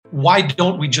Why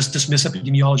don't we just dismiss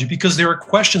epidemiology? Because there are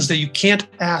questions that you can't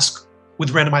ask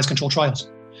with randomized controlled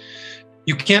trials.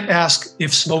 You can't ask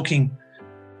if smoking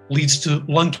leads to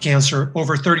lung cancer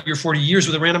over 30 or 40 years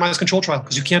with a randomized controlled trial,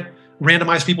 because you can't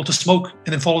randomize people to smoke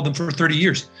and then follow them for 30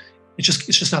 years. It's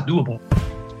just not doable.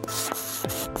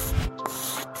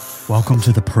 Welcome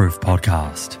to the Proof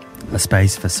Podcast, a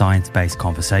space for science-based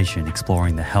conversation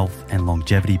exploring the health and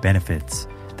longevity benefits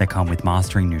that come with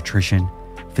mastering nutrition,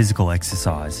 physical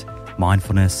exercise,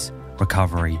 mindfulness,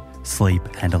 recovery, sleep,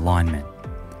 and alignment.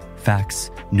 Facts,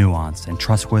 nuance, and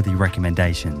trustworthy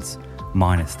recommendations,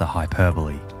 minus the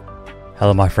hyperbole.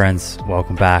 Hello, my friends.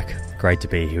 Welcome back. Great to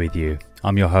be here with you.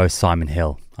 I'm your host, Simon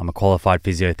Hill. I'm a qualified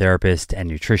physiotherapist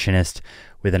and nutritionist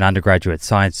with an undergraduate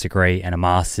science degree and a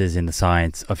master's in the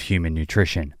science of human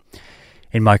nutrition.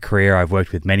 In my career, I've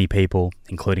worked with many people,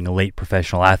 including elite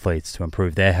professional athletes, to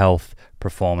improve their health,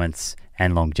 performance,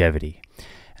 and longevity.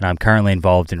 And I'm currently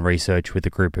involved in research with a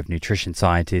group of nutrition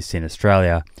scientists in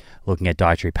Australia looking at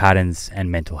dietary patterns and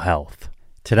mental health.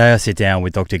 Today I sit down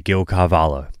with Dr. Gil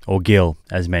Carvalho, or Gil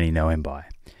as many know him by.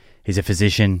 He's a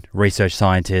physician, research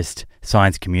scientist,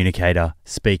 science communicator,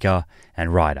 speaker,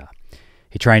 and writer.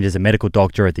 He trained as a medical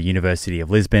doctor at the University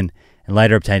of Lisbon and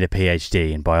later obtained a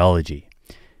PhD in biology.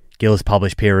 Gil has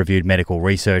published peer-reviewed medical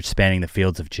research spanning the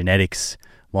fields of genetics,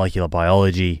 molecular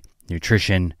biology,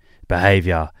 nutrition,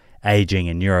 behavior, aging,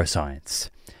 and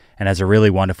neuroscience, and has a really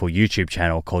wonderful YouTube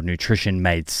channel called Nutrition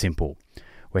Made Simple,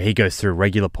 where he goes through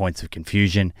regular points of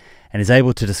confusion and is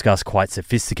able to discuss quite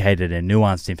sophisticated and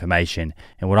nuanced information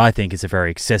in what I think is a very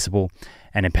accessible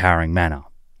and empowering manner.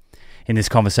 In this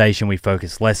conversation, we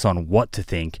focus less on what to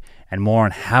think and more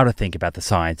on how to think about the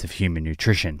science of human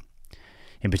nutrition.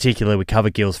 In particular, we cover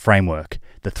Gil's framework,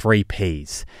 the 3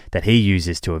 Ps, that he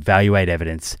uses to evaluate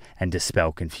evidence and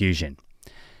dispel confusion.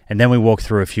 And then we walk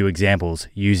through a few examples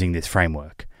using this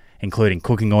framework, including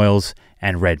cooking oils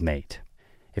and red meat.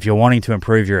 If you're wanting to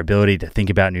improve your ability to think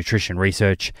about nutrition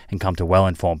research and come to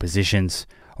well-informed positions,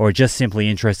 or are just simply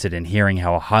interested in hearing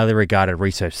how a highly regarded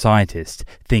research scientist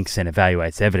thinks and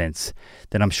evaluates evidence,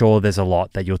 then I'm sure there's a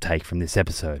lot that you'll take from this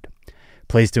episode.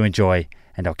 Please do enjoy,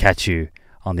 and I'll catch you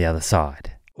on the other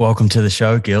side. Welcome to the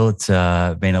show, Gil. It's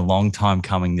been a long time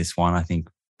coming, this one. I think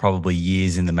probably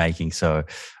years in the making. So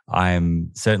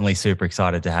I'm certainly super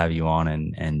excited to have you on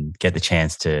and get the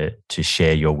chance to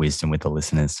share your wisdom with the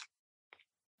listeners.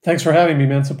 Thanks for having me,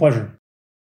 man. It's a pleasure.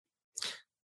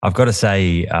 I've got to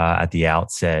say at the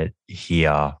outset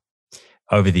here,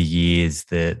 over the years,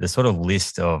 the sort of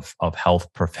list of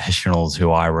health professionals who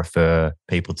I refer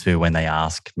people to when they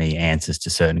ask me answers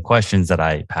to certain questions that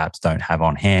I perhaps don't have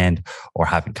on hand or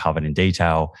haven't covered in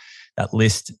detail, that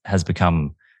list has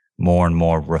become more and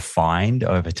more refined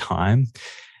over time.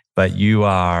 But you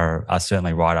are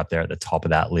certainly right up there at the top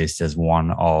of that list as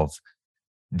one of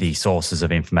the sources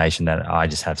of information that I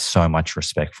just have so much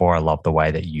respect for. I love the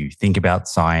way that you think about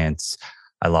science.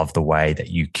 I love the way that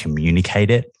you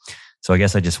communicate it. So I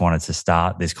guess I just wanted to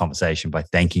start this conversation by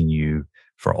thanking you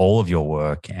for all of your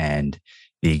work and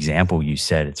the example you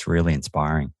set. It's really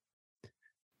inspiring.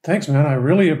 Thanks, man. I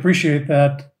really appreciate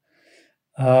that.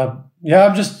 I'm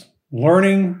just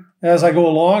learning as I go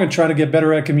along and trying to get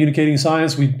better at communicating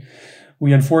science.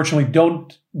 We unfortunately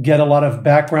don't get a lot of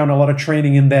background, a lot of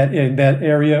training in that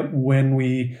area when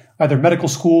we either medical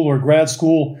school or grad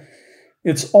school.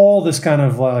 It's all this kind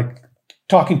of like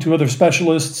talking to other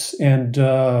specialists and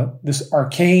this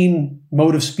arcane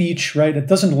mode of speech, right? It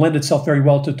doesn't lend itself very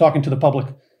well to talking to the public.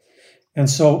 And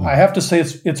so I have to say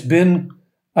it's been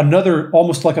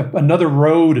almost like another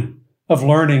road of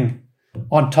learning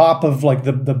on top of like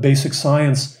the basic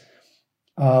science.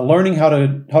 Learning how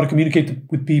to communicate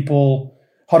with people,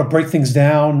 how to break things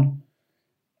down.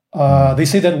 They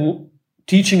say that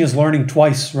teaching is learning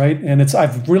twice, right? And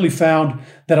I've really found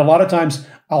that a lot of times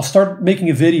I'll start making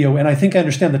a video and I think I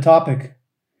understand the topic,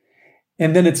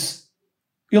 and then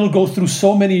it'll go through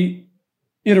so many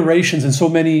iterations and so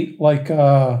many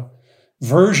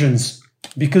versions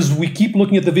because we keep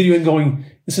looking at the video and going,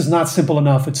 this is not simple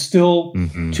enough. It's still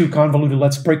too convoluted.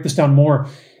 Let's break this down more.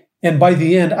 And by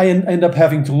the end, I end up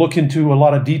having to look into a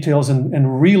lot of details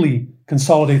and really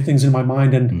consolidate things in my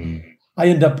mind. And I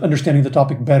end up understanding the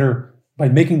topic better by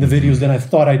making the videos than I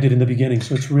thought I did in the beginning.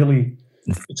 So it's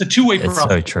a two-way process. It's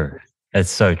so true. It's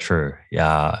so true.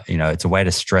 Yeah. It's a way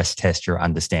to stress test your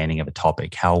understanding of a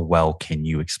topic. How well can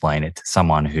you explain it to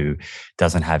someone who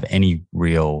doesn't have any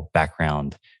real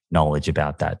background knowledge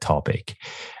about that topic?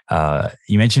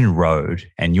 You mentioned road,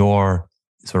 and your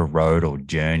sort of road or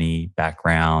journey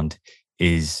background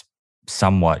is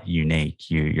somewhat unique.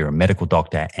 You're a medical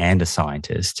doctor and a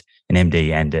scientist, an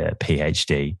MD and a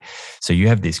PhD. So you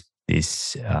have this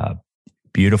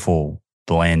beautiful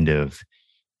blend of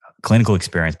clinical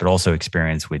experience, but also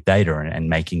experience with data and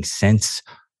making sense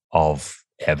of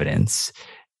evidence.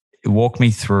 Walk me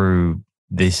through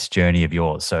this journey of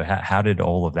yours. So how did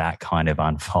all of that kind of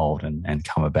unfold and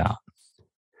come about?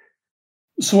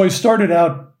 So I started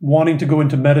out wanting to go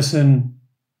into medicine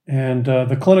and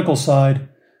the clinical side.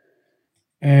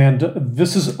 And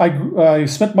I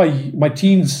spent my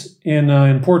teens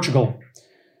in Portugal.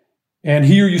 And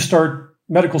here you start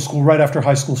medical school right after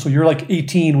high school. So you're like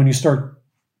 18 when you start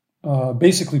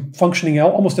basically functioning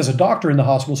out almost as a doctor in the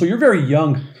hospital. So you're very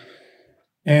young.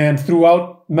 And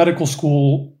throughout medical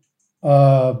school,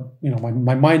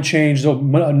 my mind changed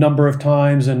a number of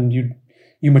times, and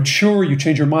you mature, you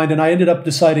change your mind. And I ended up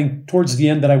deciding towards the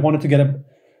end that I wanted to get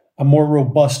a more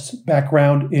robust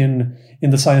background in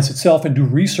the science itself and do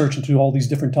research into all these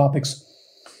different topics.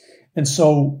 And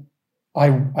so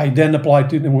I then applied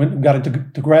to and got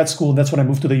into grad school. And that's when I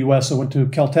moved to the US. I went to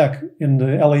Caltech in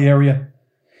the LA area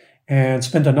and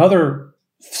spent another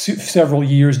several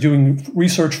years doing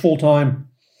research full time.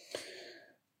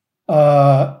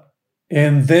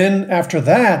 And then after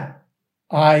that,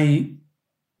 I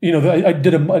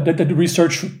did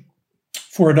research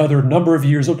for another number of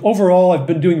years. Overall, I've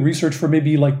been doing research for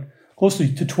maybe like close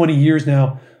to 20 years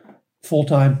now, full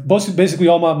time. Basically,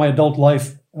 all my adult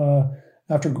life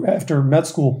after med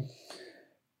school.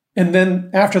 And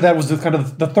then after that was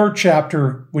the third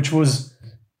chapter, which was,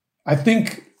 I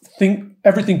think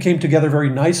everything came together very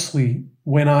nicely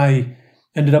when I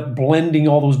ended up blending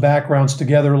all those backgrounds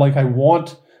together like I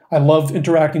love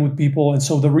interacting with people. And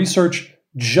so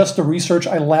just the research,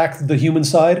 I lacked the human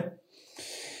side.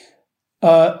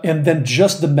 And then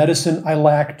just the medicine, I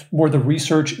lacked more the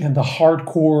research and the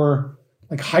hardcore,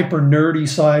 like hyper nerdy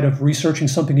side of researching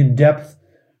something in depth,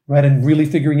 right? And really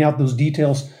figuring out those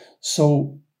details.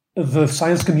 So the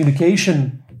science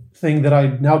communication thing that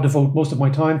I now devote most of my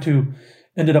time to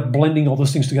ended up blending all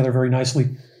those things together very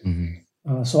nicely.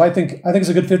 Mm-hmm. So I think it's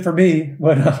a good fit for me,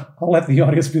 but I'll let the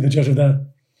audience be the judge of that.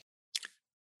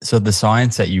 So the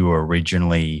science that you were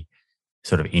originally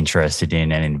sort of interested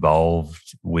in and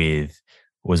involved with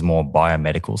was more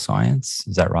biomedical science.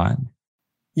 Is that right?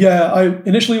 Yeah, I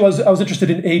initially was interested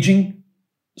in aging.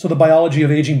 So the biology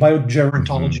of aging,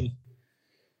 biogerontology.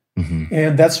 Mm-hmm.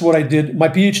 And that's what I did. My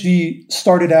PhD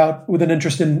started out with an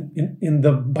interest in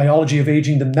the biology of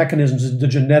aging, the mechanisms, the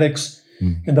genetics,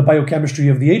 and the biochemistry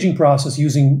of the aging process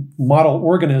using model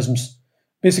organisms,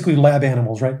 basically lab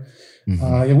animals, right? Mm-hmm.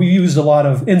 And we used a lot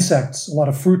of insects, a lot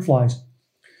of fruit flies,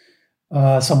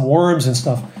 some worms and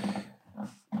stuff.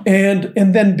 And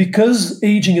then because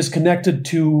aging is connected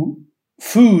to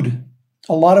food,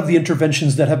 a lot of the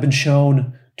interventions that have been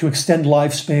shown to extend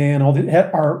lifespan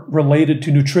are related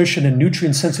to nutrition and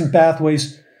nutrient sensing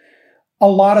pathways. A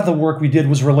lot of the work we did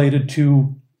was related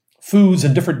to foods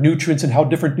and different nutrients and how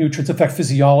different nutrients affect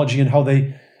physiology and how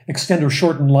they extend or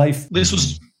shorten life. This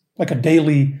was like a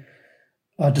daily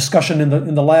discussion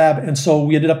in the lab. And so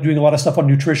we ended up doing a lot of stuff on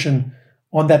nutrition,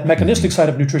 on that mechanistic side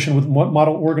of nutrition with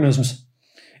model organisms.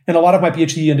 And a lot of my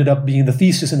PhD ended up being, the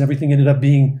thesis and everything ended up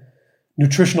being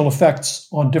nutritional effects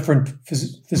on different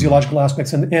physiological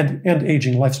aspects and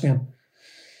aging lifespan.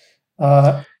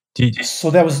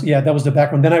 So that was the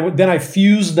background. Then I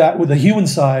fused that with the human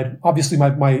side. Obviously,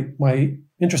 my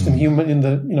interest in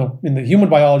the human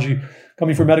biology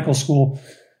coming from medical school,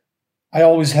 I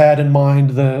always had in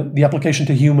mind the application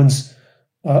to humans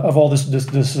of all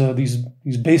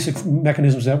these basic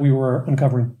mechanisms that we were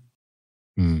uncovering.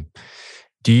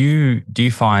 Do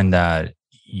you find that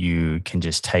you can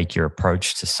just take your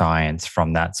approach to science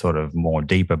from that sort of more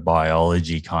deeper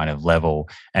biology kind of level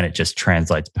and it just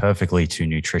translates perfectly to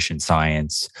nutrition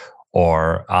science?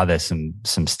 Or are there some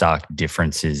stark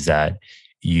differences that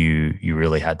you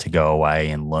really had to go away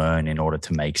and learn in order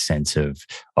to make sense of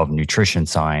nutrition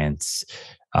science,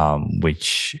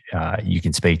 which you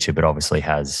can speak to, but obviously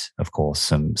has, of course,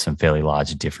 some fairly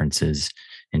large differences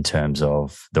in terms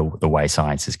of the way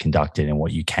science is conducted and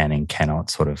what you can and cannot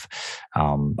sort of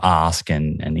ask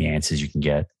and the answers you can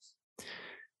get?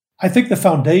 I think the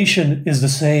foundation is the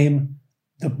same.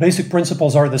 The basic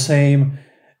principles are the same.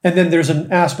 And then there's an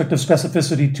aspect of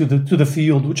specificity to the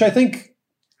field, which I think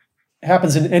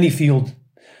happens in any field.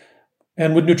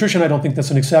 And with nutrition, I don't think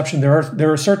that's an exception.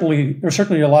 There's certainly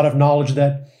a lot of knowledge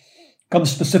that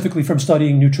comes specifically from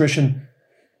studying nutrition.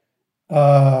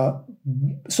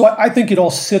 So I think it all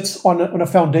sits on a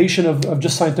foundation of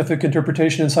just scientific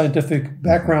interpretation and scientific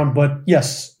background. But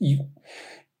yes,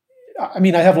 I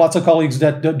have lots of colleagues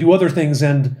that do other things,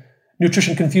 and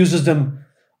nutrition confuses them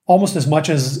almost as much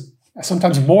as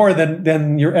sometimes more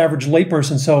than your average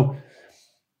layperson. So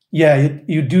yeah,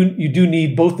 you do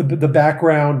need both the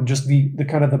background, just the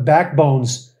kind of the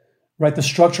backbones, right? The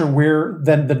structure where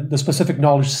then the specific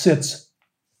knowledge sits.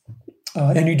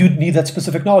 And you do need that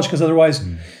specific knowledge, because otherwise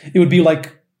it would be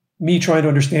like me trying to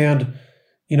understand,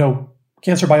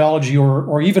 cancer biology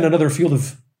or even another field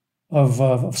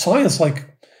of science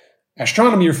like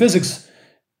astronomy or physics.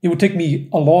 It would take me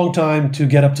a long time to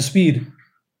get up to speed.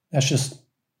 That's just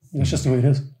the way it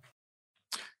is.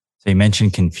 So you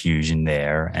mentioned confusion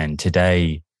there, and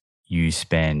today you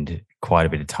spend quite a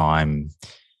bit of time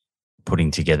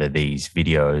putting together these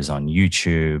videos on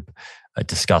YouTube,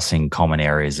 discussing common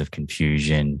areas of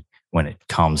confusion when it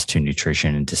comes to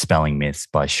nutrition and dispelling myths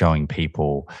by showing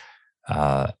people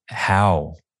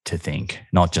how to think,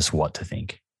 not just what to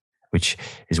think, which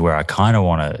is where I kind of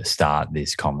want to start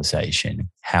this conversation.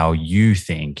 How you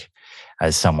think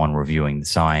as someone reviewing the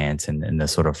science and the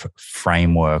sort of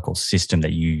framework or system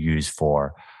that you use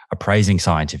for appraising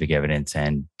scientific evidence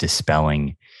and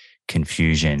dispelling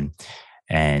confusion.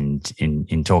 And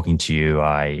in talking to you,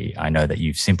 I know that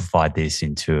you've simplified this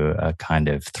into a kind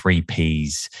of 3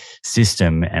 Ps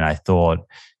system. And I thought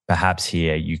perhaps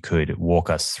here you could walk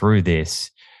us through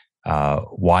this,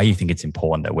 why you think it's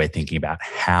important that we're thinking about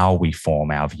how we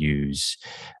form our views.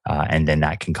 And then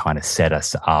that can kind of set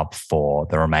us up for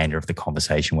the remainder of the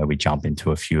conversation, where we jump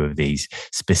into a few of these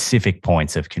specific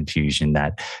points of confusion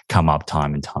that come up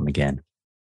time and time again.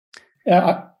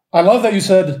 Yeah, I love that you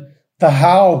said the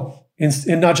how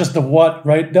and not just the what,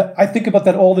 right? I think about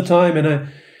that all the time. And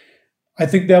I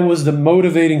think that was the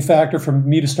motivating factor for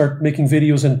me to start making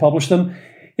videos and publish them.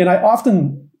 And I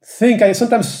often think,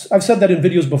 sometimes I've said that in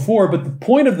videos before, but the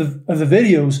point of the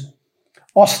videos,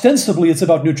 ostensibly it's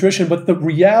about nutrition, but the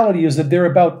reality is that they're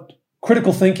about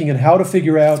critical thinking and how to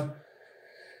figure out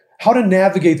how to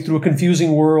navigate through a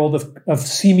confusing world of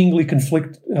seemingly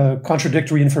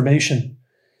contradictory information.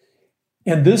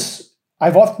 And this,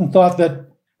 I've often thought that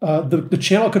the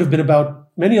channel could have been about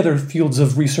many other fields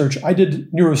of research. I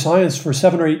did neuroscience for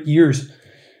 7 or 8 years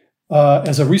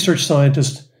as a research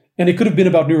scientist, and it could have been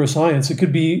about neuroscience. It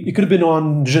could have been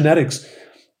on genetics.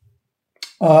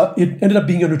 It ended up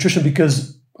being on nutrition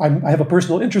because I have a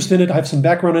personal interest in it. I have some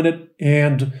background in it,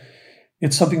 and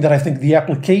it's something that I think the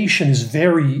application is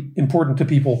very important to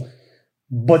people.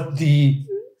 But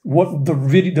what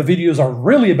the videos are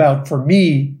really about for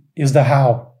me is the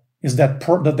how. Is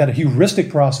that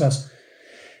heuristic process.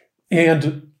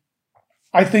 And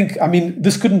I think,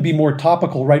 this couldn't be more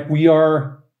topical, right? We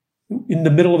are in the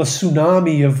middle of a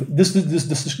tsunami of this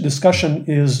discussion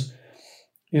is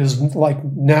like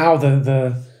now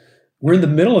we're in the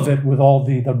middle of it with all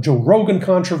the Joe Rogan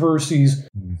controversies,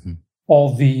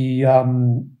 all the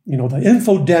the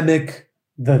infodemic,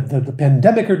 the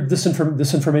pandemic or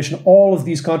disinformation, all of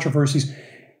these controversies.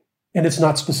 And it's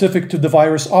not specific to the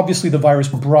virus. Obviously, the virus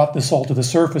brought this all to the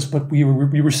surface, but we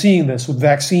were seeing this with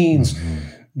vaccines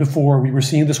before. We were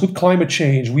seeing this with climate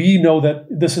change. We know that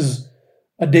this is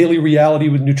a daily reality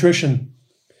with nutrition.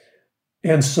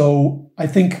 And so I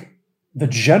think the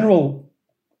general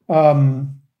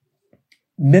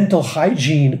mental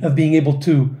hygiene of being able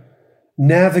to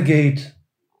navigate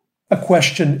a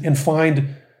question and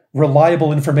find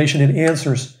reliable information and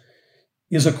answers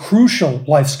is a crucial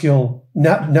life skill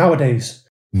nowadays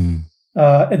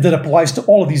that applies to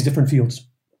all of these different fields.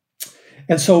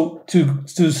 And so to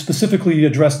specifically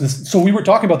address this, so we were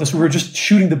talking about this, we were just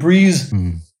shooting the breeze,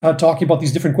 talking about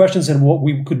these different questions and what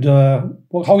we could,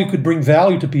 how we could bring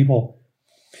value to people.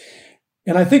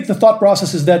 And I think the thought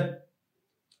process is that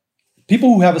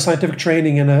people who have a scientific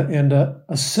training and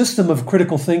a system of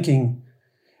critical thinking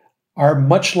are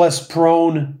much less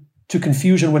prone to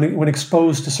confusion when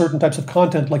exposed to certain types of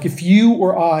content. Like if you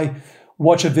or I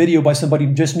watch a video by somebody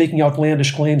just making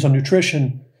outlandish claims on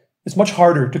nutrition, it's much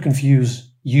harder to confuse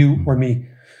you or me.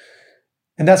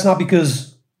 And that's not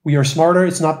because we are smarter.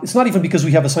 It's not even because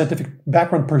we have a scientific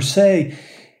background per se.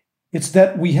 It's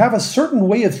that we have a certain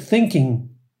way of thinking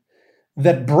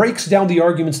that breaks down the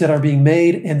arguments that are being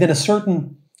made, and then a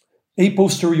certain a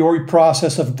posteriori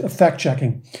process of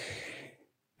fact-checking.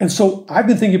 And so I've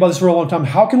been thinking about this for a long time.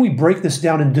 How can we break this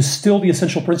down and distill the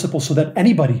essential principles so that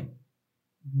anybody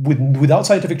without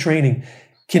scientific training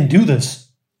can do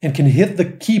this and can hit the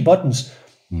key buttons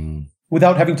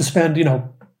without having to spend,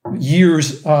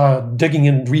 years digging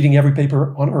and reading every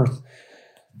paper on Earth?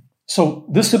 So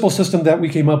this simple system that we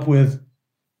came up with,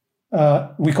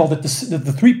 we called it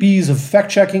the 3 Ps of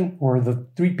fact-checking, or the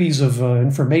 3 Ps of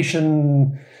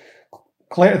information,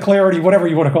 clarity, whatever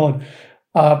you want to call it.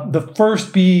 The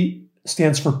first P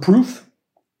stands for proof.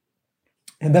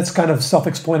 And that's kind of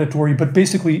self-explanatory, but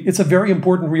basically it's a very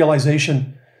important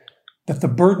realization that the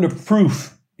burden of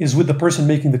proof is with the person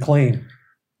making the claim.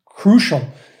 Crucial.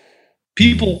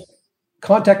 People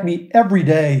contact me every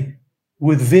day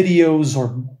with videos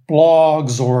or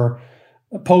blogs or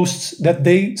posts that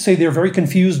they say they're very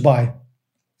confused by.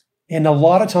 And a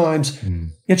lot of times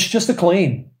it's just a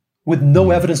claim with no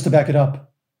evidence to back it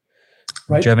up.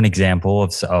 Right? Do you have an example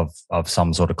of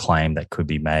some sort of claim that could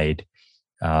be made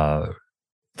that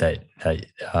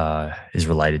is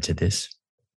related to this?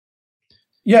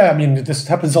 Yeah, I mean, this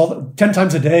happens 10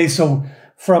 times a day. So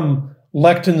from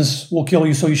lectins will kill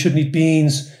you, so you shouldn't eat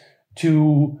beans,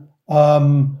 to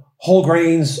whole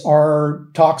grains are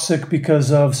toxic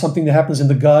because of something that happens in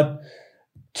the gut,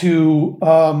 to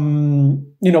some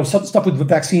stuff with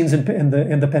vaccines and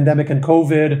the pandemic and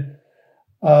COVID.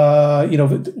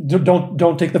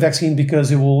 Don't take the vaccine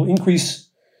because it will increase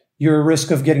your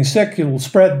risk of getting sick. It will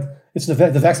spread. It's the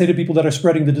vaccinated people that are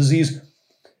spreading the disease.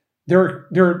 There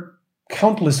are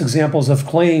countless examples of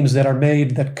claims that are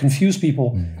made that confuse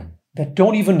people, that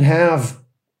don't even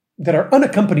that are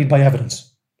unaccompanied by evidence.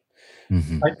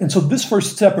 Right? And so this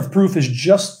first step of proof is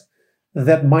just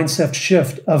that mindset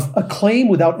shift of a claim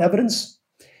without evidence.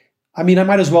 I mean, I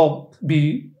might as well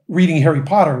be reading Harry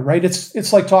Potter, right?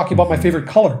 It's like talking about my favorite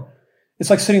color. It's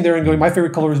like sitting there and going, my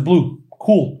favorite color is blue.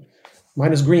 Cool.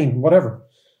 Mine is green, whatever.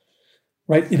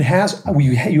 Right? You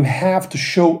have to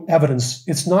show evidence.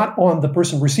 It's not on the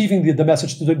person receiving the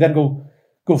message to then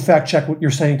go fact check what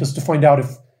you're saying just to find out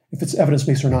if it's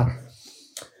evidence-based or not.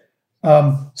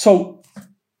 So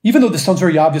even though this sounds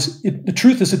very obvious, the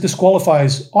truth is it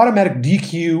disqualifies automatic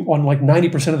DQ on like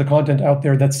 90% of the content out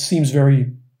there that seems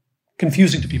very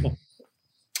confusing to people.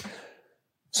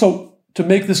 So to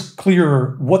make this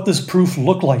clearer, what does proof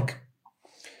look like?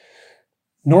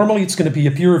 Normally, it's going to be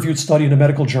a peer-reviewed study in a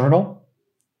medical journal.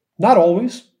 Not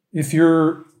always. If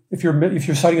you're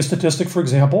citing a statistic, for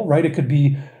example, right, it could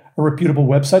be a reputable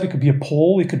website. It could be a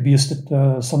poll. It could be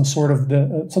some source of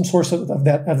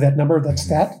that number, that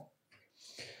stat.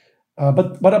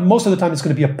 But most of the time, it's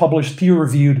going to be a published,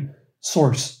 peer-reviewed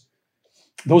source.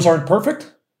 Those aren't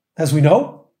perfect, as we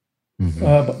know.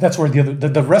 But that's where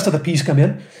the rest of the piece come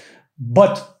in.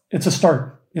 But it's a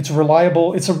start. It's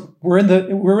reliable. We're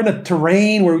in a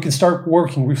terrain where we can start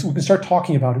working. We can start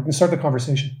talking about it. We can start the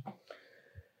conversation.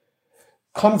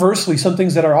 Conversely, some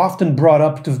things that are often brought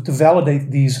up to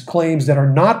validate these claims that are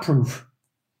not proof.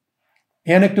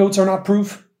 Anecdotes are not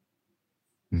proof.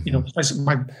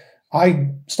 I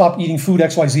stopped eating food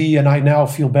XYZ and I now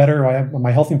feel better.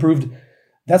 My health improved.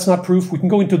 That's not proof. We can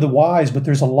go into the whys, but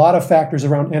there's a lot of factors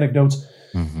around anecdotes.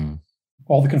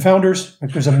 All the confounders.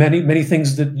 There's many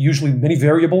things many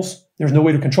variables. There's no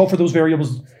way to control for those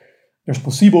variables. There's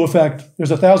placebo effect.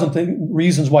 There's 1,000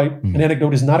 reasons why an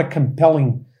anecdote is not a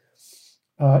compelling.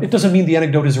 It doesn't mean the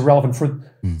anecdote is irrelevant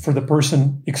for the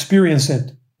person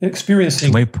experiencing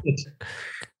it.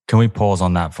 Can we pause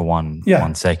on that for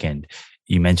one second?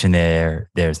 You mentioned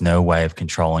there's no way of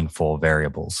controlling for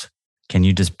variables. Can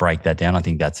you just break that down? I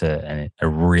think that's a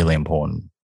really important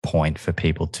point for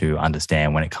people to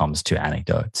understand when it comes to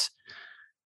anecdotes.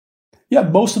 Yeah,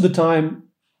 most of the time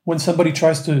when somebody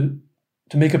tries to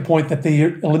make a point that they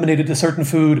eliminated a certain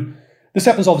food, this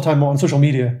happens all the time on social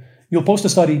media. You'll post a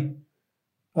study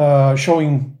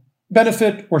showing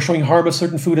benefit or showing harm of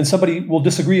certain food, and somebody will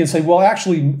disagree and say, well,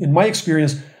 actually, in my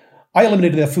experience, I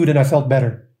eliminated that food and I felt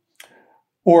better.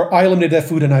 Or I eliminated that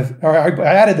food I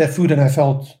added that food and I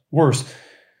felt worse.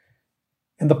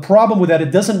 And the problem with that,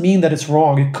 it doesn't mean that it's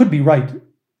wrong. It could be right.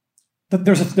 But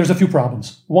there's a few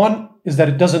problems. One is that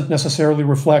it doesn't necessarily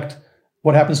reflect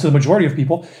what happens to the majority of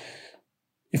people.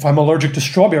 If I'm allergic to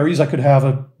strawberries, I could have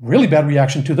a really bad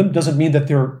reaction to them. It doesn't mean that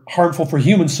they're harmful for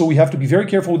humans, so we have to be very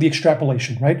careful with the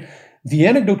extrapolation, right? The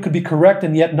anecdote could be correct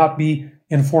and yet not be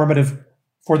informative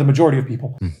for the majority of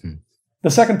people.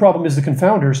 The second problem is the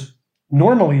confounders.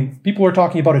 Normally, people are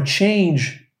talking about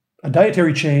a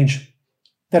dietary change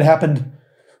that happened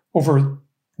over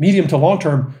medium to long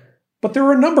term, but there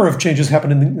were a number of changes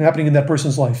happening in that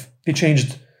person's life. They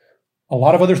changed a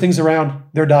lot of other things around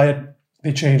their diet.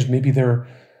 They changed maybe their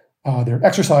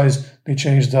exercise. They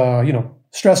changed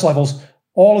stress levels.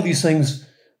 All of these things.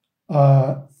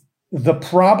 The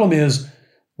problem is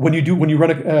when you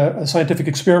run a scientific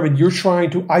experiment, you're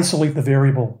trying to isolate the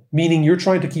variable, meaning you're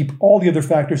trying to keep all the other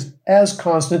factors as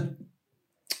constant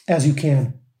as you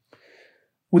can.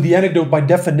 With the anecdote, by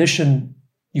definition,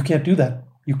 you can't do that.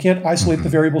 You can't isolate the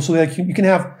variable so that you can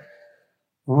have a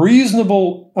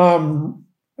reasonable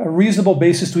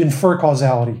basis to infer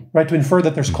causality, right? To infer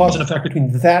that there's cause and effect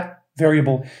between that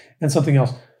variable and something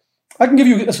else. I can give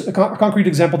you a concrete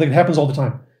example that happens all the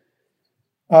time.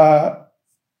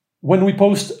 When we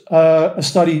post a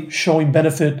study showing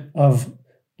benefit of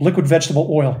liquid vegetable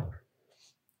oil,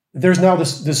 there's now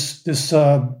this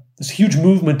huge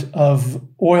movement of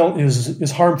oil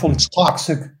is harmful, it's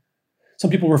toxic. Some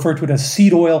people refer to it as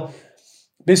seed oil.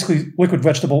 Basically, liquid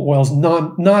vegetable oils,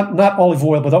 not olive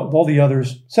oil, but all the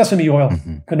others: sesame oil,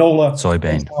 canola,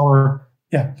 soybean, flour.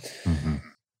 Yeah.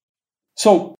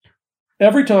 So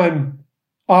every time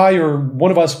I or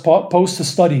one of us posts a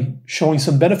study showing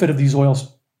some benefit of these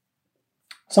oils,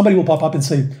 somebody will pop up and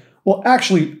say, well,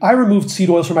 actually, I removed seed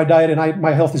oils from my diet and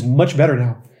my health is much better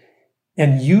now.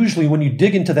 And usually when you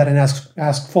dig into that and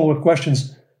ask follow-up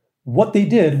questions, what they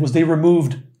did was they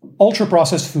removed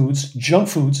ultra-processed foods, junk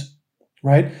foods,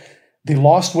 right? They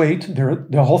lost weight, their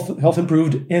health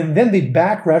improved, and then they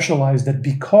back-rationalized that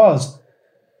because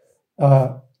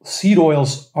seed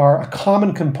oils are a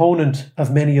common component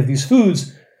of many of these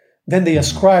foods, then they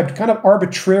ascribed kind of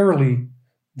arbitrarily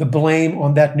the blame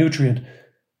on that nutrient.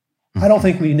 I don't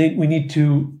think we need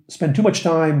to spend too much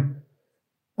time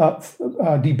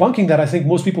debunking that. I think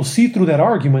most people see through that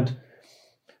argument.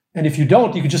 And if you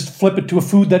don't, you could just flip it to a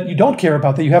food that you don't care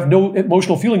about, that you have no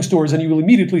emotional feelings towards, and you will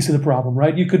immediately see the problem,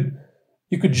 right? You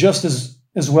could just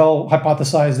as well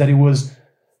hypothesize that it was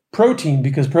protein,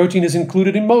 because protein is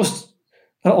included in most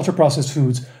ultra-processed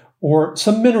foods, or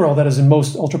some mineral that is in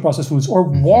most ultra-processed foods, or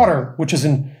water, which is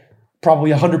in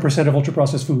probably 100% of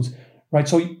ultra-processed foods, right?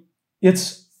 So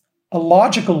it's a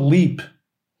logical leap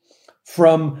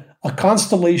from a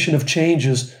constellation of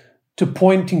changes to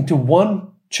pointing to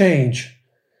one change,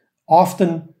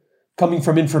 often coming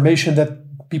from information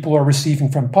that people are receiving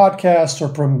from podcasts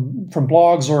or from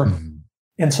blogs,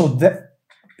 and so that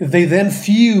they then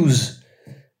fuse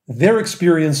their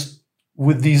experience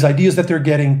with these ideas that they're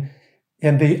getting,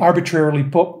 and they arbitrarily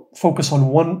focus on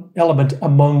one element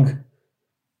among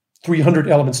 300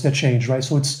 elements that change, right?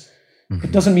 So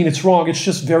it doesn't mean it's wrong. It's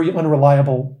just very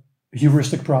unreliable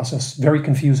heuristic process, very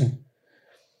confusing.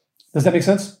 Does that make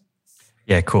sense?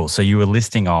 Yeah, cool. So you were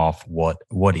listing off what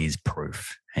is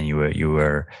proof, and you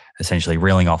were essentially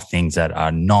reeling off things that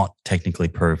are not technically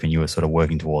proof, and you were sort of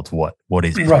working towards what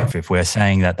is proof. Right. If we're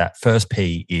saying that first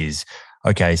P is,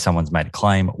 okay, someone's made a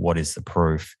claim, what is the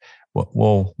proof?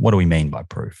 Well, what do we mean by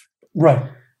proof? Right.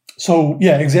 So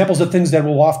yeah, examples of things that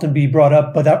will often be brought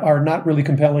up, but that are not really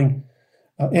compelling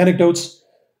anecdotes.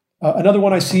 Another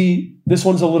one I see, this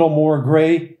one's a little more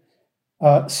gray,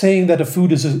 saying that a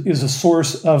food is a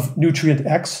source of nutrient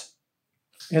X.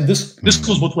 And this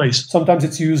goes both ways. Sometimes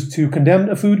it's used to condemn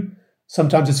a food.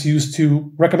 Sometimes it's used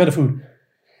to recommend a food.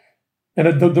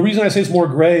 And the reason I say it's more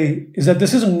gray is that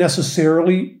this isn't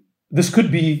necessarily, this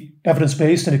could be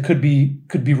evidence-based and it could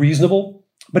be reasonable,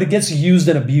 but it gets used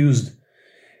and abused.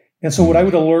 And so what I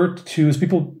would alert to is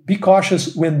people be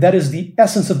cautious when that is the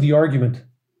essence of the argument.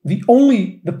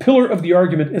 The pillar of the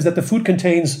argument is that the food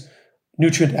contains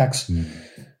nutrient X.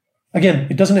 Again,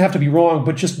 it doesn't have to be wrong,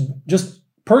 but just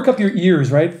perk up your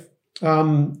ears, right?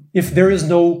 If there is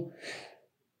the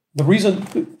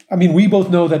reason, I mean, we both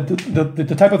know that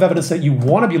the type of evidence that you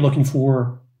want to be looking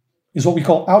for is what we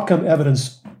call outcome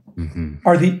evidence,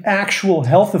 are the actual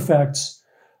health effects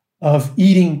of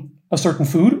eating a certain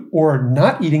food or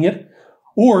not eating it,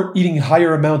 or eating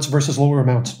higher amounts versus lower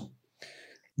amounts.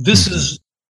 This is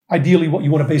ideally what you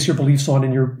want to base your beliefs on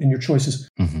in your choices.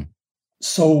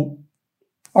 So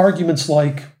arguments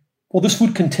like, well, this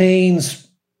food contains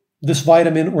this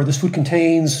vitamin, or this food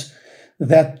contains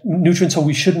that nutrient, so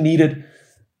we shouldn't eat it.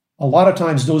 A lot of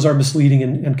times those are misleading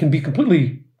and can be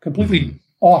completely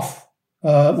off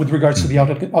with regards to the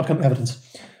outcome evidence.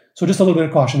 So just a little bit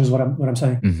of caution is what I'm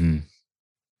saying.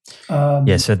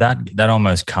 So that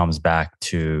almost comes back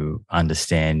to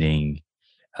understanding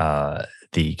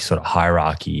the sort of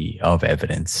hierarchy of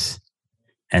evidence.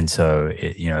 And so,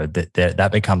 that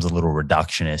becomes a little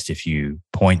reductionist if you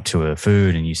point to a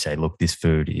food and you say, look, this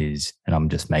food is, and I'm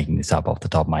just making this up off the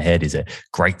top of my head, is a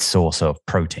great source of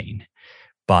protein.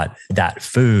 But that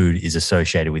food is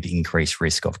associated with increased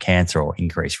risk of cancer or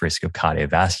increased risk of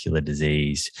cardiovascular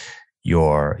disease.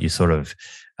 You're sort of,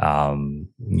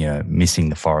 missing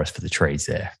the forest for the trees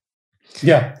there.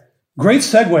 Yeah. Great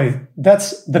segue.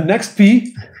 That's the next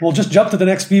P. We'll just jump to the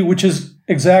next P, which is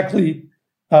exactly,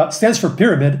 stands for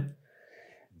pyramid.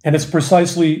 And it's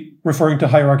precisely referring to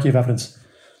hierarchy of evidence.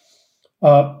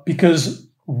 Because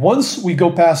once we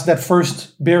go past that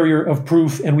first barrier of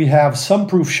proof and we have some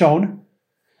proof shown,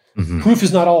 evidence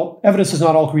is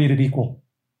not all created equal.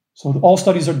 So all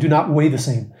studies do not weigh the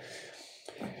same.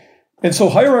 And so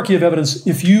hierarchy of evidence,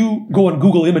 if you go on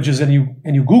Google Images and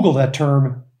you Google that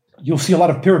term, you'll see a lot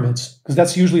of pyramids because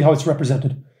that's usually how it's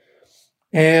represented.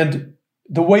 And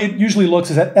the way it usually looks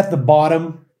is that at the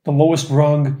bottom, the lowest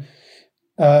rung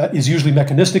is usually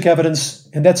mechanistic evidence,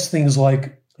 and that's things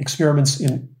like experiments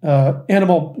in lab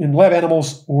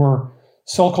animals or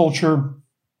cell culture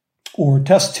or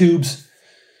test tubes.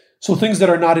 So things that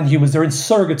are not in humans, they're in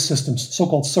surrogate systems,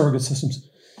 so-called surrogate systems.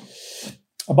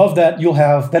 Above that, you'll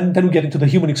have, then we get into the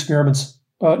human experiments,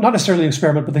 not necessarily an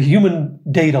experiment, but the human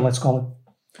data, let's call it.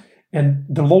 And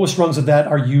the lowest rungs of that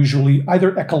are usually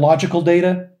either ecological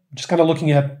data, just kind of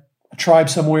looking at a tribe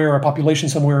somewhere or a population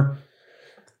somewhere.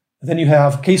 Then you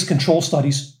have case control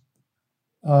studies.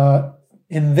 And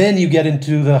then you get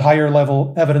into the higher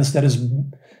level evidence that is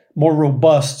more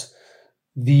robust,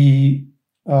 the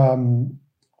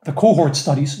cohort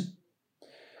studies,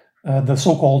 the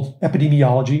so-called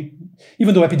epidemiology,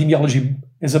 even though epidemiology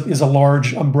is a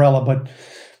large umbrella, but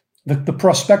the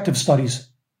prospective studies.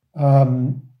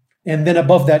 And then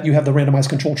above that, you have the randomized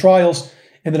controlled trials.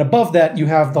 And then above that, you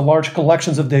have the large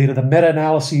collections of data, the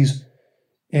meta-analyses,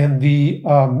 and the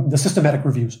systematic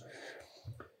reviews.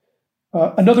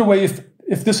 Another way,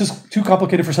 if this is too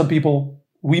complicated for some people,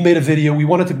 we made a video. We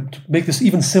wanted to make this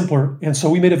even simpler. And so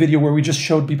we made a video where we just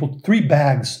showed people three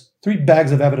bags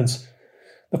of evidence.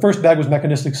 The first bag was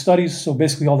mechanistic studies, so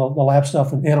basically all the lab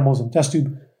stuff and animals and test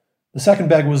tube. The second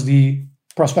bag was the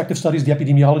prospective studies, the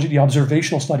epidemiology, the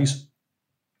observational studies.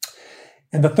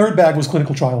 And the third bag was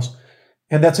clinical trials.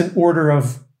 And that's in order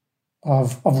of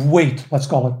weight, let's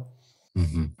call it.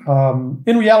 Mm-hmm.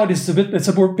 In reality, it's a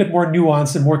bit more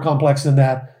nuanced and more complex than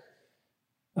that,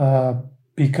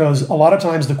 because a lot of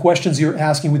times the questions you're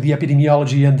asking with the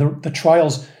epidemiology and the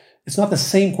trials, it's not the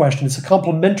same question. It's a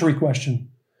complementary question.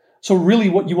 So really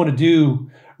what you want to do,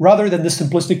 rather than this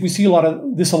simplistic, we see a lot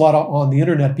on the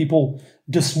internet, people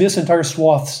dismiss entire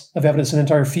swaths of evidence and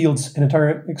entire fields and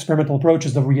entire experimental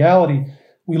approaches. The reality,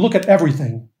 we look at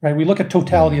everything, right? We look at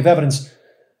totality of evidence,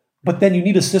 but then you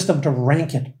need a system to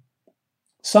rank it.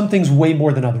 Some things weigh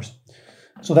more than others.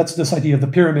 So that's this idea of the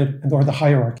pyramid or the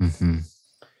hierarchy. Mm-hmm.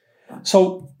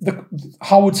 So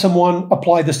how would someone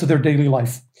apply this to their daily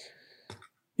life?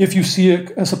 If you see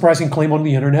a surprising claim on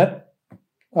the internet,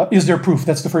 is there proof?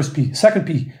 That's the first P. Second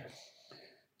P,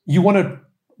 you want to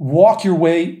walk your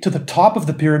way to the top of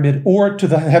the pyramid or to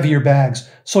the heavier bags.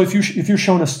 So if you're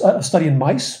shown a study in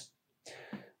mice,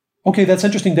 okay, that's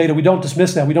interesting data. We don't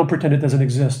dismiss that. We don't pretend it doesn't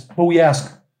exist. But we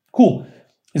ask, cool,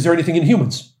 is there anything in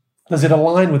humans? Does it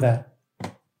align with that?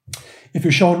 If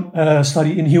you're shown a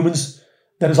study in humans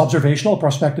that is observational, a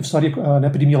prospective study, an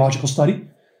epidemiological study,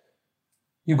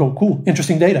 you go, cool,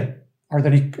 interesting data. Are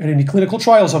there any clinical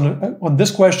trials on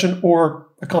this question or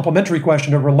a complementary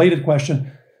question, a related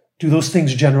question? Do those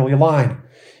things generally align?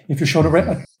 If you're shown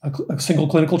a single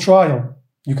clinical trial,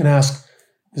 you can ask,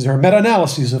 is there a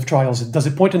meta-analysis of trials? Does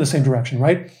it point in the same direction,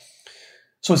 right?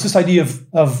 So it's this idea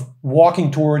of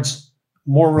walking towards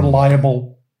more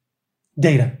reliable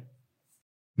data.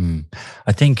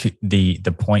 I think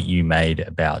the point you made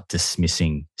about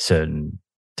dismissing certain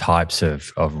types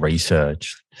of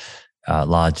research,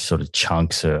 large sort of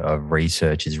chunks of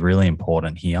research is really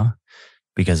important here,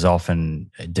 because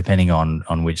often, depending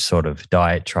on which sort of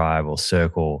diet, tribe, or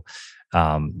circle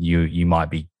you might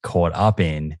be caught up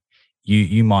in,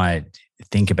 you might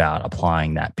think about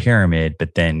applying that pyramid,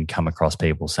 but then come across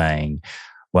people saying,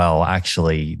 well,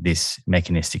 actually, this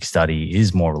mechanistic study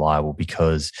is more reliable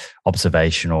because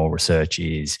observational research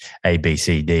is A, B,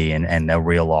 C, D, and they'll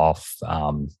reel off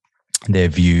their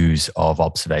views of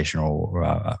observational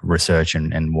research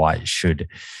and why it should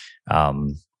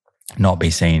not be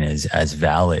seen as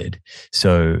valid.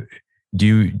 So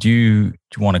do you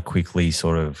want to quickly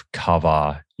sort of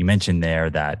cover, you mentioned there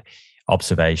that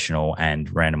observational and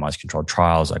randomized controlled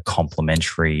trials are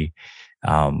complementary.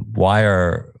 Why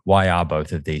are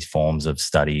both of these forms of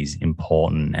studies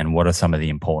important, and what are some of the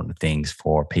important things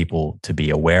for people to be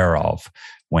aware of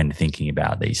when thinking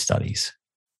about these studies?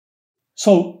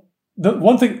 So the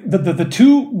one thing, the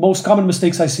two most common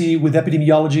mistakes I see with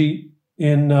epidemiology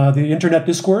in the internet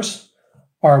discourse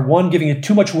are, one, giving it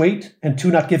too much weight, and two,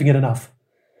 not giving it enough.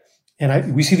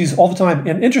 And we see these all the time.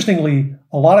 And interestingly,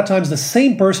 a lot of times the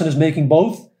same person is making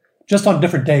both, just on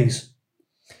different days.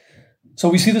 So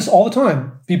we see this all the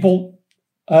time. People,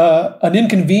 an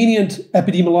inconvenient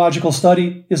epidemiological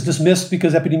study is dismissed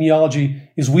because epidemiology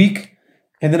is weak.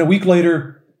 And then a week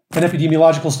later, an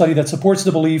epidemiological study that supports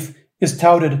the belief is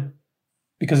touted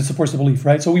because it supports the belief,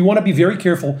 right? So we want to be very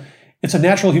careful. It's a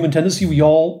natural human tendency. We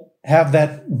all have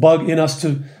that bug in us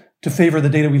to favor the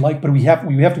data we like, but we have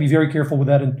to be very careful with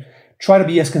that and try to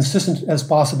be as consistent as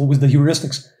possible with the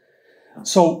heuristics.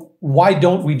 So why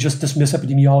don't we just dismiss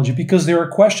epidemiology? Because there are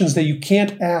questions that you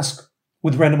can't ask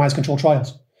with randomized controlled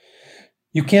trials.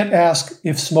 You can't ask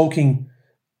if smoking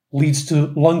leads to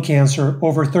lung cancer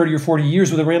over 30 or 40 years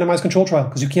with a randomized controlled trial,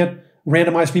 because you can't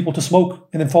randomize people to smoke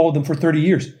and then follow them for 30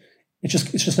 years. It's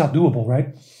just not doable,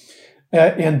 right?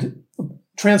 And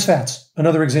trans fats,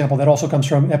 another example that also comes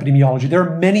from epidemiology. There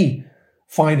are many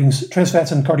findings, trans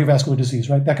fats and cardiovascular disease,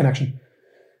 right? That connection.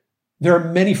 There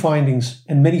are many findings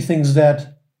and many things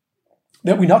that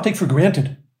we now take for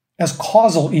granted as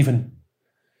causal even,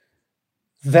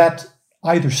 that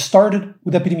either started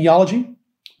with epidemiology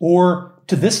or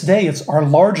to this day are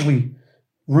largely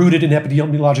rooted in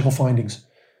epidemiological findings.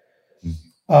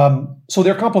 So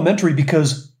they're complementary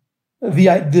because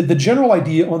the general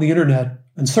idea on the internet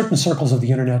and certain circles of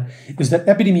the internet is that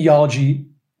epidemiology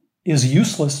is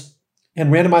useless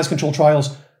and randomized controlled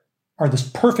trials are this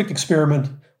perfect experiment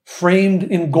framed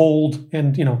in gold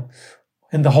and,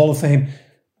 in the Hall of Fame.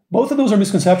 Both of those are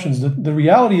misconceptions. The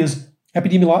reality is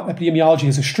epidemiology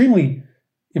is extremely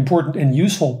important and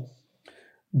useful,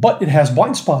 but it has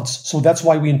blind spots. So that's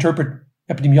why we interpret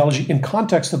epidemiology in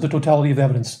context of the totality of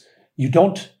evidence. You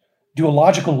don't do a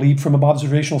logical leap from an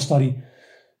observational study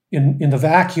in the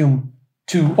vacuum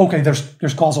to, okay,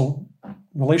 there's causal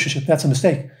relationship. That's a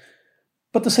mistake.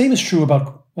 But the same is true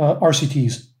about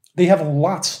RCTs. They have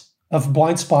lots of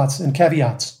blind spots and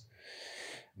caveats,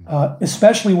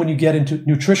 especially when you get into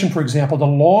nutrition, for example. The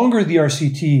longer the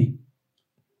RCT,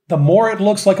 the more it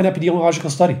looks like an epidemiological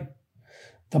study.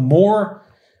 The more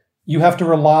you have to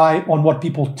rely on what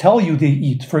people tell you they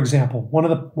eat, for example. One of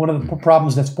the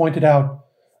problems that's pointed out,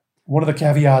 one of the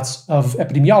caveats of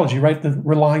epidemiology, right? The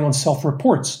relying on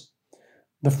self-reports,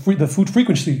 the food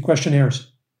frequency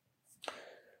questionnaires.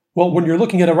 Well, when you're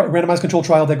looking at a randomized controlled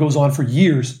trial that goes on for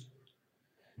years,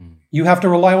 you have to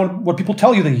rely on what people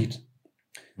tell you they eat.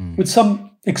 With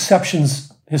some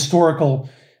exceptions, historical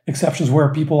exceptions where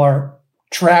people are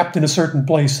trapped in a certain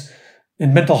place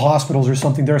in mental hospitals or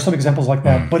something. There are some examples like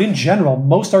that. But in general,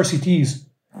 most RCTs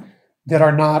that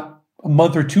are not a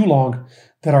month or two long,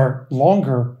 that are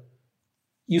longer,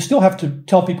 you still have to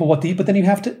tell people what to eat, but then you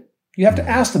have to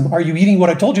ask them, are you eating what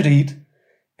I told you to eat?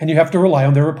 And you have to rely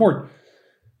on their report.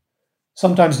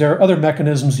 Sometimes there are other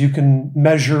mechanisms you can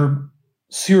measure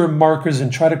serum markers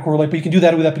and try to correlate, but you can do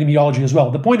that with epidemiology as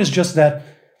well. The point is just that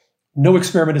no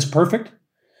experiment is perfect.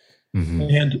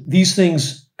 And these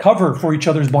things cover for each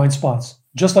other's blind spots.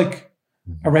 Just like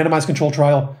a randomized controlled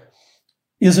trial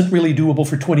isn't really doable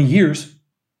for 20 years,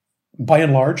 by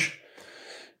and large.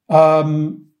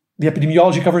 The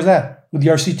epidemiology covers that. With the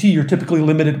RCT, you're typically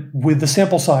limited with the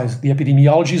sample size. The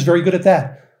epidemiology is very good at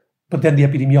that. But then the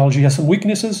epidemiology has some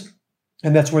weaknesses,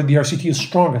 and that's where the RCT is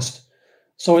strongest.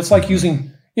 So it's like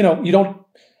using, you don't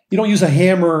use a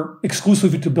hammer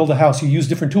exclusively to build a house. You use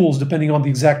different tools depending on the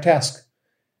exact task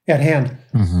at hand.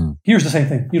 Here's the same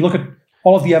thing. You look at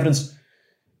all of the evidence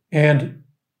and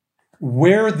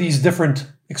where these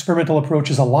different experimental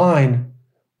approaches align,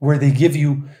 where they give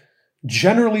you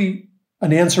generally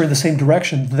an answer in the same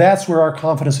direction, that's where our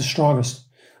confidence is strongest.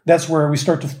 That's where we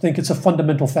start to think it's a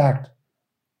fundamental fact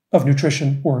of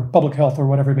nutrition or public health or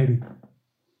whatever it may be.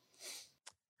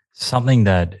 Something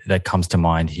that comes to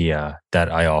mind here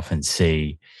that I often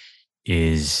see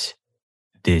is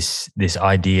this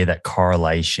idea that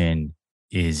correlation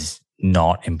is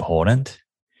not important,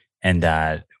 and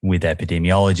that with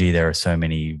epidemiology there are so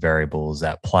many variables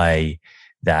at play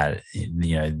that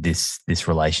this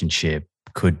relationship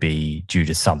could be due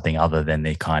to something other than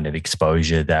the kind of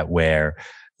exposure that we're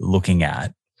looking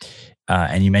at.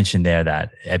 And you mentioned there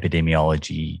that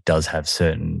epidemiology does have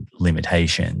certain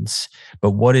limitations,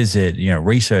 but what is it,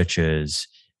 researchers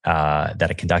that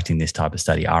are conducting this type of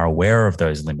study are aware of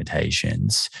those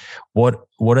limitations. What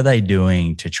are they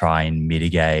doing to try and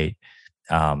mitigate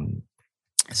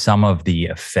some of the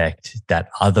effect that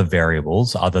other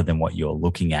variables, other than what you're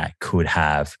looking at, could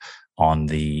have on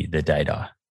the data?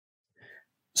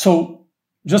 So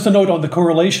just a note on the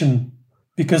correlation,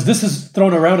 because this is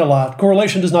thrown around a lot.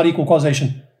 Correlation does not equal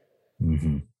causation.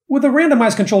 With a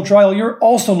randomized controlled trial, you're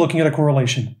also looking at a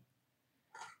correlation.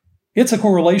 It's a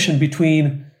correlation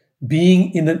between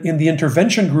being in the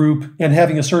intervention group and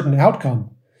having a certain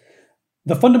outcome.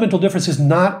 The fundamental difference is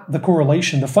not the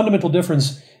correlation. The fundamental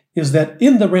difference is that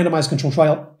in the randomized controlled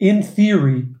trial, in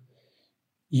theory,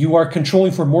 you are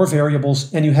controlling for more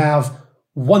variables and you have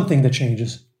one thing that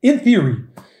changes. In theory.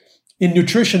 In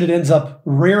nutrition, it ends up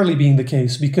rarely being the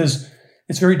case because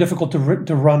it's very difficult to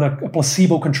run a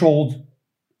placebo-controlled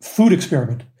food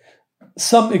experiment.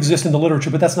 Some exist in the literature,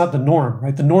 but that's not the norm,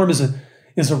 right? The norm is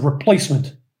a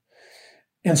replacement.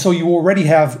 And so you already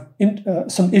have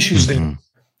some issues there.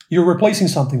 You're replacing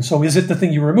something. So is it the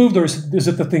thing you removed, or is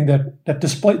it the thing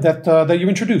that you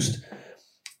introduced?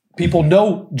 People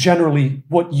know generally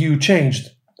what you changed.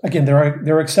 Again, there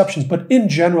are exceptions, but in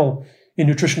general, in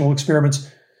nutritional experiments,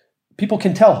 people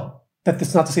can tell that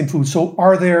it's not the same food. So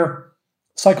are there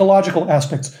psychological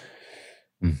aspects?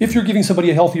 If you're giving somebody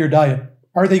a healthier diet,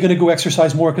 are they going to go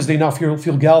exercise more because they now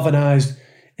feel galvanized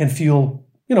and feel,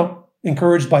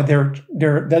 encouraged by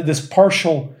this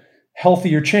partial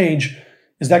healthier change?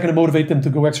 Is that going to motivate them to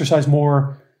go exercise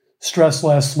more, stress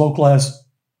less, smoke less?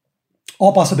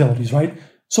 All possibilities, right?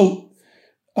 So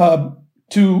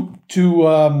to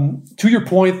your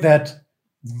point that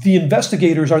the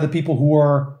investigators are the people who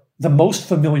are the most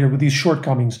familiar with these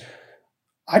shortcomings.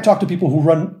 I talk to people who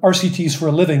run RCTs for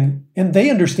a living, and they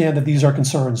understand that these are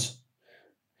concerns.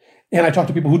 And I talk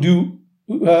to people who do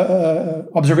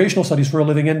observational studies for a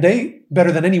living, and they,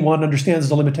 better than anyone, understands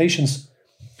the limitations.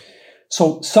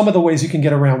 So some of the ways you can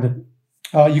get around it,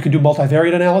 you can do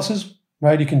multivariate analysis,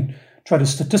 right? You can try to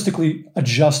statistically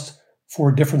adjust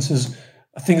for differences,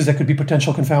 things that could be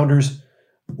potential confounders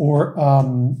or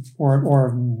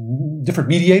different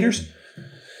mediators.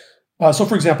 So,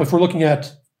 for example, if we're looking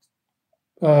at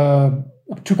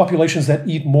two populations that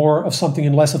eat more of something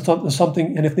and less of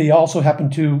something, and if they also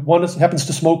one happens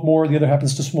to smoke more, the other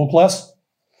happens to smoke less,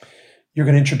 you're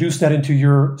going to introduce that into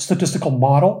your statistical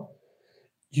model.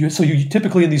 So you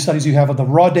typically in these studies, you have the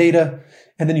raw data,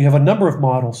 and then you have a number of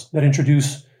models that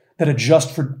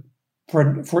adjust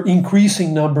for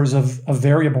increasing numbers of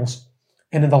variables.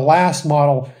 And in the last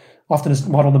model, often is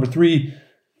model number 3,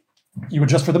 you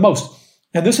adjust for the most.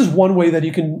 And this is one way that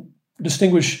you can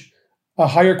distinguish a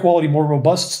higher quality, more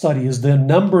robust study is the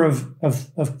number of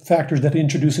factors that they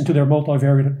introduce into their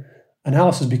multivariate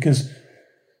analysis, because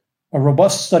a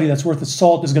robust study that's worth its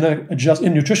salt is going to adjust,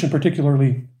 in nutrition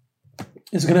particularly,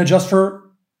 is going to adjust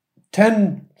for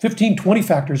 10, 15, 20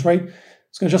 factors, right?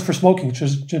 It's going to adjust for smoking, it's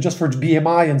just for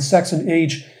BMI and sex and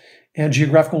age and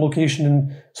geographical location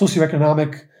and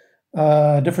socioeconomic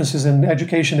differences in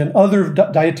education and other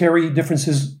dietary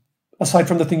differences aside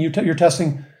from the thing you're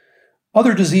testing,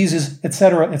 other diseases, et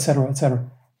cetera, et cetera, et cetera.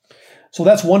 So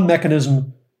that's one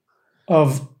mechanism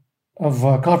of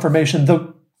confirmation.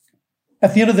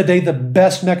 At the end of the day, the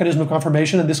best mechanism of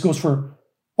confirmation, and this goes for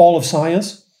all of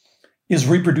science, is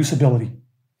reproducibility.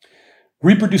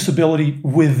 Reproducibility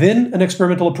within an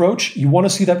experimental approach. You want to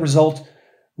see that result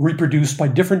reproduced by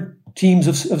different teams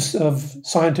of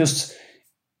scientists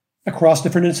across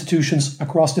different institutions,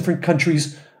 across different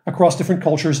countries, across different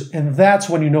cultures, and that's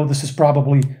when you know this is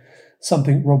probably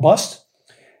something robust.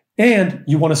 And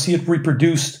you want to see it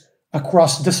reproduced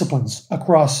across disciplines,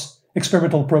 across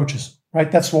experimental approaches,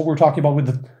 right? That's what we're talking about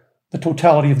with the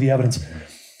totality of the evidence.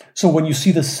 So when you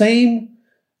see the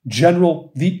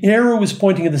arrow is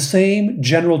pointing in the same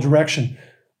general direction,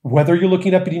 whether you're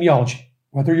looking at epidemiology,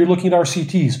 whether you're looking at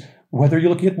RCTs, whether you're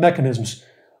looking at mechanisms,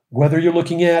 whether you're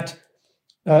looking at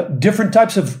different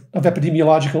types of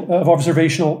epidemiological, of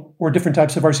observational, or different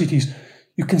types of RCTs,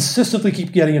 you consistently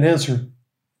keep getting an answer.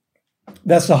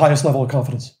 That's the highest level of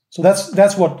confidence. So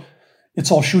that's what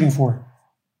it's all shooting for.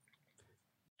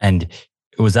 And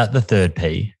was that the third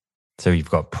P? So you've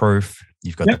got proof,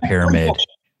 you've got the pyramid.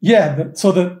 Yeah.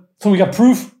 So we got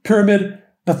proof, pyramid.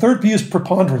 The third P is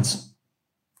preponderance.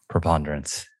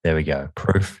 Preponderance. There we go.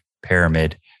 Proof,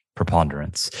 pyramid,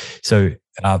 preponderance. So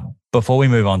before we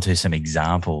move on to some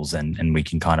examples and we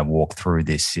can kind of walk through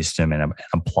this system and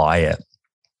apply it,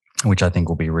 which I think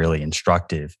will be really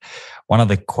instructive. One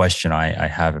other question I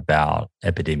have about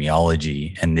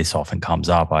epidemiology, and this often comes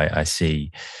up, I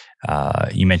see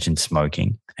you mentioned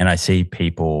smoking, and I see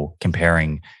people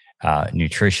comparing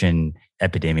nutrition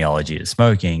epidemiology to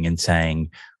smoking and saying,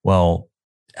 well,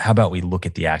 how about we look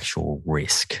at the actual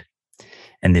risk?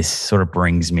 And this sort of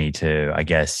brings me to, I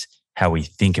guess, how we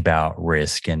think about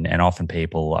risk. And often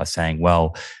people are saying,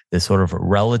 well, the sort of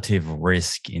relative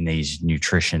risk in these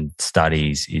nutrition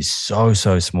studies is so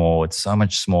small. It's so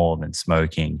much smaller than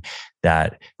smoking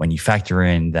that when you factor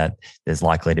in that there's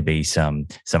likely to be some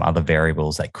other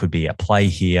variables that could be at play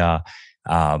here,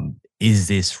 is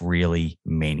this really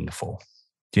meaningful?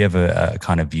 Do you have a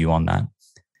kind of view on that?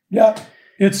 Yeah,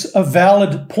 it's a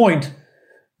valid point,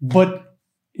 but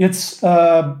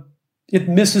it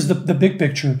misses the big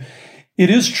picture. It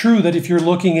is true that if you're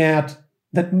looking at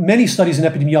that, many studies in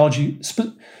epidemiology,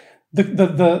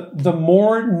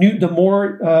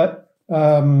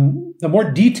 the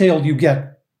more detailed you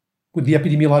get with the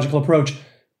epidemiological approach,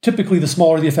 typically the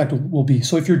smaller the effect will be.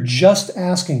 So if you're just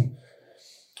asking,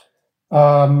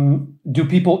 do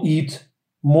people eat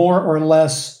more or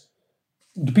less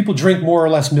do people drink more or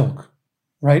less milk,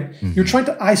 right? Mm-hmm. You're trying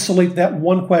to isolate that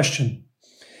one question.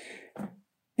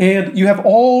 And you have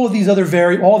all of these other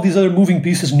moving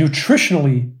pieces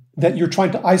nutritionally that you're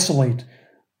trying to isolate.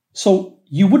 So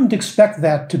you wouldn't expect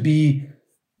that to be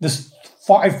this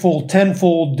 5-fold,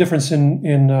 10-fold difference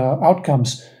in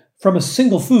outcomes from a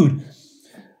single food.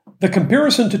 The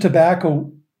comparison to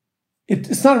tobacco,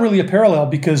 it's not really a parallel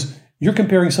because you're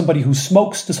comparing somebody who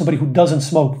smokes to somebody who doesn't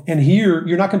smoke. And here,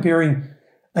 you're not comparing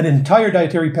an entire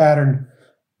dietary pattern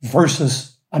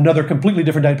versus another completely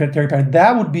different dietary pattern.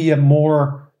 That would be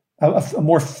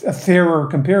a fairer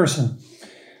comparison.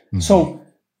 Mm-hmm. So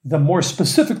the more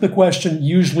specific the question,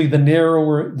 usually the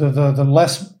narrower, the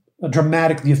less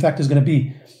dramatic the effect is going to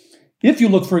be. If you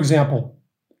look, for example,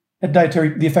 at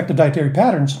the effect of dietary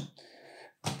patterns,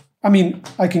 I mean,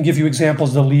 I can give you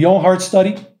examples. The Lyon Heart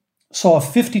Study saw a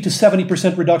 50 to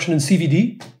 70% reduction in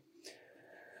CVD.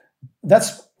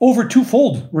 That's over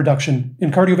 2-fold reduction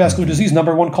in cardiovascular disease,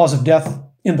 number one cause of death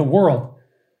in the world.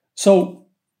 So,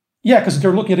 yeah, because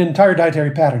they're looking at an entire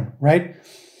dietary pattern, right?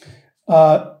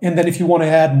 And then if you want to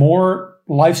add more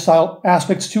lifestyle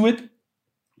aspects to it,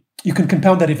 you can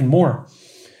compound that even more.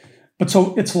 But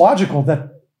so it's logical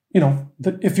that,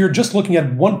 that if you're just looking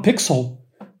at one pixel,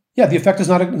 yeah, the effect is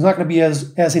not going to be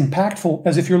as impactful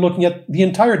as if you're looking at the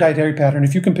entire dietary pattern.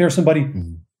 If you compare somebody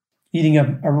eating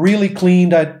a really clean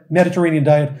diet, Mediterranean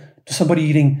diet, to somebody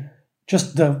eating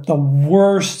just the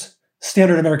worst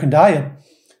standard American diet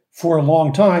for a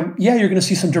long time, yeah, you're going to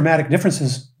see some dramatic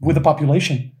differences with the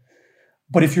population.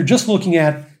 But if you're just looking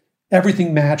at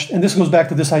everything matched, and this goes back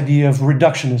to this idea of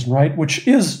reductionism, right? Which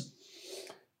is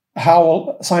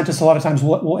how scientists a lot of times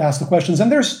will ask the questions,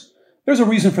 and there's a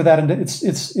reason for that, and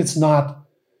it's not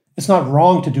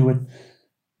wrong to do it,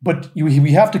 but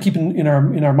we have to keep in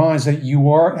our minds that you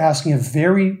are asking a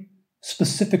very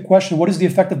specific question. What is the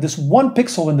effect of this one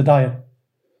pixel in the diet?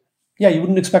 Yeah, you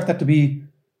wouldn't expect that to be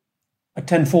a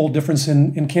 10-fold difference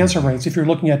in cancer rates if you're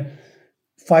looking at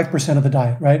 5% of the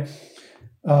diet, right?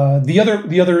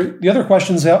 The other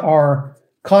questions are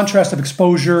contrast of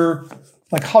exposure,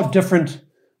 like how different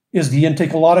is the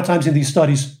intake? A lot of times in these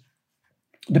studies,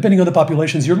 depending on the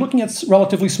populations, you're looking at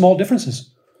relatively small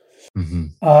differences.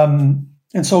 Mm-hmm.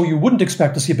 And so you wouldn't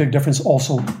expect to see a big difference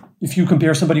also. If you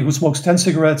compare somebody who smokes 10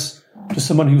 cigarettes to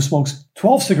someone who smokes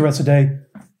 12 cigarettes a day,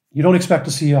 you don't expect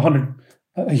to see a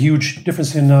huge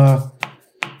difference in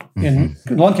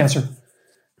lung cancer.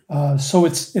 So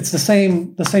it's the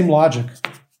same logic.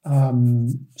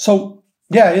 So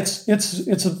yeah,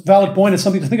 it's a valid point. It's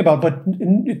something to think about, but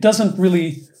it doesn't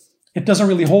really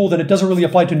hold, and it doesn't really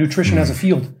apply to nutrition as a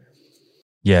field.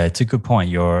 Yeah, it's a good point.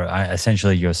 You're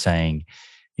saying,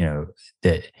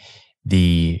 that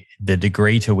the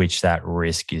degree to which that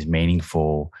risk is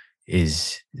meaningful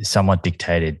is somewhat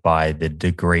dictated by the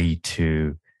degree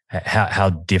to how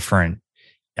different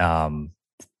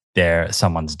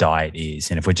someone's diet is.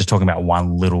 And if we're just talking about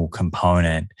one little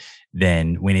component,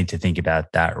 then we need to think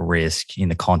about that risk in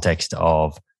the context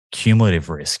of cumulative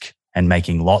risk and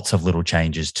making lots of little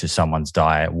changes to someone's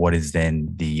diet. What is then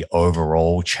the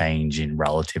overall change in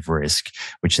relative risk,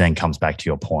 which then comes back to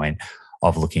your point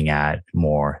of looking at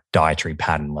more dietary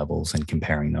pattern levels and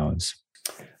comparing those.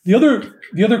 The other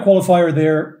qualifier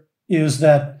there is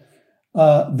that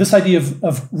this idea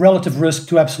of relative risk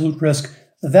to absolute risk,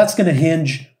 that's going to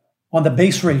hinge on the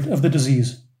base rate of the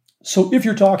disease. So if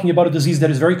you're talking about a disease that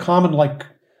is very common, like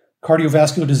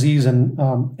cardiovascular disease and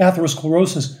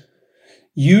atherosclerosis,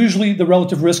 usually the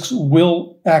relative risks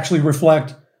will actually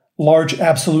reflect large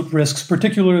absolute risks,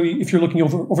 particularly if you're looking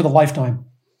over the lifetime.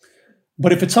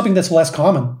 But if it's something that's less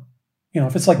common,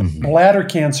 if it's like bladder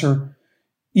cancer,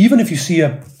 even if you see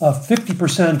a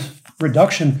 50%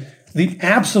 reduction, the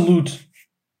absolute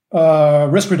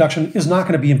risk reduction is not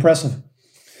going to be impressive.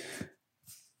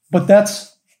 But that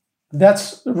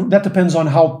depends on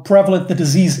how prevalent the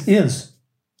disease is.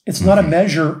 It's not a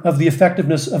measure of the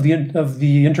effectiveness of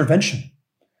the intervention,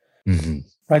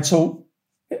 right? So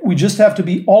we just have to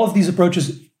be. All of these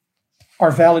approaches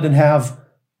are valid and have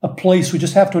a place. We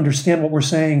just have to understand what we're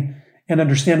saying and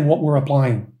understand what we're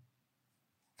applying.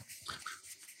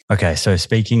 Okay, so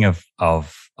speaking of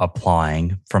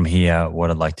applying from here, what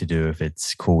I'd like to do, if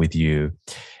it's cool with you,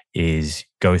 is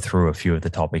go through a few of the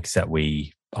topics that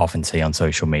we often see on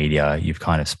social media. You've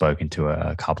kind of spoken to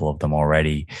a couple of them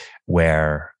already,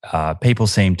 where people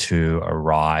seem to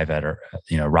arrive at,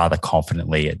 rather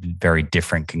confidently at very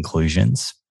different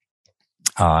conclusions.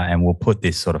 And we'll put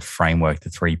this sort of framework,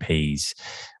 the 3 Ps,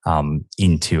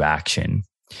 into action.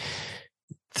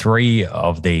 3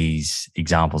 of these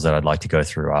examples that I'd like to go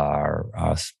through are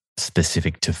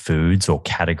specific to foods or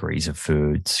categories of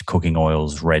foods, cooking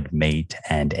oils, red meat,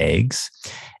 and eggs.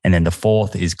 And then the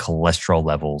fourth is cholesterol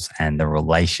levels and the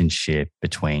relationship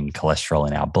between cholesterol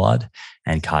in our blood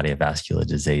and cardiovascular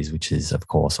disease, which is, of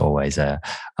course, always a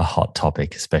hot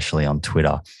topic, especially on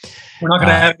Twitter. We're not going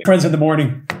to have friends in the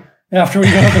morning after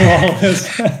we go through all of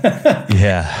this.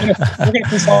 Yeah. We're going to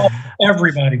piss off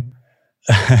everybody.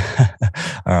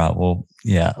 All right. Well,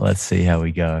 yeah, let's see how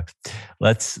we go.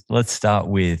 Let's start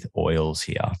with oils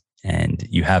here. And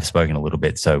you have spoken a little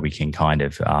bit, so we can kind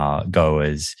of go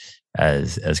as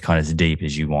kind of as deep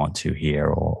as you want to here,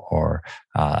 or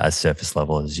as surface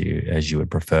level as you would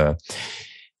prefer.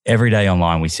 Every day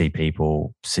online, we see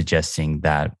people suggesting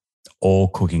that all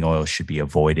cooking oils should be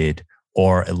avoided,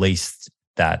 or at least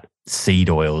that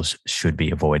seed oils should be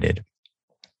avoided.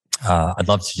 I'd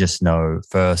love to just know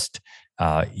first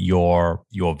your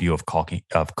view of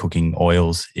cooking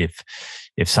oils. If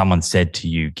someone said to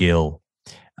you, Gil,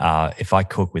 if I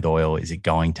cook with oil, is it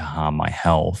going to harm my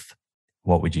health?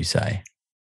 What would you say?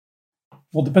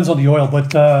 Well, it depends on the oil,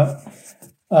 but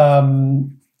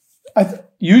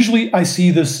usually I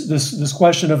see this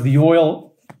question of the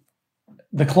oil.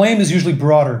 The claim is usually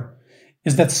broader,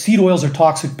 is that seed oils are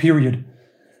toxic, period.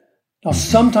 Now,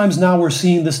 sometimes now we're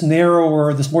seeing this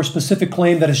narrower, this more specific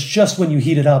claim that it's just when you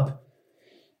heat it up.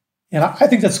 And I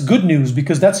think that's good news,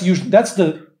 because that's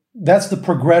the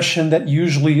progression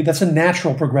that's a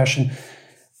natural progression.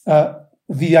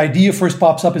 The idea first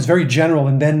pops up is very general,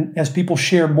 and then as people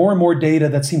share more and more data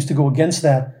that seems to go against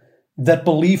that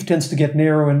belief tends to get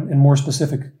narrow and more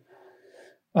specific.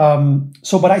 But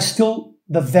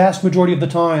the vast majority of the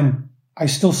time, I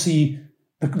still see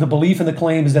the belief and the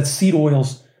claim is that seed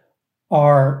oils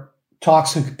are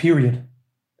toxic, period.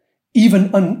 Even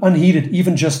unheated,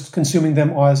 even just consuming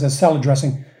them as salad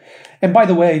dressing. And by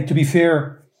the way, to be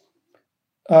fair,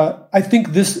 I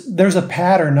think there's a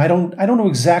pattern. I don't know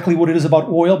exactly what it is about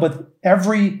oil, but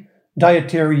every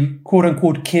dietary quote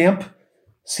unquote camp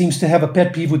seems to have a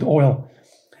pet peeve with oil.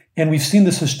 And we've seen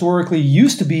this historically. It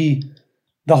used to be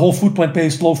the whole food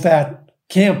plant-based low fat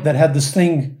camp that had this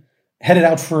thing headed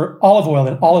out for olive oil,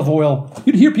 and olive oil,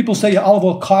 you'd hear people say olive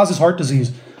oil causes heart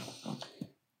disease.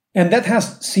 And that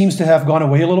seems to have gone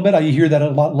away a little bit. I hear that a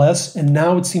lot less. And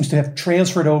now it seems to have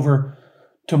transferred over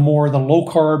to more the low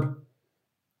carb,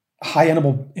 high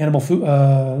animal food,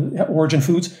 origin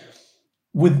foods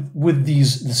with the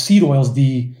seed oils,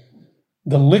 the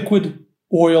liquid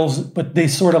oils, but they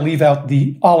sort of leave out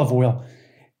the olive oil.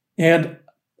 And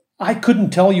I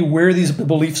couldn't tell you where these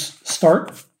beliefs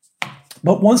start,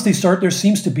 but once they start, they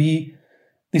seem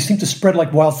to spread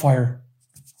like wildfire.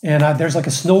 And there's like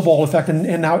a snowball effect.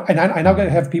 And now I now got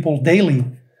to have people daily,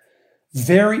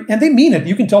 and they mean it.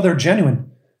 You can tell they're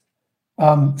genuine,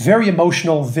 very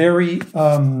emotional, very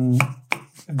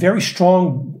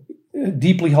strong,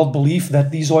 deeply held belief that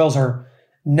these oils are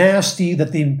nasty,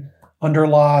 that they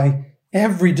underlie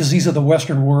every disease of the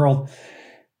Western world.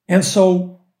 And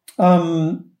so,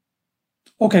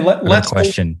 okay, let's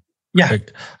question. Yeah,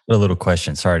 a little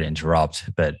question. Sorry to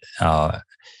interrupt, but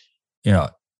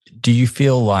do you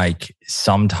feel like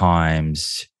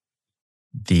sometimes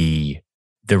the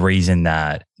reason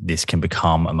that this can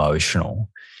become emotional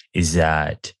is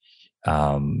that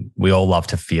we all love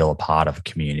to feel a part of a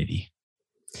community,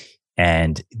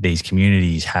 and these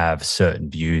communities have certain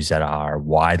views that are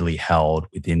widely held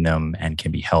within them and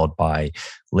can be held by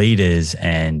leaders,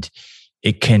 and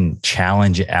it can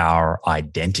challenge our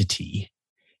identity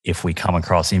if we come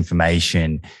across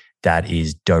information that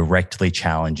is directly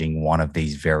challenging one of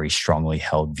these very strongly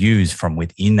held views from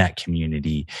within that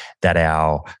community that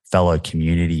our fellow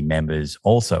community members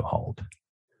also hold.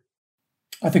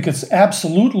 I think it's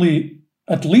absolutely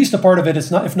at least a part of it. It's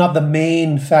not, if not the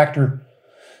main factor.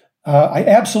 I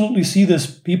absolutely see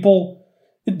this.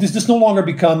 This no longer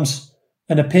becomes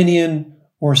an opinion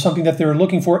or something that they're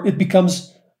looking for. It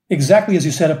becomes, exactly as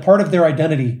you said, a part of their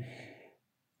identity.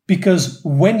 Because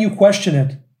when you question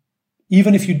it,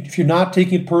 even if you're not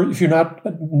taking it, if you're not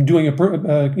doing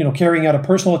carrying out a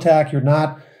personal attack, you're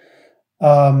not.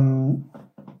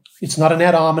 It's not an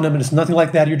ad hominem, and it's nothing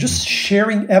like that. You're just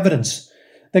sharing evidence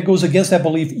that goes against that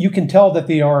belief. You can tell that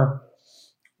they are.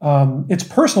 It's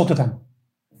personal to them.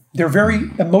 They're very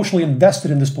emotionally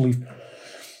invested in this belief.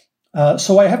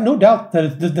 So I have no doubt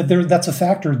that that's a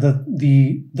factor.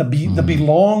 The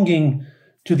belonging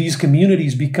to these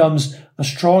communities becomes a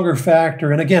stronger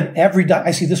factor. And again,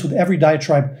 I see this with every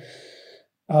diatribe.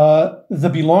 The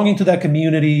belonging to that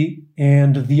community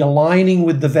and the aligning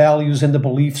with the values and the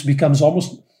beliefs becomes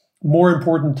almost more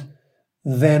important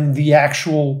than the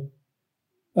actual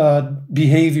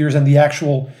behaviors and the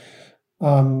actual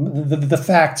the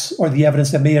facts or the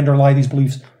evidence that may underlie these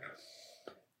beliefs.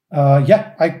 I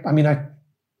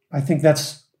think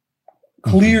that's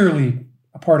clearly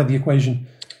a part of the equation.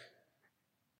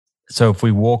 So if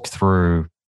we walk through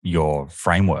your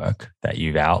framework that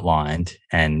you've outlined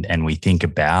and we think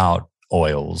about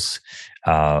oils,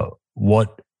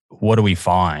 what do we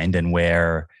find, and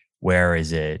where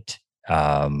is it?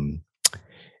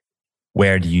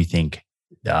 Where do you think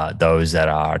those that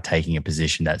are taking a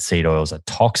position that seed oils are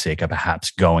toxic are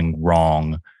perhaps going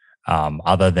wrong,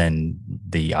 other than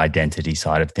the identity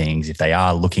side of things? If they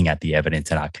are looking at the evidence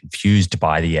and are confused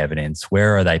by the evidence,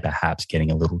 where are they perhaps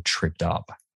getting a little tripped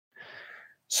up?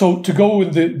 So to go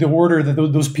with the order,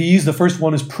 those P's, the first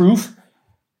one is proof.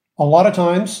 A lot of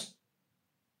times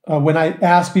when I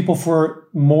ask people for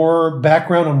more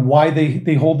background on why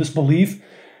they hold this belief,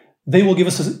 they will give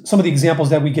us some of the examples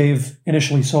that we gave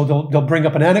initially. So they'll bring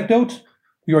up an anecdote.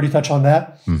 We already touched on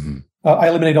that. Mm-hmm. I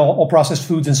eliminate all processed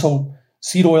foods, and so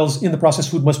seed oils in the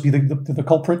processed food must be the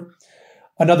culprit.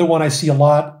 Another one I see a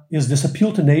lot is this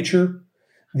appeal to nature,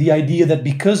 the idea that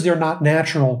because they're not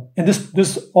natural, and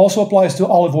this also applies to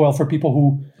olive oil for people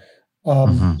who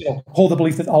hold the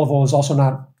belief that olive oil is also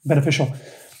not beneficial.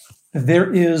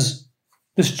 There is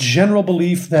this general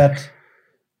belief that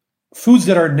foods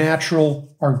that are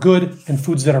natural are good and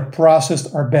foods that are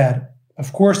processed are bad.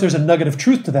 Of course, there's a nugget of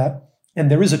truth to that, and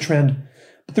there is a trend,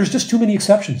 but there's just too many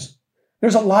exceptions.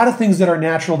 There's a lot of things that are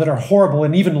natural that are horrible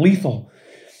and even lethal.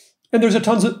 And there's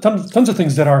tons of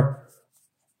things that are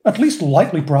at least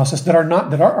lightly processed, that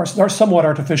are somewhat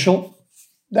artificial,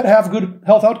 that have good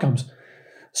health outcomes.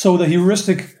 So the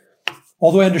heuristic,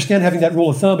 although I understand having that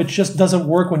rule of thumb, it just doesn't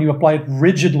work when you apply it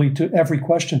rigidly to every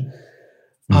question.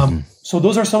 Mm-hmm. So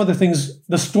those are some of the things,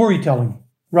 the storytelling,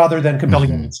 rather than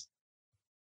compelling evidence.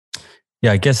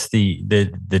 Yeah, I guess the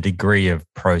degree of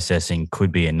processing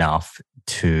could be enough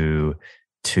to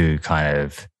kind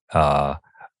of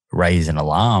raise an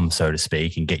alarm, so to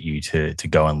speak, and get you to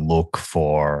go and look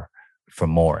for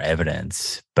more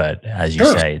evidence. But as you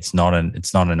say, it's not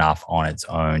enough on its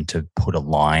own to put a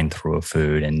line through a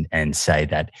food and say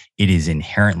that it is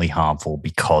inherently harmful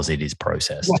because it is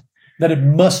processed. Right. That it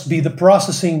must be, the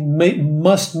processing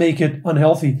must make it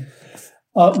unhealthy.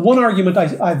 One argument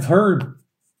I've heard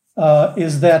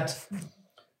is that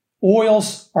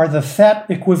oils are the fat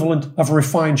equivalent of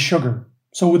refined sugar.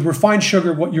 So with refined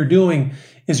sugar, what you're doing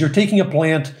is you're taking a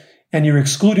plant and you're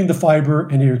excluding the fiber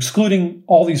and you're excluding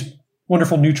all these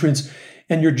wonderful nutrients,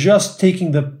 and you're just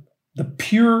taking the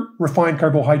pure refined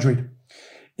carbohydrate.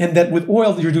 And that with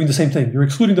oil, you're doing the same thing. You're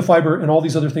excluding the fiber and all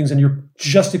these other things, and you're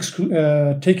just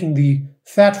taking the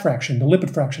fat fraction, the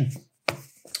lipid fraction.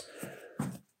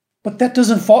 But that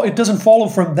doesn't follow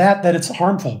from that it's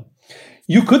harmful.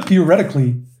 You could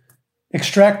theoretically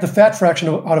extract the fat fraction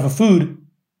out of a food,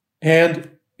 and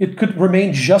it could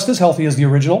remain just as healthy as the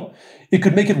original. It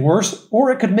could make it worse,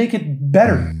 or it could make it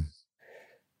better.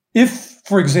 If,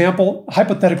 for example,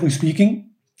 hypothetically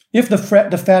speaking, if the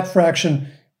fat fraction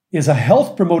is a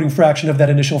health-promoting fraction of that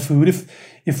initial food,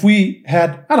 if we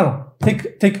had, I don't know,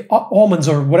 take almonds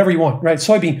or whatever you want, right?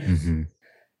 Soybean.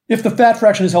 If the fat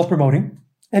fraction is health-promoting,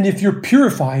 and if you're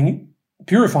purifying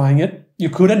it, you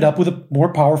could end up with a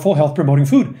more powerful health-promoting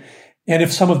food. And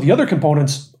if some of the other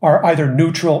components are either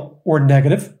neutral or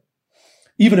negative,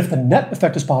 even if the net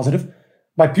effect is positive,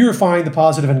 by purifying the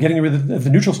positive and getting rid of the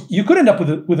neutrals, you could end up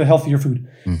with a healthier food.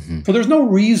 So there's no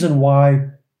reason why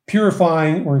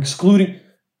purifying or excluding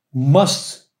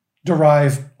must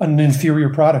derive an inferior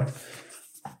product.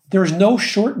 There's no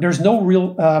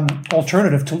real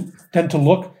alternative than to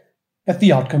look at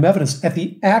the outcome evidence, at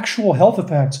the actual health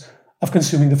effects of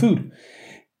consuming the food.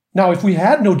 Now, if we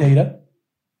had no data,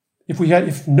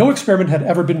 if no experiment had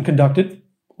ever been conducted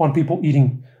on people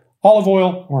eating olive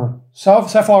oil or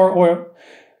safflower oil,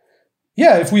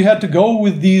 if we had to go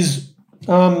with these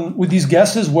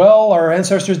guesses, well, our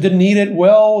ancestors didn't eat it,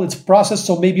 well, it's processed,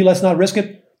 so maybe let's not risk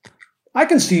it. I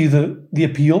can see the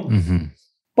appeal.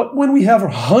 But when we have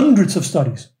hundreds of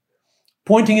studies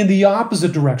pointing in the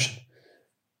opposite direction,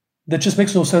 that just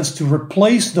makes no sense to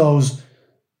replace those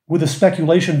with a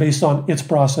speculation based on it's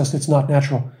processed, it's not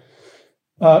natural.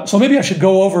 So maybe I should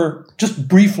go over just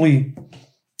briefly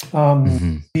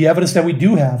the evidence that we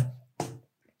do have.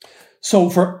 So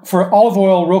for olive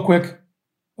oil, real quick,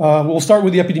 we'll start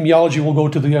with the epidemiology. We'll go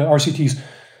to the RCTs.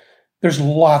 There's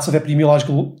lots of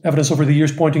epidemiological evidence over the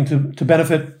years pointing to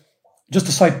benefit. Just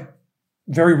to cite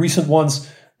very recent ones,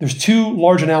 there's two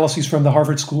large analyses from the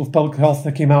Harvard School of Public Health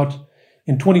that came out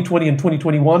in 2020 and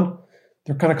 2021.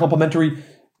 They're kind of complementary,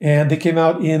 and they came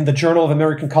out in the Journal of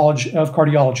American College of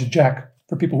Cardiology, JACC,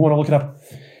 for people who want to look it up.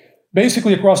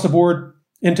 Basically, across the board,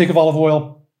 intake of olive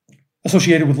oil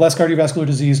associated with less cardiovascular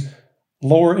disease,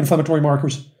 lower inflammatory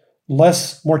markers,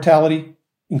 less mortality,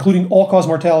 including all-cause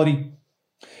mortality.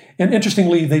 And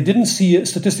interestingly, they didn't see a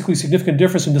statistically significant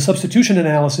difference in the substitution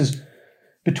analysis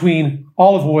between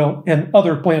olive oil and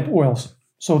other plant oils.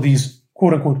 So these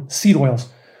quote-unquote seed oils,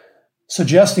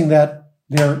 suggesting that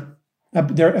their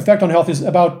effect on health is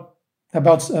about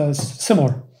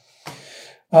similar.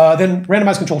 Then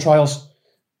randomized control trials.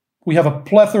 We have a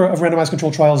plethora of randomized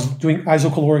control trials doing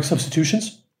isocaloric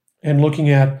substitutions and looking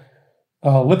at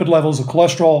lipid levels of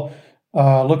cholesterol,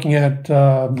 looking at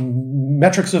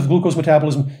metrics of glucose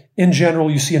metabolism. In general,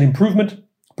 you see an improvement,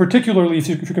 particularly if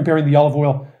you're comparing the olive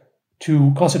oil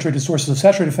to concentrated sources of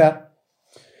saturated fat.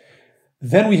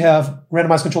 Then we have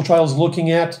randomized control trials looking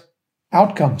at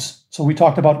outcomes. So we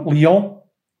talked about Lyon.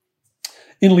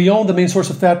 In Lyon, the main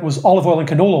source of fat was olive oil and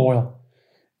canola oil.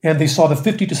 And they saw the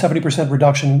 50 to 70%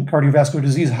 reduction in cardiovascular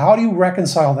disease. How do you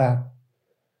reconcile that?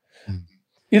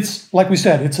 It's, like we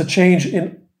said, it's a change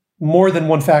in more than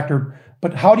one factor.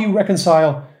 But how do you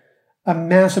reconcile a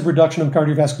massive reduction of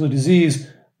cardiovascular disease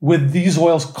with these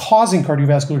oils causing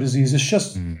cardiovascular disease? It's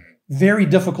just very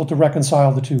difficult to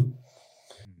reconcile the two.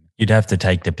 You'd have to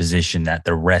take the position that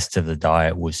the rest of the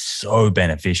diet was so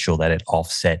beneficial that it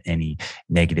offset any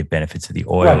negative benefits of the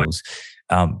oils.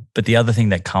 Right. But the other thing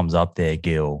that comes up there,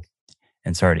 Gil,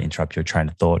 and sorry to interrupt your train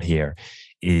of thought here,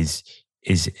 is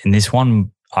and this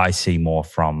one I see more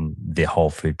from the whole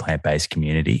food plant-based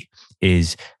community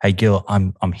is, hey, Gil,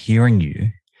 I'm hearing you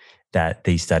that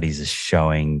these studies are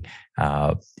showing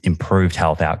improved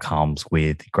health outcomes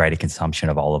with greater consumption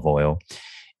of olive oil.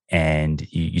 And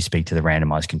you speak to the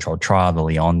randomized controlled trial, the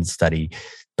Lyon study,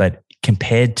 but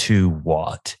compared to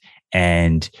what?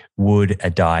 And would a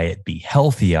diet be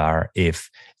healthier if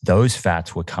those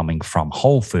fats were coming from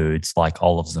whole foods like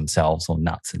olives themselves or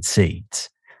nuts and seeds?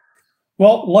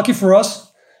 Well, lucky for us,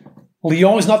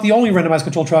 Lyon is not the only randomized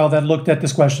controlled trial that looked at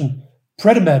this question.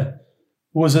 Predimed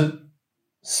was a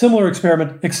similar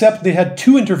experiment, except they had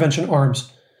two intervention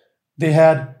arms. They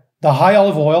had the high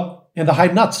olive oil and the high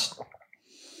nuts,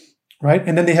 right?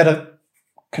 And then they had a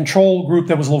control group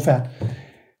that was low fat.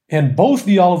 And both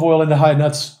the olive oil and the high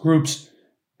nuts groups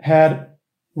had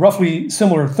roughly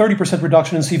similar 30%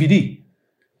 reduction in CVD.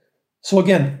 So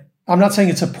again, I'm not saying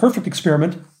it's a perfect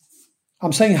experiment.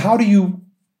 I'm saying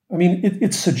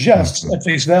it suggests at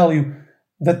face value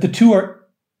that the two are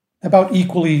about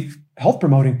equally health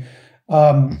promoting.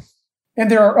 And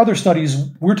there are other studies.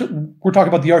 We're talking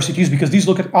about the RCTs because these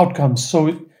look at outcomes.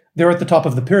 So they're at the top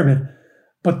of the pyramid.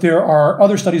 But there are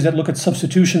other studies that look at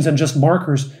substitutions and just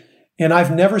markers. And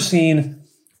I've never seen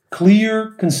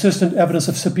clear, consistent evidence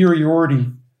of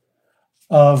superiority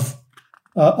of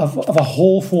a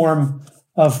whole form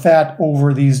of fat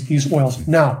over these oils.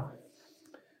 Now,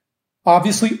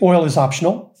 obviously, oil is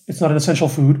optional. It's not an essential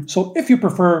food. So if you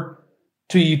prefer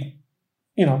to eat,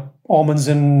 almonds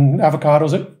and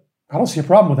avocados, I don't see a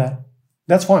problem with that.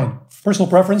 That's fine. Personal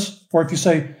preference. Or if you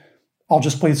say, I'll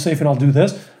just play it safe and I'll do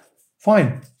this,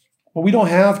 fine. But we don't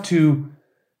have to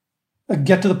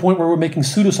get to the point where we're making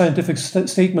pseudoscientific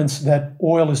statements that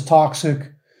oil is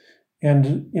toxic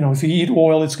and, if you eat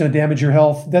oil, it's going to damage your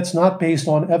health. That's not based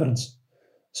on evidence.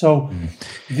 So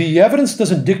the evidence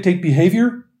doesn't dictate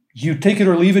behavior. You take it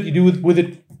or leave it. You do with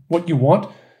it what you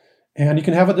want. And you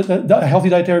can have a healthy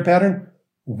dietary pattern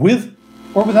with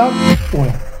or without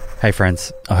oil. Hey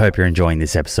friends, I hope you're enjoying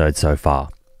this episode so far.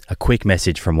 A quick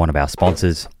message from one of our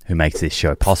sponsors who makes this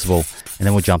show possible, and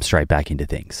then we'll jump straight back into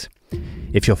things.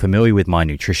 If you're familiar with my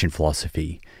nutrition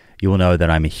philosophy, you will know that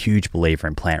I'm a huge believer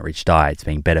in plant-rich diets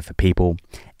being better for people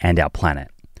and our planet.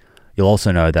 You'll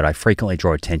also know that I frequently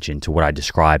draw attention to what I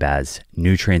describe as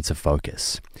nutrients of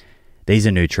focus. These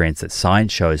are nutrients that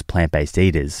science shows plant-based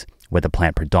eaters, whether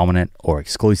plant predominant or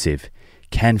exclusive,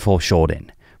 can fall short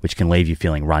in, which can leave you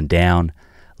feeling run down,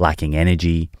 lacking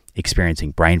energy,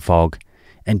 experiencing brain fog,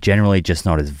 and generally just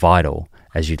not as vital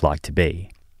as you'd like to be.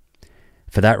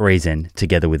 For that reason,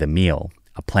 together with Emil,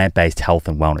 a plant-based health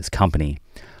and wellness company,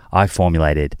 I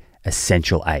formulated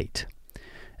Essential 8.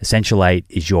 Essential 8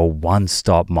 is your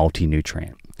one-stop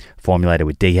multi-nutrient, formulated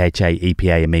with DHA,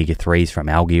 EPA, omega-3s from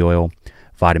algae oil,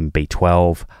 vitamin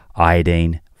B12,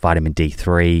 iodine, vitamin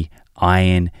D3,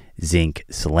 iron, zinc,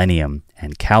 selenium,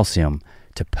 and calcium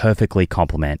to perfectly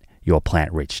complement your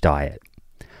plant-rich diet.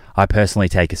 I personally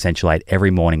take Essential 8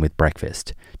 every morning with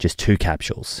breakfast, just 2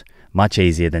 capsules, much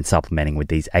easier than supplementing with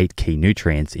these 8 key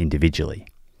nutrients individually.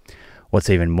 What's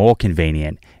even more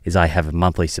convenient is I have a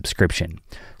monthly subscription,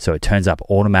 so it turns up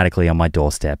automatically on my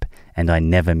doorstep and I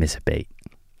never miss a beat.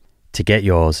 To get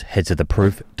yours, head to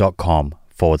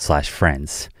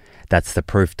theproof.com/friends. That's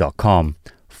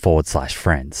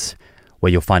theproof.com/friends,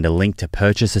 where you'll find a link to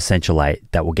purchase Essential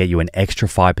 8 that will get you an extra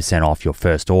 5% off your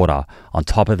first order on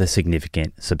top of the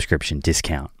significant subscription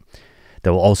discount.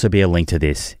 There will also be a link to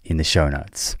this in the show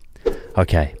notes.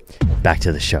 Okay, back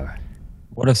to the show.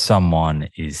 What if someone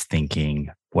is thinking,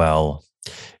 well,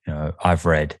 I've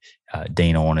read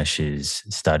Dean Ornish's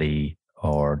study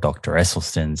or Dr.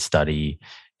 Esselstyn's study,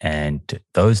 and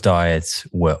those diets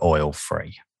were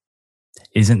oil-free.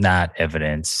 Isn't that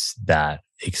evidence that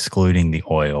excluding the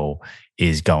oil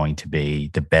is going to be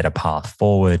the better path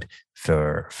forward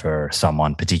for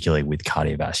someone, particularly with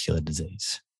cardiovascular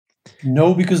disease?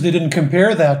 No, because they didn't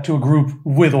compare that to a group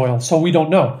with oil, so we don't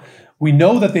know. We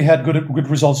know that they had good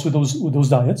results with those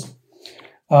diets.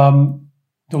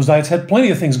 Those diets had plenty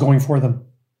of things going for them,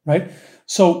 right?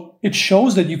 So it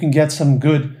shows that you can get some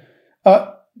good,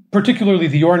 particularly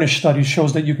the Ornish study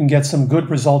shows that you can get some good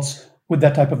results with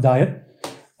that type of diet.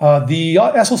 The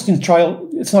Esselstyn trial,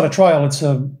 it's not a trial, it's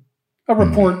a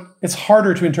report. It's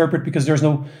harder to interpret because there's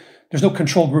no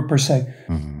control group per se.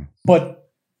 But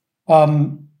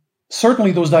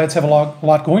certainly those diets have a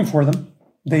lot going for them.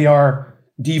 They are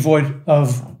devoid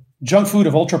of junk food,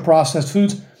 of ultra-processed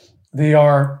foods. They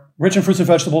are rich in fruits and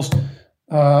vegetables.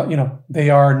 They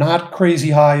are not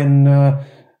crazy high in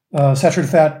saturated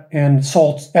fat and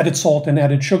added salt and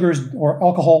added sugars or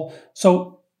alcohol.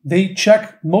 So they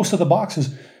check most of the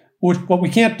boxes. What we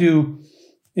can't do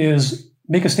is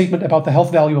make a statement about the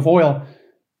health value of oil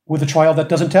with a trial that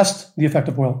doesn't test the effect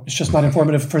of oil. It's just not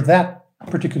informative for that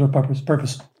particular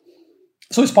purpose.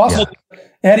 So it's possible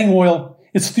adding oil,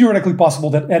 it's theoretically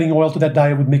possible that adding oil to that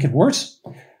diet would make it worse,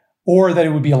 or that it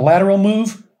would be a lateral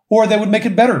move, or that would make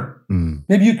it better.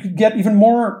 Maybe you could get even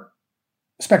more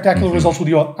spectacular results with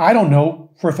the oil. I don't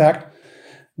know for a fact.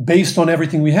 Based on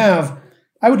everything we have,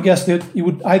 I would guess that it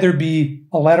would either be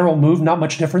a lateral move, not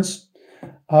much difference.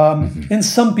 In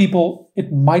some people,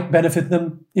 it might benefit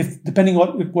them depending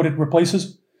on what it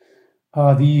replaces.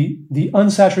 The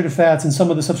unsaturated fats in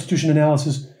some of the substitution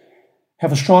analysis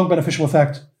have a strong beneficial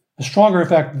effect, a stronger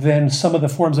effect than some of the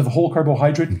forms of whole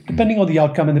carbohydrate, depending on the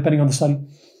outcome and depending on the study.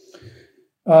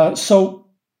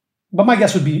 But my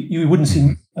guess would be you wouldn't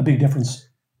see a big difference.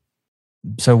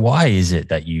 So why is it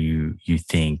that you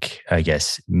think, I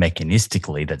guess,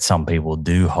 mechanistically, that some people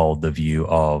do hold the view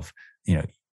of,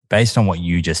 based on what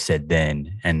you just said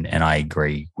then, and I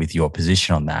agree with your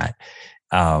position on that,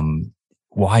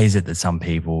 why is it that some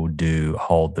people do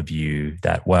hold the view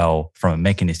that, well, from a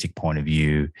mechanistic point of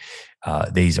view,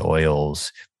 these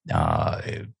oils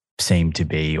seem to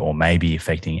be or may be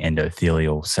affecting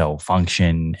endothelial cell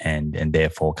function and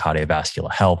therefore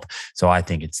cardiovascular health. So I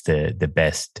think it's the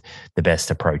best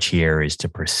approach here is to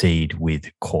proceed with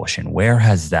caution. Where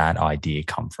has that idea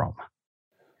come from?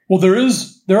 Well,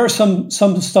 there are some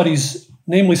studies,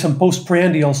 namely some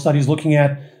postprandial studies looking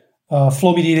at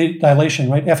flow-mediated dilation,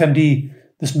 right? FMD,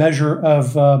 this measure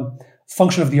of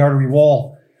function of the artery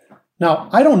wall. Now,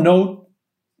 I don't know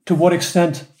to what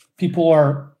extent people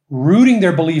are rooting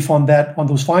their belief on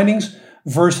those findings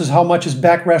versus how much is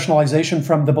back rationalization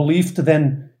from the belief to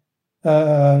then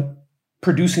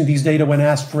producing these data when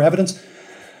asked for evidence.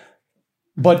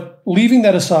 But leaving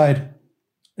that aside,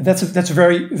 that's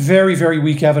very, very, very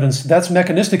weak evidence. That's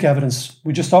mechanistic evidence.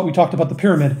 We talked about the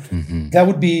pyramid. That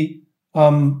would be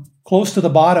close to the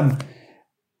bottom.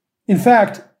 In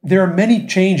fact, there are many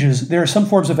changes. There are some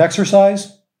forms of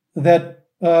exercise that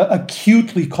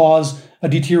acutely cause a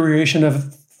deterioration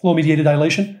of flow-mediated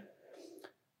dilation.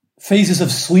 Phases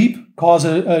of sleep cause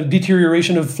a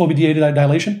deterioration of flow-mediated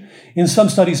dilation. In some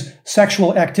studies,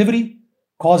 sexual activity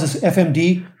causes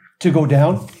FMD to go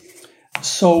down.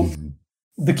 So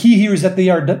the key here is that they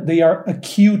are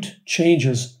acute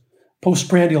changes,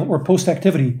 postprandial or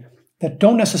post-activity, that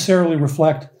don't necessarily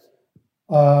reflect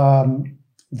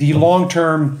the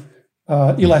long-term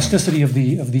elasticity of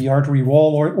the artery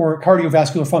wall or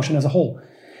cardiovascular function as a whole.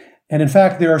 And in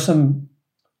fact, there are some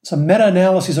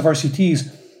meta-analyses of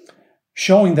RCTs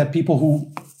showing that people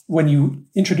who, when you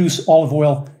introduce olive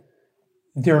oil,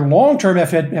 their long-term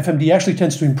FMD actually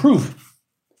tends to improve.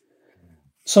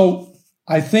 So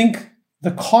I think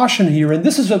the caution here, and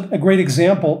this is a great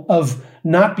example of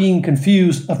not being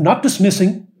confused, of not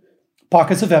dismissing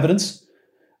pockets of evidence,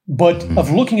 but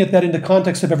of looking at that in the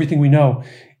context of everything we know.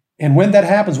 And when that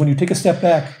happens, when you take a step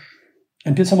back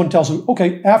and someone tells you,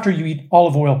 okay, after you eat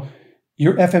olive oil,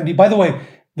 your FMD, by the way,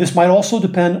 this might also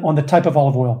depend on the type of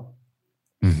olive oil.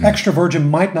 Extra virgin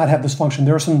might not have this function.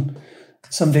 There are some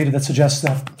data that suggests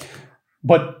that.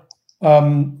 But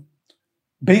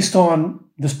based on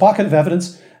this pocket of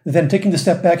evidence, then taking the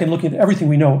step back and looking at everything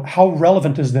we know, how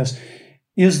relevant is this?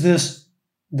 Is this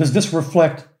does this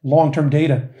reflect long-term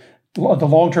data, the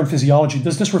long-term physiology?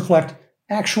 Does this reflect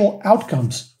actual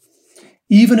outcomes?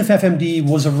 Even if FMD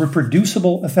was a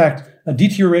reproducible effect, a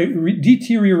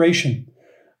deterioration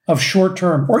of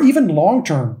short-term or even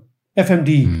long-term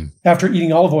FMD after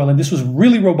eating olive oil, and this was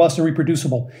really robust and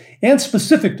reproducible and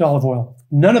specific to olive oil,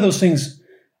 none of those things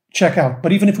check out.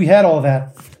 But even if we had all of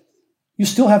that, you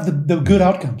still have the good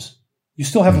outcomes. You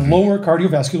still have lower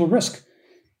cardiovascular risk.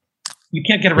 You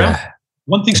can't get around it.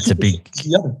 One thing's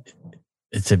the other.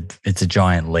 It's a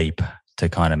giant leap to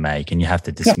kind of make, and you have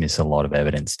to dismiss a lot of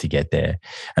evidence to get there.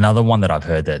 Another one that I've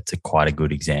heard that's quite a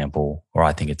good example, or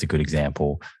I think it's a good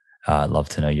example, I'd love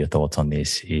to know your thoughts on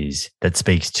this, is that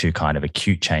speaks to kind of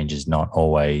acute changes not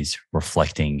always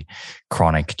reflecting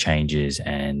chronic changes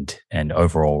and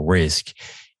overall risk,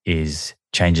 is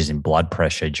changes in blood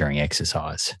pressure during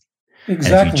exercise.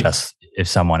 Exactly. And if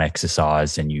someone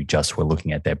exercised and you just were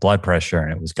looking at their blood pressure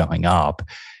and it was going up,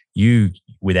 you,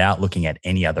 without looking at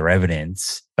any other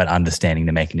evidence, but understanding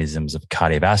the mechanisms of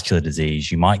cardiovascular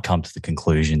disease, you might come to the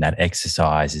conclusion that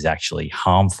exercise is actually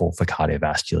harmful for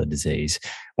cardiovascular disease,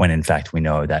 when in fact we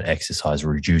know that exercise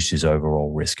reduces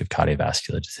overall risk of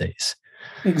cardiovascular disease.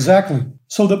 Exactly.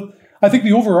 So I think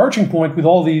the overarching point with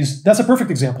all these, that's a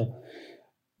perfect example.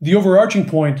 The overarching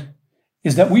point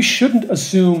is that we shouldn't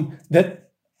assume that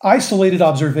isolated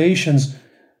observations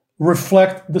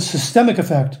reflect the systemic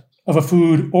effect of a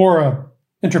food or a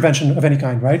intervention of any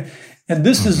kind, right? And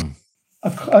this is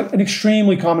an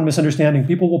extremely common misunderstanding.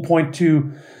 People will point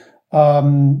to,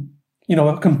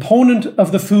 a component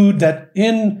of the food that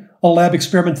in a lab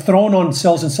experiment thrown on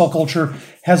cells in cell culture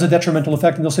has a detrimental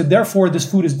effect, and they'll say, therefore, this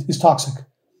food is toxic.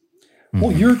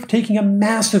 Well, you're taking a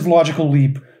massive logical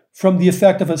leap from the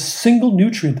effect of a single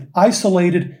nutrient,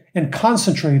 isolated and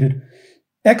concentrated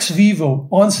ex vivo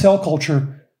on cell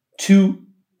culture, to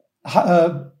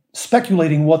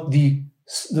speculating what the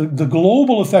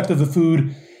global effect of the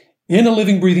food in a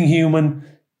living, breathing human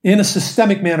in a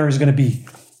systemic manner is going to be.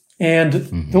 And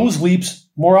those leaps,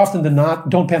 more often than not,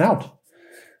 don't pan out.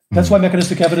 That's why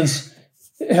mechanistic evidence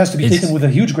has to be taken with a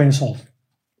huge grain of salt.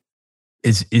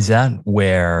 Is that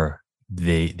where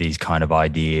these kind of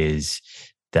ideas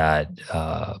that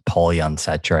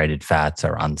polyunsaturated fats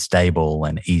are unstable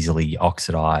and easily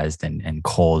oxidized and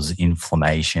cause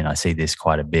inflammation? I see this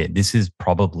quite a bit. This is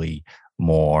probably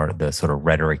more the sort of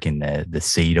rhetoric in the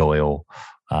seed oil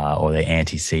or the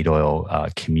anti-seed oil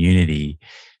community.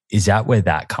 Is that where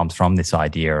that comes from, this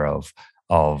idea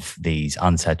of these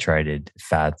unsaturated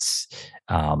fats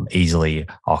easily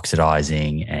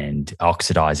oxidizing and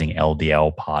oxidizing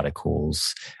LDL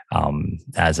particles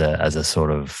as a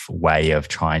sort of way of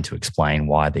trying to explain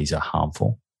why these are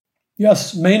harmful?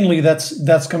 Yes, mainly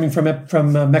that's coming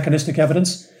from mechanistic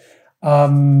evidence.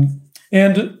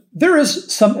 And there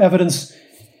is some evidence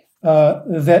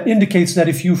that indicates that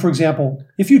if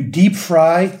you deep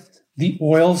fry the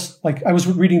oils, like I was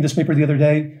reading this paper the other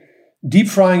day, deep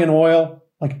frying an oil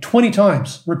like 20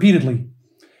 times repeatedly,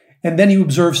 and then you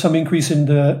observe some increase in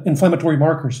the inflammatory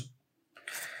markers.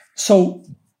 So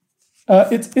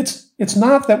it's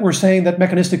not that we're saying that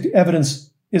mechanistic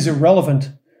evidence is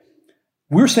irrelevant.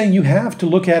 We're saying you have to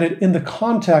look at it in the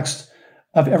context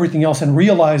of everything else and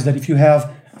realize that if you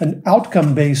have an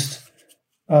outcome-based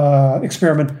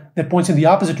experiment that points in the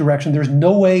opposite direction, there's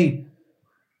no way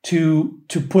you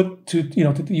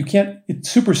can't, it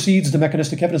supersedes the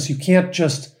mechanistic evidence. You can't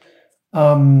just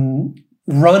run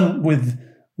with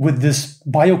this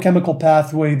biochemical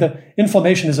pathway. The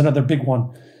inflammation is another big one.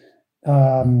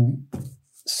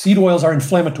 Seed oils are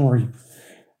inflammatory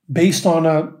based on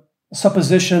a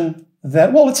supposition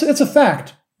that, well, it's a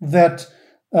fact that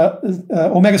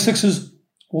omega-6s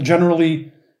will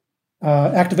generally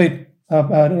activate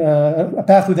a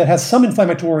pathway that has some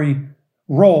inflammatory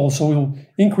role. So we'll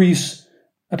increase,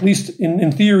 at least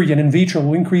in theory and in vitro,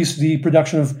 will increase the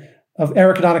production of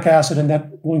arachidonic acid, and that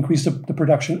will increase the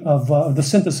production of the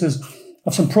synthesis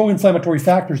of some pro-inflammatory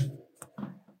factors.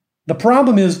 The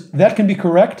problem is that can be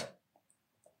correct.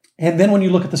 And then when you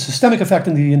look at the systemic effect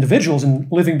in the individuals, in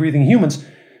living, breathing humans,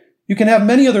 you can have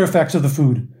many other effects of the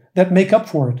food that make up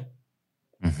for it.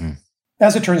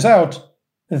 As it turns out,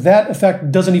 that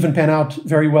effect doesn't even pan out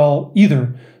very well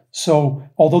either. So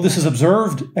although this is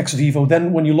observed ex vivo,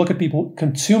 then when you look at people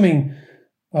consuming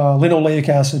linoleic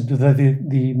acid,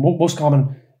 the most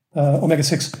common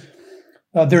omega-6,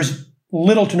 there's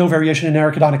little to no variation in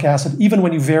arachidonic acid, even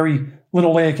when you vary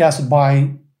linoleic acid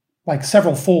by like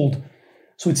several fold.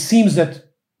 So it seems that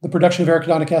the production of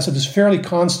arachidonic acid is fairly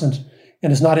constant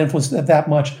and is not influenced that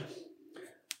much.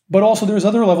 But also there's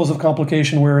other levels of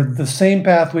complication where the same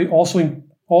pathway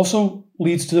also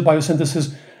leads to the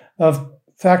biosynthesis of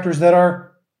factors that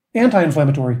are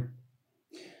anti-inflammatory,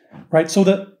 right? So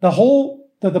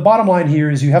the bottom line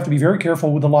here is you have to be very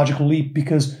careful with the logical leap,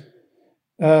 because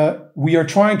we are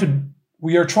trying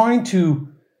to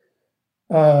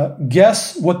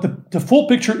guess what the full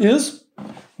picture is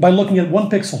by looking at one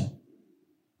pixel,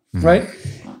 right?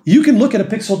 You can look at a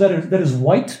pixel that is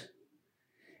white,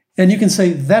 and you can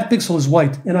say that pixel is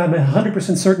white, and I'm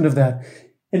 100% certain of that.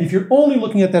 And if you're only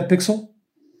looking at that pixel,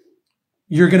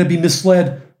 you're going to be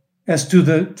misled as to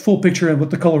the full picture and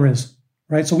what the color is,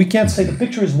 right? So we can't say the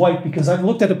picture is white because I've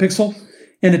looked at a pixel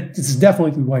and it's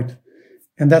definitely white.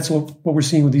 And that's what we're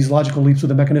seeing with these logical leaps with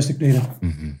the mechanistic data.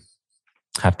 Mm-hmm.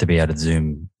 Have to be able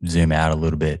to zoom out a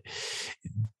little bit.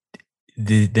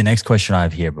 The next question I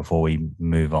have here before we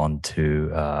move on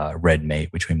to red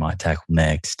meat, which we might tackle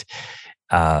next,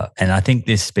 and I think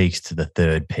this speaks to the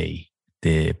third P,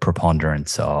 the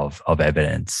preponderance of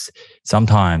evidence.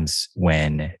 Sometimes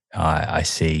when I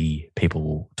see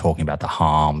people talking about the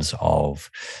harms of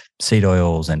seed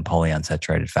oils and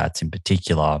polyunsaturated fats in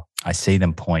particular, I see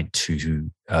them point to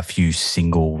a few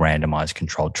single randomized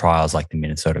controlled trials like the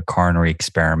Minnesota Coronary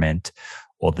Experiment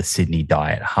or the Sydney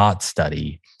Diet Heart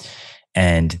Study.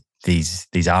 And these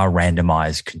are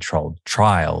randomized controlled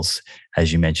trials.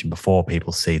 As you mentioned before,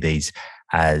 people see these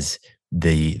as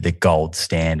the gold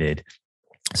standard.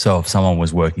 So if someone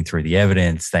was working through the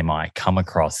evidence, they might come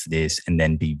across this and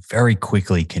then be very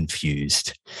quickly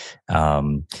confused,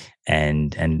 and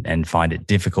find it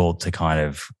difficult to kind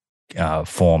of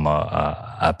form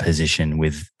a position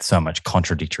with so much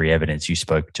contradictory evidence. You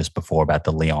spoke just before about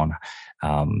the Leon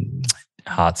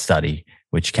heart study,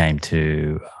 which came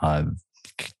to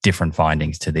different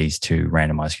findings to these two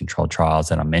randomized controlled trials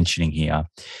that I'm mentioning here.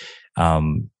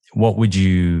 What would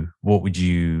you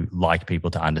like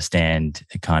people to understand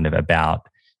kind of about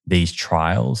these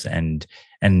trials? And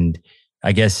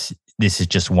I guess this is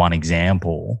just one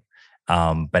example,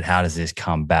 but how does this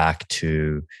come back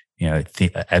to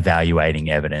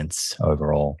evaluating evidence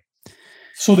overall?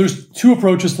 So there's two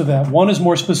approaches to that. One is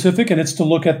more specific, and it's to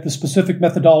look at the specific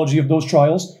methodology of those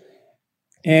trials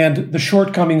and the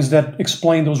shortcomings that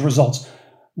explain those results.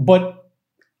 But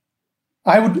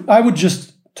I would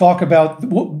just talk about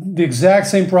the exact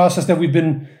same process that we've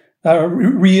been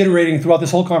reiterating throughout this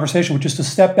whole conversation, which is to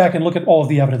step back and look at all of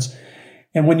the evidence.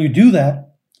 And when you do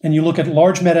that, and you look at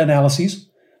large meta-analyses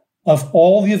of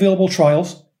all the available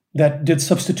trials that did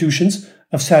substitutions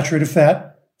of saturated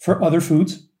fat for other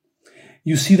foods,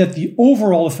 you see that the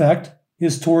overall effect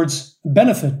is towards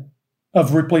benefit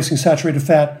of replacing saturated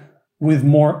fat with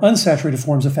more unsaturated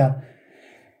forms of fat.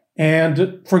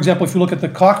 And for example, if you look at the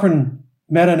Cochrane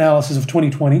meta-analysis of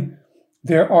 2020,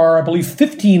 there are, I believe,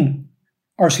 15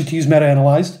 RCTs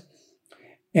meta-analyzed,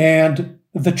 and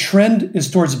the trend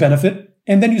is towards benefit.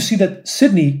 And then you see that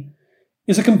Sydney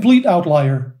is a complete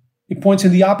outlier. It points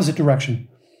in the opposite direction.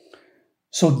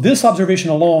 So this observation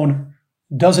alone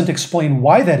doesn't explain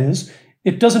why that is.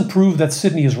 It doesn't prove that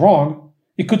Sydney is wrong.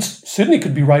 Sydney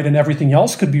could be right and everything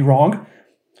else could be wrong.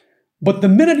 But the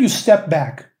minute you step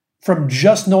back from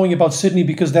just knowing about Sydney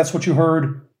because that's what you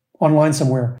heard online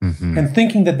somewhere, and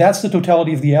thinking that that's the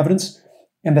totality of the evidence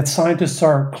and that scientists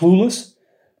are clueless,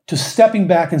 to stepping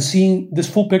back and seeing this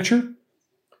full picture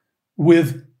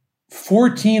with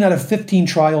 14 out of 15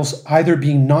 trials either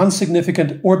being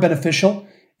non-significant or beneficial,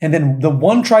 and then the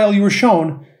one trial you were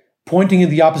shown pointing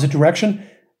in the opposite direction,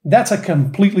 that's a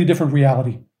completely different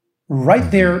reality.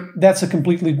 Right there, that's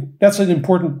an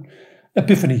important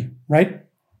epiphany, right?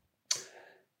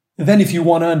 Then if you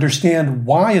want to understand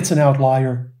why it's an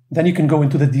outlier, then you can go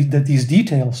into these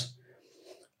details.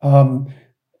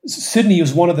 Sydney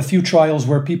is one of the few trials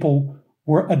where people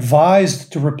were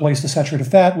advised to replace the saturated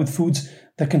fat with foods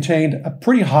that contained a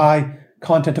pretty high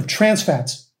content of trans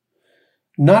fats.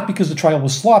 Not because the trial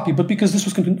was sloppy, but because this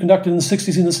was conducted in the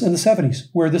 60s and the 70s,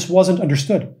 where this wasn't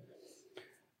understood.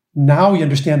 Now we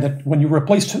understand that when you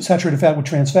replace saturated fat with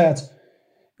trans fats,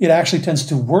 it actually tends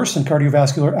to worsen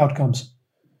cardiovascular outcomes.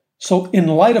 So in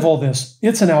light of all this,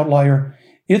 it's an outlier.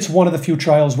 It's one of the few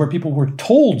trials where people were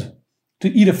told to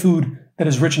eat a food that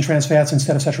is rich in trans fats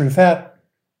instead of saturated fat.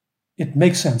 It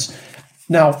makes sense.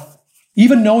 Now,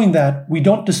 even knowing that, we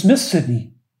don't dismiss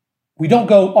Sydney. We don't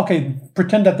go, okay,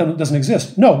 pretend that doesn't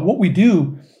exist. No, what we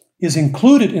do is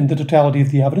include it in the totality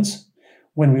of the evidence.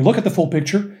 When we look at the full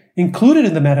picture, include it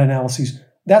in the meta-analyses.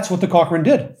 That's what the Cochrane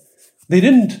did. They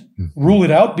didn't rule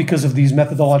it out because of these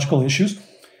methodological issues.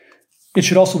 It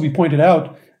should also be pointed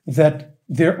out that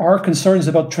there are concerns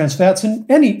about trans fats in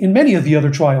many of the other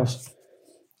trials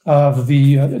of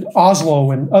the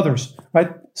Oslo and others,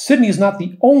 right? Sydney is not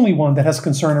the only one that has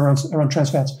concern around trans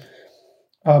fats.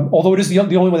 although it is the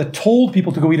only one that told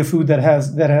people to go eat a food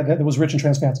that was rich in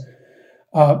trans fats.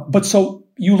 But so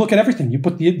you look at everything. You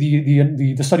put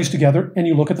the studies together, and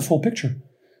you look at the full picture.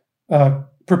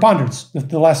 Preponderance,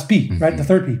 the last P, right? The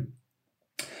third P.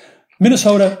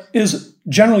 Minnesota is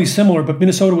generally similar, but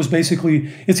Minnesota was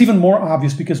it's even more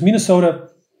obvious because Minnesota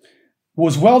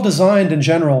was well designed in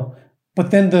general,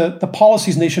 but then the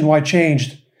policies nationwide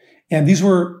changed, and these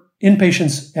were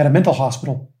inpatients at a mental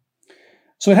hospital.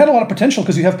 So it had a lot of potential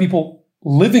because you have people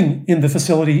living in the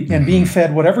facility and being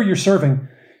fed whatever you're serving.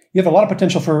 You have a lot of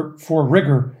potential for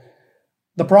rigor.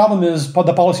 The problem is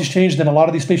the policies changed, and a lot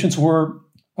of these patients went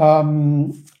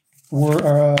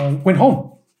home.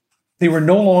 They were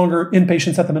no longer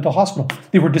inpatients at the mental hospital.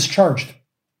 They were discharged.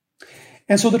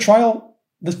 And so the trial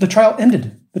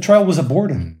ended. The trial was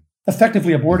aborted,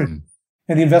 effectively aborted.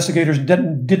 And the investigators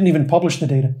didn't even publish the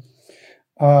data.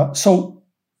 So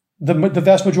the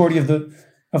vast majority of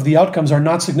the outcomes are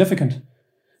not significant.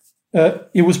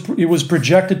 It was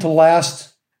projected to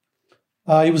last,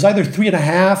 it was either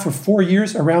 3.5 or 4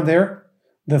 years, around there,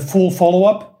 the full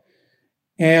follow-up.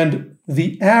 And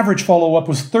the average follow-up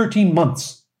was 13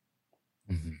 months.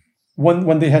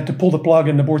 When they had to pull the plug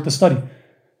and abort the study.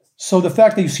 So the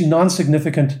fact that you see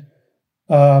non-significant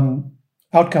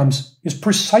outcomes is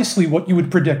precisely what you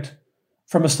would predict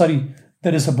from a study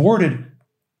that is aborted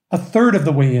a third of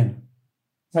the way in.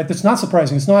 Right? That's not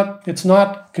surprising. It's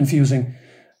not confusing.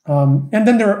 And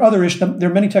then there are other issues. There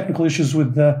are many technical issues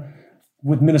with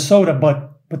Minnesota,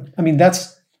 but I mean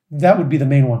that would be the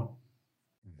main one.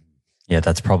 Yeah,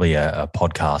 that's probably a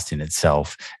podcast in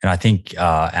itself. And I think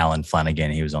Alan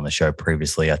Flanagan, he was on the show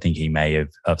previously. I think he may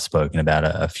have spoken about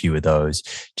a few of those.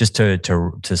 Just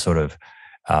to sort of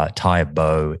tie a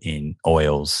bow in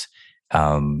oils,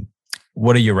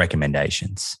 what are your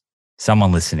recommendations?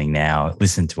 Someone listening now,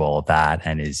 listen to all of that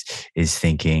and is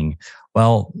thinking,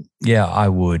 well, yeah, I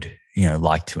would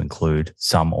like to include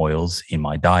some oils in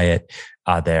my diet.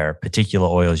 Are there particular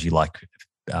oils you like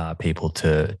people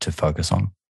to focus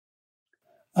on?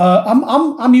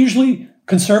 I'm usually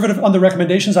conservative on the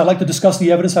recommendations. I like to discuss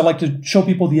the evidence. I like to show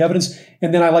people the evidence,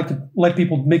 and then I like to let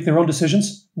people make their own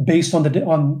decisions based on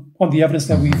the evidence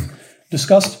that we've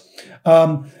discussed.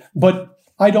 But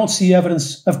I don't see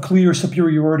evidence of clear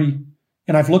superiority,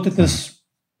 and I've looked at this,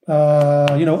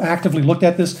 actively looked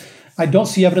at this. I don't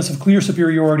see evidence of clear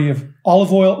superiority of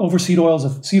olive oil over seed oils,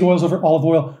 of seed oils over olive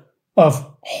oil,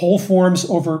 of whole forms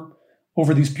over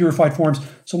these purified forms.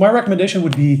 So my recommendation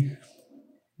would be,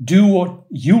 do what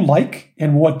you like,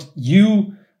 and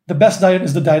the best diet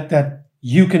is the diet that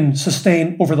you can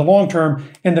sustain over the long term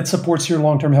and that supports your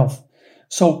long-term health.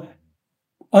 So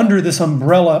under this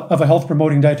umbrella of a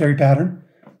health-promoting dietary pattern,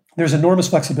 there's enormous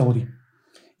flexibility.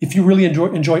 If you really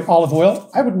enjoy olive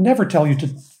oil, I would never tell you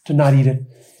to not eat it.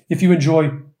 If you enjoy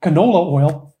canola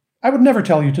oil, I would never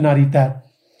tell you to not eat that.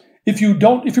 If you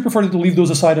prefer to leave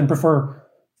those aside and prefer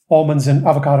almonds and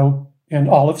avocado and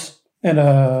olives, and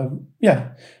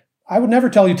I would never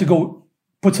tell you to go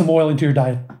put some oil into your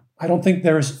diet. I don't think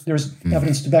there's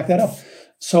evidence to back that up.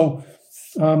 So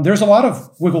there's a lot of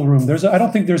wiggle room. I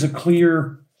don't think there's a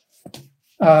clear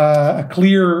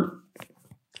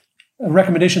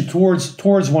recommendation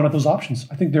towards one of those options.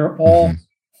 I think they're all,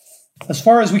 as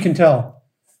far as we can tell,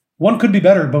 one could be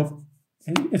better, but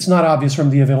it's not obvious from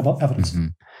the available evidence.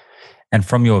 And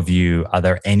from your view, are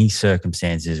there any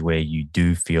circumstances where you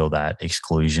do feel that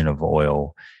exclusion of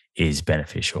oil is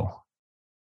beneficial?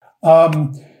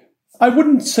 I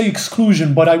wouldn't say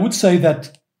exclusion, but I would say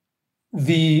that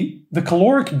the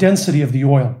caloric density of the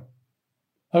oil,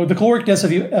 the caloric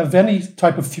density of any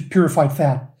type of purified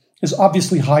fat, is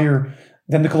obviously higher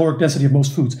than the caloric density of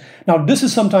most foods. Now, this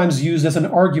is sometimes used as an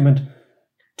argument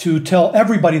to tell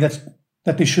everybody that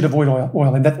they should avoid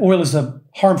oil and that oil is a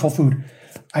harmful food.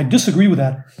 I disagree with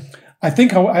that. I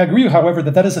agree, however,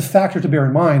 that is a factor to bear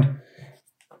in mind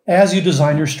as you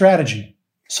design your strategy.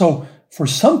 So for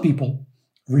some people,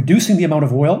 reducing the amount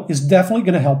of oil is definitely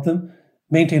going to help them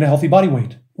maintain a healthy body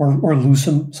weight or lose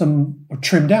some or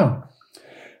trim down.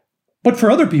 But for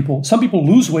other people, some people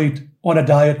lose weight on a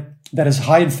diet that is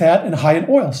high in fat and high in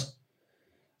oils.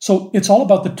 So it's all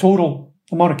about the total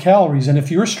amount of calories. And if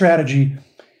your strategy,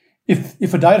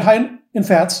 if a diet high in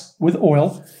fats with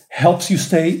oil helps you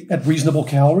stay at reasonable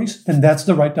calories, then that's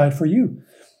the right diet for you.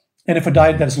 And if a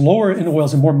diet that is lower in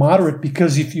oils and more moderate,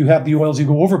 because if you have the oils, you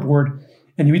go overboard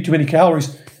and you eat too many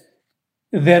calories,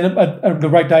 then the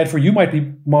right diet for you might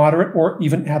be moderate or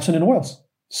even absent in oils.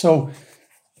 So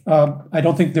I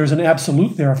don't think there's an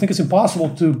absolute there. I think it's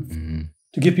impossible to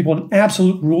give people an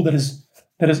absolute rule that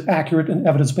is accurate and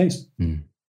evidence-based.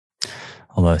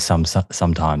 Although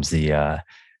sometimes the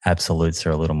absolutes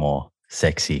are a little more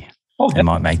sexy. Oh, it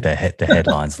might make the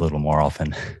headlines a little more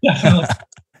often.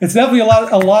 It's definitely a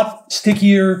lot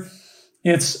stickier.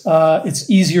 It's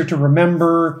easier to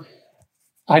remember.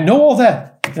 I know all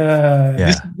that.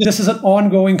 This is an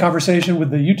ongoing conversation with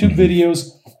the YouTube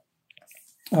videos,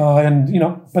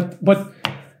 but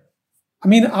I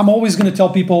mean, I'm always going to tell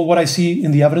people what I see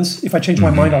in the evidence. If I change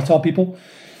my mind, I'll tell people.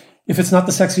 If it's not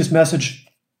the sexiest message,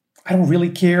 I don't really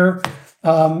care.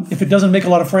 If it doesn't make a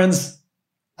lot of friends,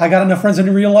 I got enough friends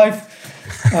in real life.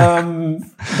 All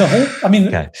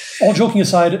joking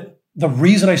aside, the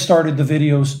reason I started the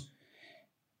videos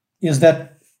is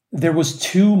that there was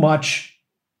too much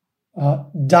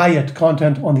diet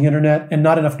content on the internet and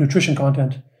not enough nutrition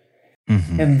content.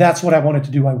 And that's what I wanted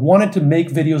to do. I wanted to make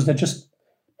videos that just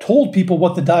told people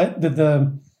what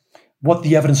what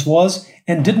the evidence was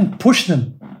and didn't push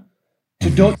them to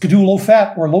do low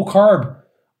fat or low carb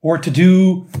or to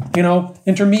do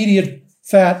intermediate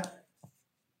fat.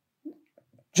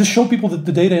 Just show people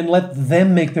the data and let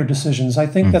them make their decisions. I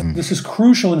think that this is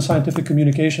crucial in scientific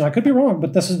communication. I could be wrong,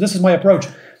 but this is my approach.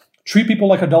 Treat people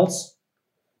like adults,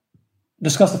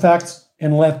 discuss the facts,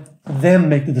 and let them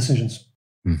make the decisions.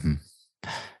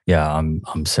 Yeah,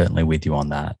 I'm certainly with you on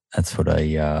that. That's what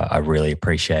I really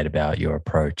appreciate about your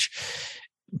approach.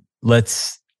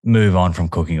 Let's move on from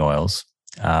cooking oils.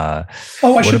 I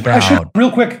should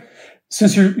real quick,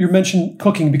 since you mentioned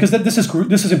cooking, because this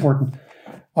is important.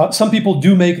 Some people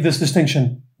do make this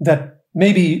distinction that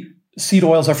maybe seed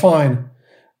oils are fine,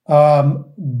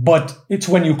 but it's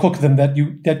when you cook them that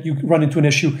you run into an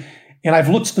issue. And I've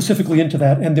looked specifically into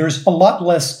that, and there's a lot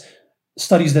less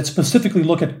studies that specifically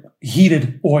look at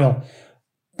heated oil.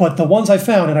 But the ones I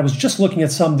found, and I was just looking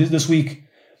at some this week,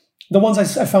 the ones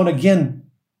I found again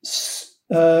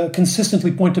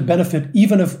consistently point to benefit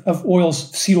even of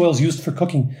seed oils used for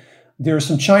cooking. There are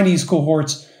some Chinese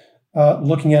cohorts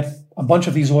looking at a bunch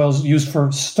of these oils used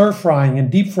for stir frying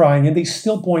and deep frying, and they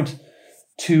still point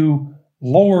to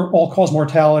lower all-cause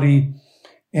mortality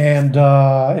and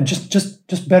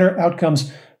just better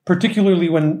outcomes, particularly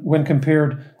when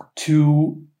compared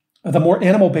to the more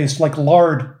animal-based, like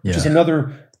lard, which is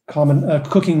another common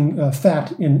cooking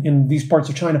fat in these parts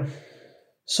of China.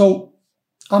 So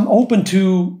I'm open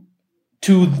to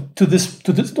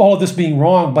this all of this being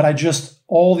wrong, but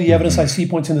all the evidence I see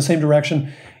points in the same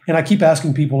direction. And I keep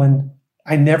asking people, and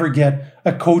I never get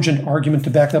a cogent argument to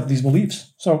back up these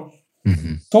beliefs. So,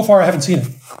 so far, I haven't seen it.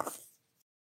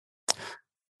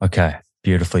 Okay,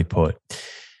 beautifully put.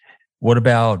 What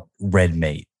about red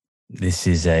meat? This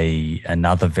is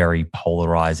another very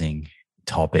polarizing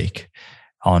topic.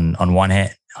 On one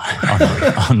hand,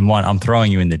 I'm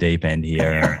throwing you in the deep end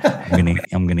here.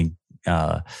 I'm gonna.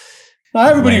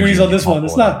 Everybody agrees on this one.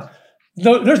 It's not.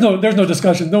 No, there's no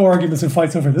discussion, no arguments and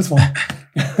fights over this one.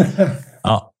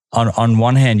 On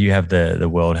one hand, you have the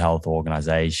World Health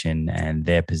Organization and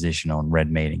their position on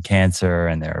red meat and cancer,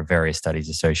 and there are various studies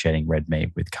associating red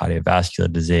meat with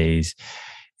cardiovascular disease.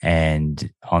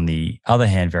 And on the other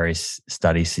hand, various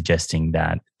studies suggesting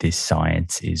that this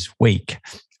science is weak,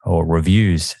 or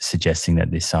reviews suggesting that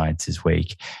this science is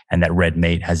weak, and that red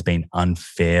meat has been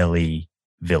unfairly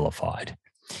vilified.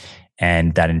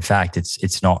 And that, in fact,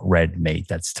 it's not red meat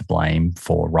that's to blame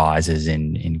for rises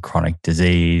in chronic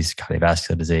disease,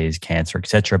 cardiovascular disease, cancer,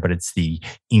 etc., but it's the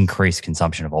increased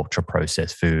consumption of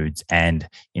ultra-processed foods and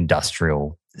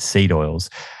industrial seed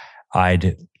oils.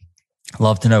 I'd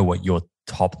love to know what your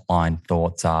top-line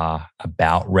thoughts are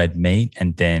about red meat,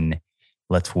 and then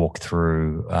let's walk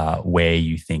through where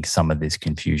you think some of this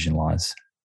confusion lies.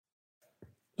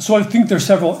 So I think there's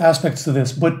several aspects to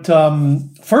this, but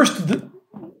first,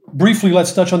 briefly,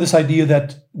 let's touch on this idea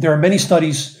that there are many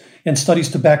studies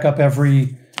to back up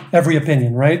every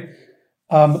opinion, right?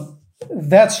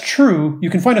 That's true. You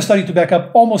can find a study to back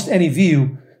up almost any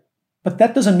view, but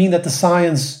that doesn't mean that the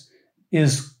science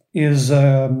is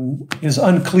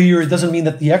unclear. It doesn't mean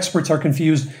that the experts are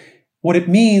confused. What it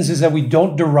means is that we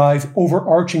don't derive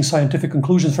overarching scientific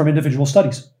conclusions from individual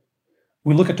studies.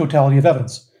 We look at totality of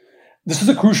evidence. This is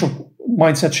a crucial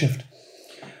mindset shift.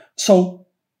 So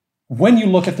when you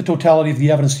look at the totality of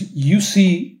the evidence, you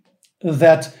see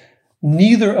that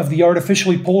neither of the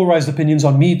artificially polarized opinions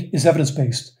on meat is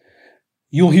evidence-based.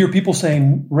 You'll hear people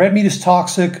saying red meat is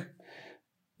toxic.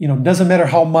 Doesn't matter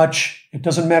how much. It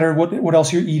doesn't matter what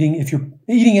else you're eating. If you're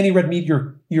eating any red meat,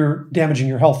 you're damaging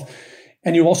your health.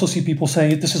 And you also see people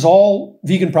saying this is all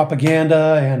vegan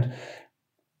propaganda and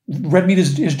red meat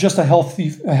is just a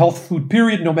health food,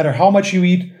 period. No matter how much you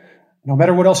eat, no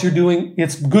matter what else you're doing,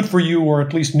 it's good for you, or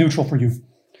at least neutral for you.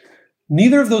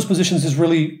 Neither of those positions is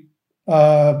really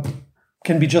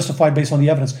can be justified based on the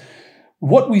evidence.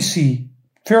 what we see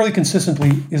fairly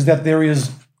consistently is that there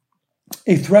is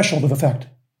a threshold of effect,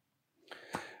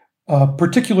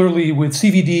 particularly with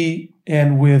CVD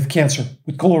and with cancer,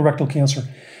 with colorectal cancer.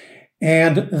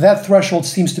 And that threshold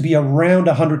seems to be around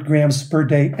 100 grams per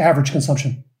day average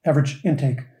consumption, average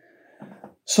intake.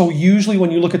 So usually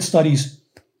when you look at studies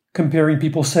comparing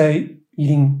people, say,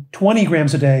 eating 20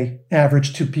 grams a day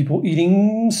average to people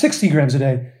eating 60 grams a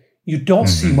day, you don't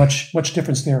see much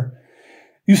difference there.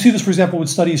 You see this, for example, with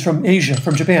studies from Asia,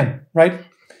 from Japan, right?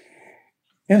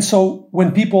 And so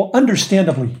when people,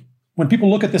 understandably, when people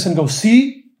look at this and go,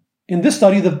 see, in this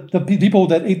study, the people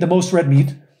that ate the most red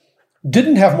meat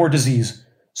didn't have more disease.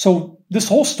 So this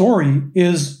whole story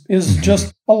is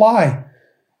just a lie.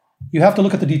 You have to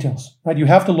look at the details, right? You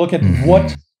have to look at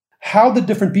how the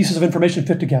different pieces of information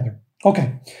fit together.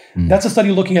 Okay, that's a study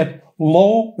looking at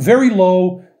low, very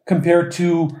low compared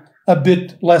to a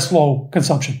bit less low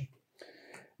consumption.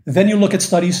 Then you look at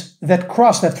studies that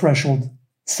cross that threshold,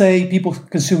 say people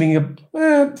consuming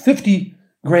 50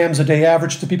 grams a day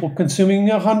average to people consuming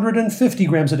 150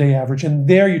 grams a day average. And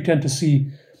there you tend to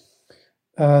see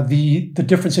the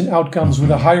difference in outcomes with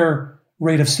a higher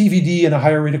rate of CVD and a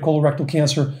higher rate of colorectal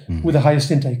cancer with the highest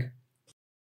intake.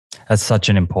 That's such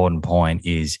an important point,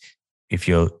 is if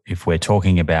we're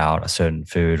talking about a certain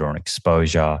food or an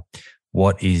exposure,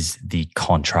 what is the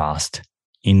contrast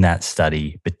in that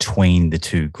study between the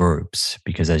two groups?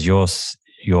 Because as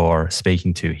you're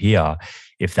speaking to here,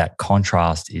 if that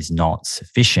contrast is not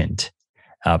sufficient,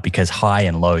 because high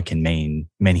and low can mean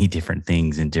many different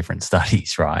things in different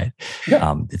studies, right?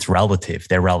 Yeah. It's relative.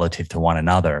 They're relative to one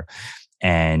another.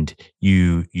 And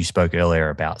you spoke earlier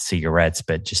about cigarettes,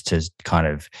 but just to kind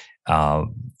of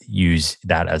use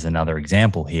that as another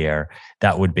example here,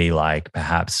 that would be like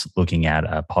perhaps looking at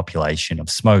a population of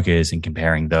smokers and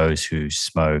comparing those who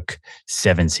smoke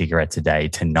 7 cigarettes a day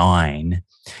to 9.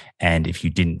 And if you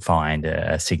didn't find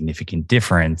a significant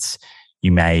difference,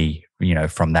 you may,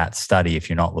 from that study, if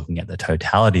you're not looking at the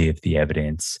totality of the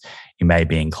evidence, you may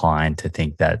be inclined to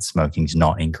think that smoking is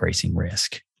not increasing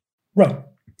risk. Right.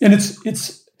 And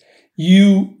it's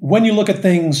when you look at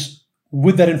things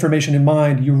with that information in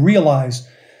mind, you realize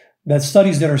that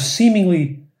studies that are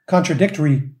seemingly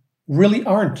contradictory really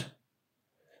aren't.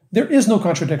 There is no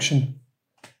contradiction,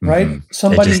 right?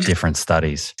 They're just different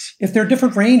studies. If they're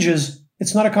different ranges,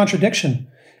 it's not a contradiction.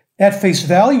 At face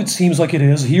value, it seems like it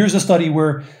is. Here's a study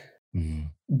where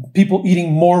people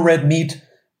eating more red meat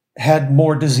had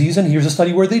more disease, and here's a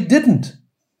study where they didn't.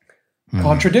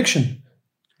 Contradiction.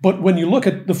 But when you look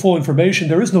at the full information,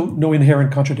 there is no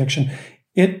inherent contradiction.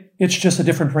 It's just a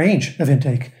different range of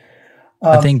intake.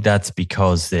 I think that's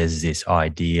because there's this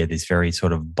idea, this very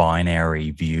sort of binary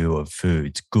view of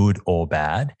foods, good or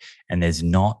bad, and there's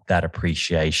not that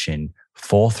appreciation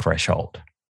for threshold.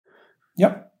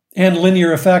 Yep. And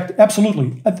linear effect,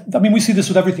 absolutely. I mean, we see this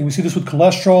with everything. We see this with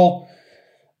cholesterol.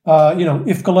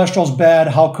 If cholesterol's bad,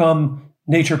 how come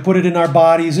nature put it in our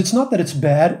bodies? It's not that it's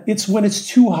bad. It's when it's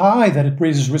too high that it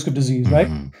raises risk of disease, right?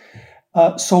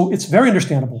 So it's very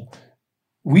understandable.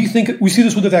 We see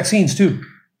this with the vaccines too.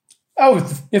 Oh,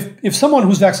 if someone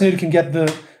who's vaccinated can get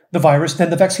the virus, then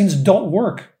the vaccines don't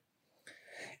work.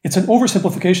 It's an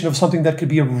oversimplification of something that could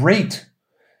be a rate.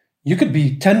 You could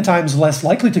be 10 times less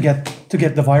likely to get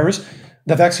the virus.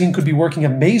 The vaccine could be working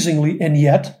amazingly, and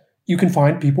yet you can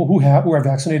find people who are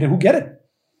vaccinated who get it.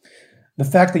 The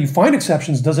fact that you find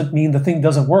exceptions doesn't mean the thing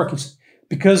doesn't work. It's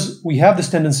because we have this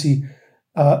tendency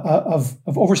of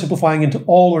oversimplifying into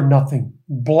all or nothing,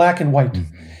 black and white.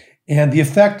 And the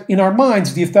effect in our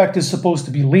minds, the effect is supposed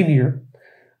to be linear.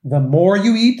 The more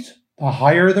you eat, the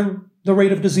higher the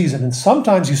rate of disease. And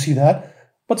sometimes you see that,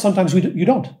 but sometimes you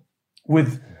don't.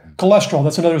 With cholesterol,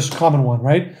 that's another common one,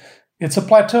 right? It's a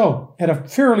plateau at a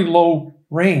fairly low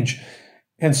range.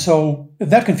 And so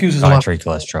that confuses a lot. Dietary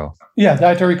cholesterol. Yeah,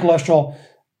 dietary cholesterol.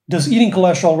 Does eating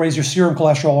cholesterol raise your serum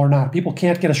cholesterol or not? People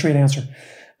can't get a straight answer.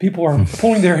 People are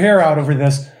pulling their hair out over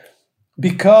this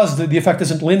because the effect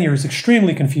isn't linear. It's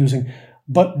extremely confusing.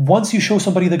 But once you show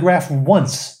somebody the graph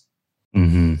once,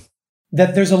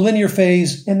 that there's a linear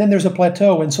phase and then there's a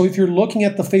plateau. And so if you're looking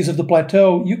at the phase of the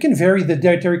plateau, you can vary the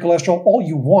dietary cholesterol all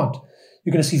you want.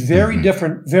 You're going to see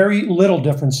very little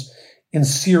difference in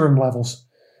serum levels.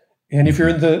 And if you're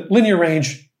in the linear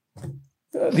range,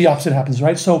 the opposite happens,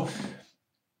 right? So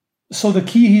the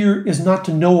key here is not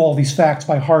to know all these facts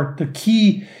by heart. The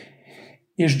key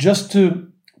is just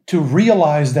to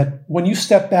realize that when you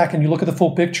step back and you look at the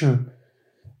full picture,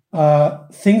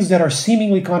 things that are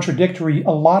seemingly contradictory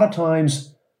a lot of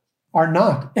times are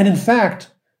not. And in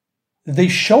fact, they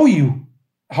show you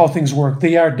how things work.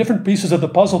 They are different pieces of the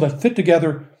puzzle that fit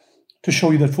together to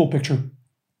show you that full picture.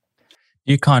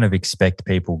 You kind of expect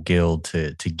people, Gil,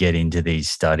 to get into these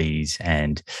studies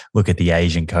and look at the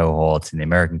Asian cohorts and the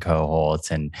American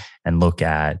cohorts and look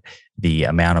at the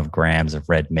amount of grams of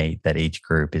red meat that each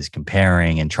group is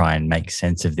comparing and try and make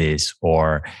sense of this?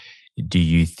 Or do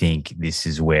you think this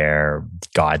is where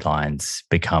guidelines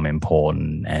become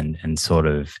important and sort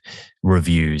of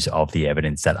reviews of the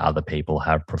evidence that other people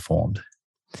have performed?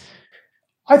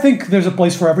 I think there's a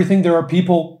place for everything. There are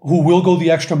people who will go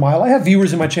the extra mile. I have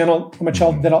viewers in my channel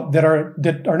that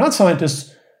are not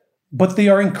scientists, but they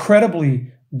are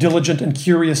incredibly diligent and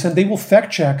curious, and they will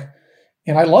fact check.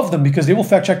 And I love them because they will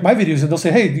fact check my videos, and they'll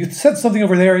say, "Hey, you said something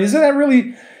over there. Is that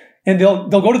really?" And they'll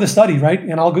go to the study, right?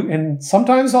 And I'll go, and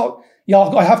sometimes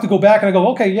I have to go back and I go,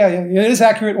 "Okay, yeah, it is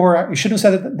accurate," or "I shouldn't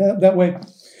have said it that way."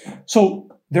 So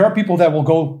there are people that will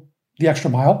go the extra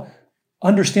mile.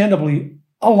 Understandably,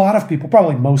 a lot of people,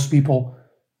 probably most people,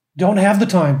 don't have the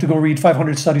time to go read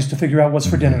 500 studies to figure out what's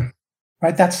for dinner,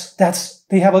 right?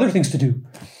 They have other things to do.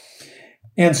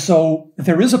 And so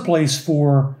there is a place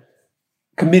for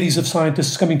committees of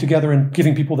scientists coming together and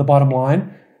giving people the bottom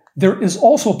line. There is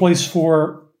also a place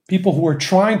for people who are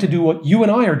trying to do what you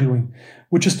and I are doing,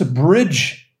 which is to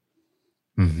bridge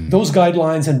those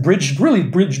guidelines and bridge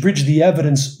the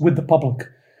evidence with the public.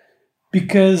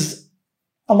 Because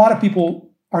a lot of people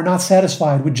are not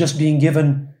satisfied with just being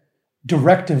given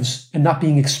directives and not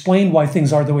being explained why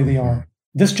things are the way they are.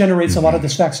 This generates a lot of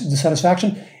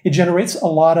dissatisfaction. It generates a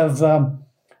lot of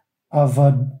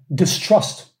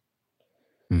distrust.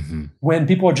 When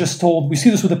people are just told, we see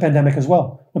this with the pandemic as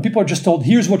well, when people are just told,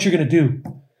 here's what you're going to do,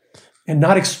 and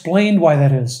not explained why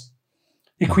that is,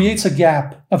 it creates a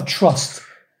gap of trust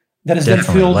that is then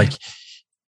filled. Like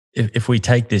if we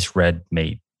take this red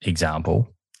meat example,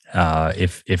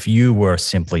 if you were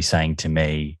simply saying to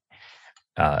me,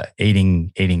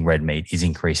 eating red meat is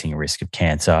increasing a risk of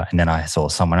cancer, and then I saw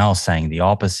someone else saying the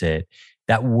opposite,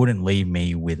 that wouldn't leave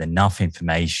me with enough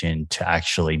information to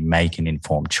actually make an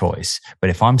informed choice. But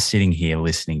if I'm sitting here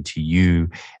listening to you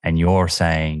and you're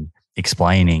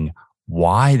explaining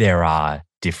why there are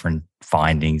different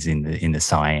findings in the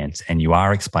science, and you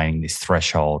are explaining this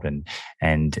threshold and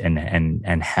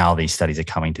how these studies are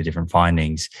coming to different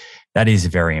findings, that is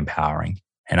very empowering.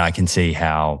 And I can see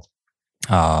how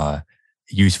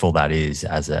useful that is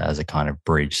as a kind of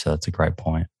bridge. So that's a great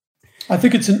point. I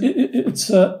think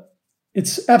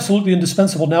it's absolutely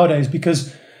indispensable nowadays,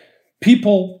 because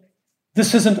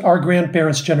this isn't our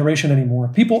grandparents' generation anymore.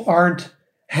 People aren't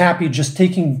happy just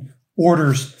taking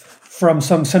orders from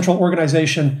some central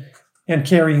organization and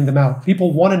carrying them out.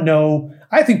 People want to know.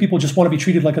 I think people just want to be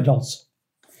treated like adults.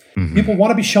 People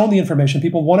want to be shown the information.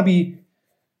 People want to be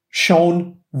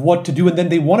shown what to do, and then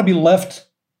they want to be left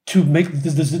to make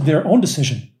their own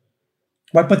decision.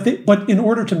 Right? But in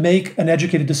order to make an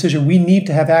educated decision, we need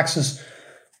to have access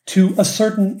to a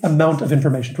certain amount of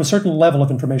information, to a certain level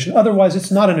of information. Otherwise, it's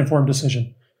not an informed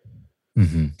decision.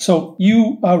 So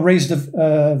you raised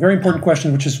a very important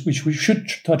question, which we should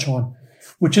touch on,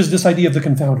 which is this idea of the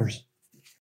confounders.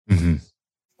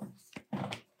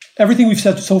 Everything we've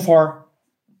said so far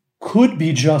could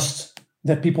be just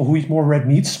that people who eat more red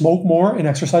meat smoke more and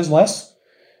exercise less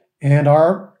and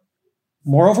are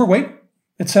more overweight,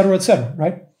 et cetera,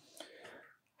 right?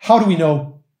 How do we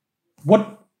know?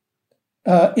 What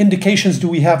indications do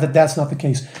we have that that's not the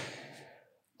case?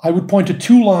 I would point to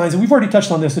two lines, and we've already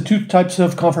touched on this, the two types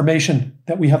of confirmation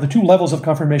that we have, the two levels of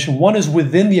confirmation. One is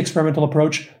within the experimental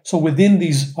approach, so within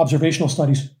these observational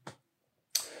studies,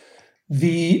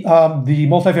 the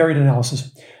multivariate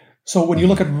analysis. So when you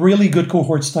look at really good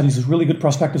cohort studies, really good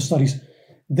prospective studies,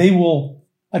 they will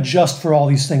adjust for all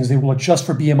these things. They will adjust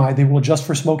for BMI, they will adjust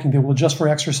for smoking, they will adjust for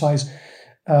exercise,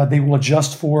 they will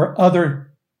adjust for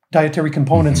other dietary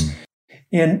components.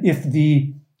 And if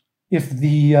the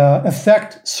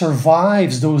effect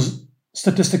survives those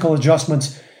statistical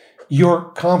adjustments,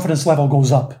 your confidence level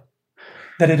goes up.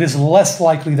 That it is less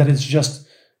likely that it's just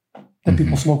that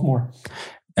people smoke more.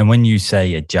 And when you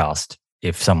say adjust,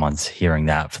 if someone's hearing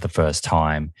that for the first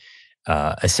time,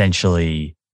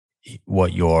 essentially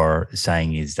what you're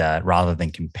saying is that rather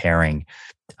than comparing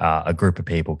a group of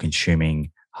people consuming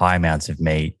high amounts of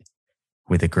meat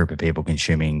with a group of people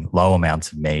consuming low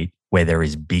amounts of meat, where there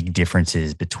is big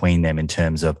differences between them in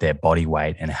terms of their body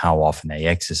weight and how often they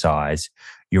exercise,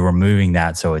 you're removing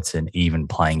that so it's an even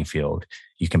playing field.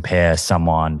 You compare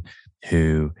someone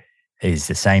who is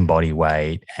the same body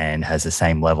weight and has the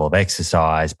same level of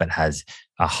exercise, but has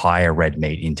a higher red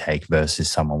meat intake versus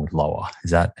someone with lower.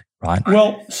 Is that right?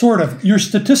 Well, sort of. You're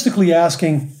statistically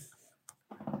asking,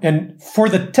 and for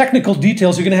the technical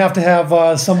details, you're going to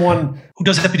have someone who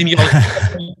does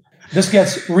epidemiology. This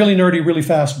gets really nerdy really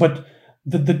fast, but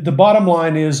the bottom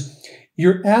line is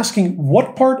you're asking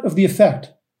what part of the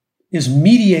effect is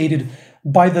mediated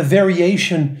by the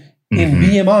variation in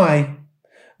BMI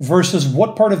versus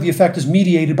what part of the effect is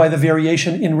mediated by the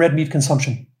variation in red meat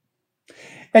consumption.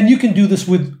 And you can do this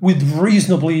with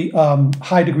reasonably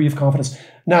high degree of confidence.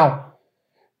 Now,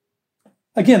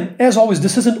 again, as always,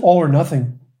 this isn't all or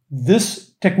nothing.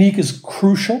 This technique is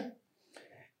crucial.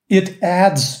 It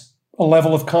adds a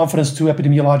level of confidence to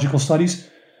epidemiological studies.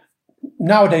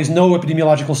 Nowadays, no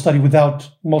epidemiological study without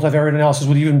multivariate analysis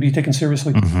would even be taken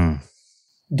seriously.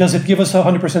 Does it give us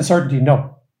 100% certainty?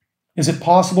 No. Is it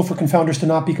possible for confounders to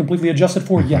not be completely adjusted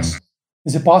for? Yes.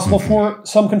 Is it possible for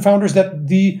some confounders that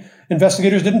the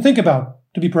investigators didn't think about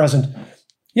to be present?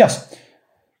 Yes.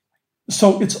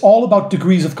 So it's all about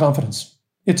degrees of confidence.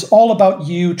 It's all about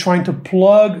you trying to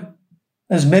plug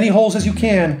as many holes as you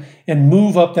can and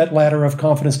move up that ladder of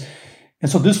confidence. And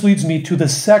so this leads me to the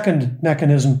second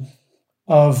mechanism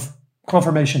of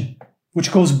confirmation,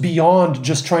 which goes beyond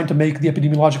just trying to make the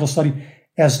epidemiological study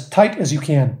as tight as you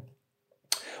can.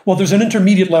 Well, there's an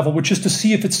intermediate level, which is to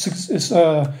see if it's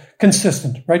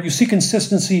consistent, right? You see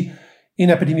consistency in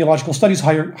epidemiological studies,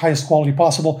 highest quality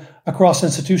possible, across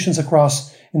institutions,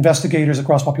 across investigators,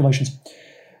 across populations.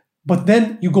 But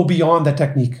then you go beyond that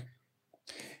technique.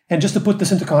 And just to put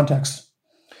this into context,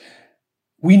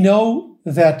 we know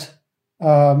that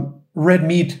red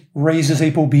meat raises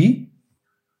ApoB.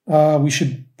 We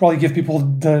should probably give people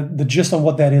the gist on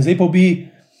what that is.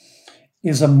 ApoB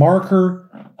is a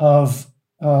marker of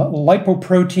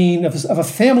lipoprotein, of a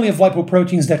family of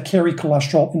lipoproteins that carry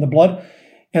cholesterol in the blood,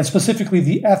 and specifically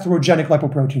the atherogenic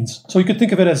lipoproteins. So you could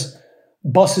think of it as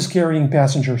buses carrying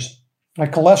passengers.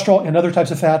 Like cholesterol and other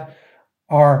types of fat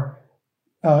are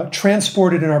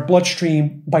transported in our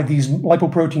bloodstream by these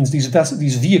lipoproteins,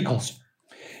 these vehicles.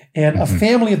 And a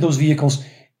family of those vehicles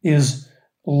is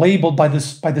labeled by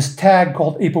this tag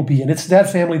called ApoB, and it's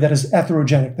that family that is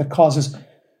atherogenic, that causes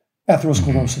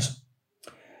atherosclerosis.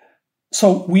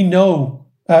 So we know,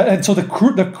 and so the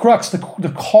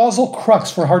causal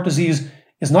crux for heart disease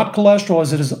is not cholesterol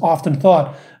as it is often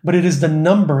thought, but it is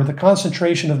the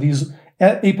concentration of these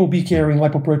ApoB-carrying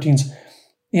lipoproteins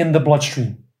in the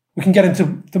bloodstream. We can get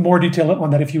into more detail on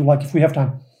that if you like, if we have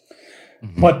time.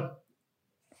 But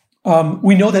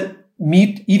we know that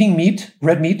eating meat,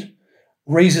 red meat,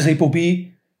 raises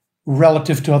ApoB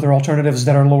relative to other alternatives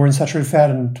that are lower in saturated fat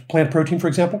and plant protein, for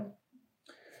example.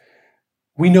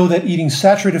 We know that eating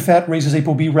saturated fat raises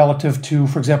ApoB relative to,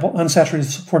 for example,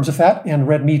 unsaturated forms of fat, and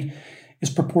red meat is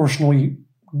proportionally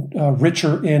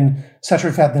richer in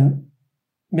saturated fat than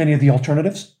many of the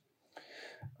alternatives.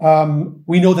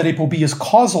 We know that ApoB is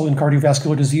causal in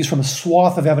cardiovascular disease from a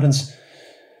swath of evidence.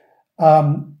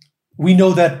 We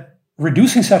know that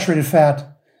reducing saturated fat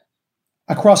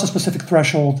across a specific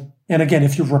threshold, and again,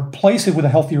 if you replace it with a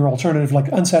healthier alternative like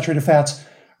unsaturated fats,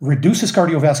 reduces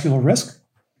cardiovascular risk.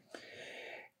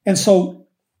 And so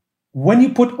when you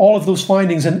put all of those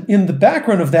findings, and in the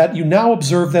background of that, you now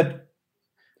observe that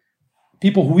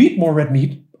people who eat more red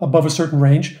meat above a certain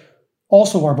range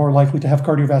also are more likely to have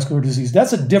cardiovascular disease.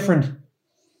 That's a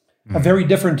very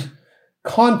different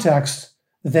context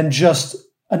than just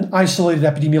an isolated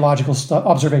epidemiological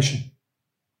observation,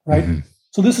 right?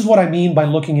 So this is what I mean by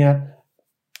looking at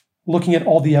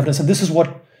all the evidence, and this is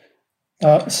what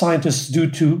scientists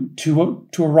do to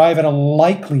arrive at a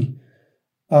likely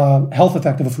health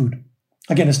effect of a food.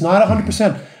 Again, it's not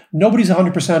 100%. Nobody's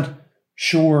 100%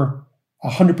 sure,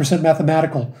 100%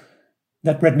 mathematical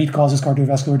that red meat causes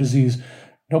cardiovascular disease.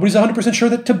 Nobody's 100% sure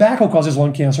that tobacco causes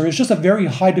lung cancer. It's just a very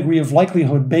high degree of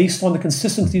likelihood based on the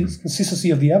consistency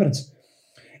of the evidence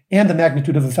and the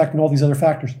magnitude of effect and all these other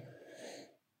factors.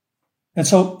 And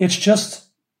so it's just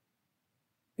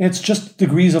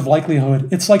degrees of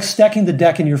likelihood. It's like stacking the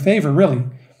deck in your favor, really.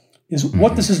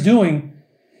 What this is doing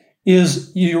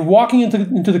is you're walking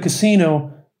into the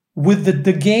casino with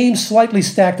the game slightly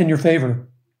stacked in your favor.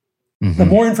 The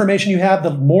more information you have, the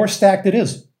more stacked it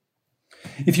is.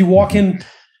 If you walk in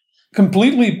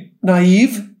completely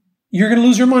naive, you're going to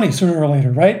lose your money sooner or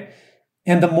later, right?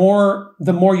 And the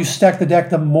more you stack the deck,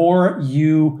 the more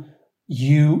you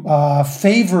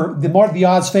favor, the more the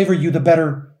odds favor you, the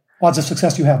better odds of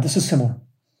success you have. This is similar.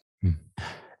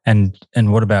 And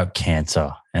what about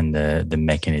cancer and the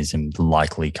mechanism, the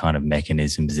likely kind of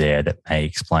mechanisms there that may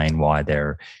explain why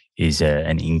there is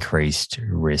an increased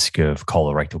risk of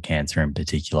colorectal cancer in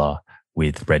particular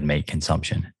with red meat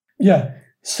consumption? Yeah,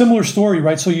 similar story,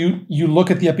 right? So you look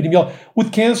at the epidemiology.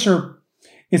 With cancer,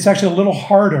 it's actually a little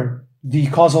harder, the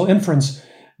causal inference,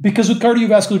 because with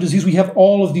cardiovascular disease, we have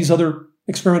all of these other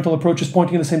experimental approaches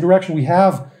pointing in the same direction. We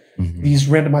have these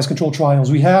randomized control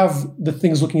trials. We have the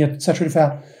things looking at saturated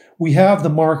fat. We have the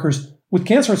markers. With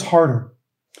cancer, it's harder.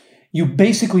 You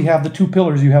basically have the two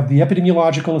pillars. You have the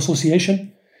epidemiological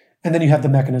association, and then you have the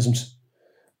mechanisms.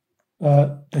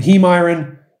 The heme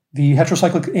iron, the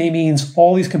heterocyclic amines,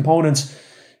 all these components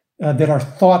that are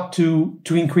thought to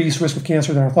increase risk of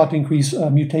cancer, that are thought to increase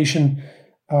mutation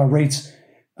rates.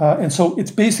 And so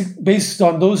it's based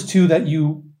on those two that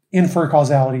you infer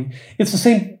causality. It's the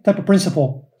same type of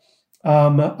principle.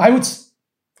 I would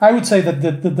say that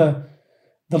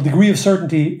the degree of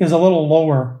certainty is a little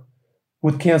lower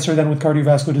with cancer than with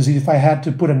cardiovascular disease. If I had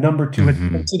to put a number to it,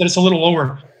 I'd say that it's a little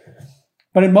lower.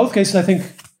 But in most cases, I think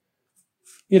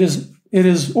it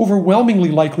is overwhelmingly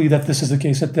likely that this is the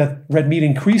case, that red meat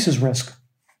increases risk.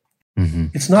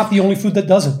 It's not the only food that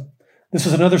does it. This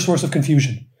is another source of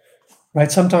confusion,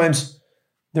 right? Sometimes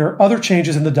there are other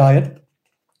changes in the diet,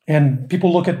 and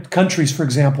people look at countries, for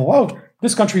example. Oh,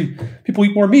 this country, people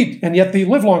eat more meat, and yet they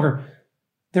live longer.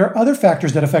 There are other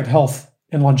factors that affect health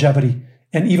and longevity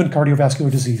and even cardiovascular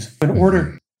disease. In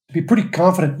order to be pretty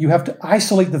confident, you have to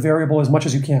isolate the variable as much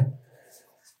as you can.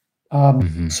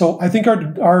 So I think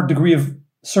our degree of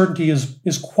certainty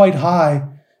is quite high.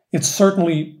 It's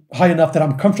certainly high enough that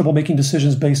I'm comfortable making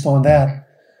decisions based on that.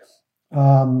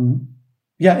 And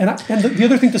the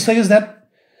other thing to say is that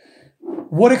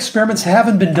what experiments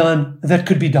haven't been done that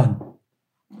could be done?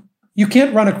 You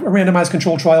can't run a randomized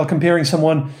control trial comparing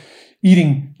someone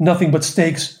eating nothing but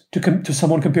steaks to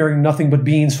someone comparing nothing but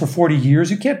beans for 40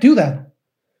 years. You can't do that,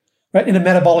 right? In a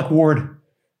metabolic ward,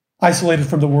 isolated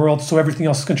from the world, so everything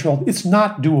else is controlled. It's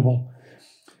not doable.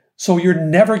 So you're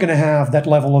never going to have that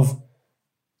level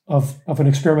of an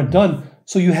experiment done.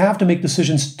 So you have to make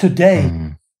decisions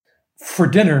today for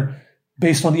dinner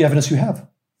based on the evidence you have.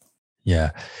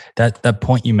 Yeah, that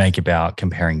point you make about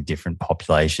comparing different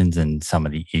populations and some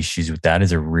of the issues with that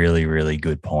is a really, really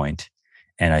good point.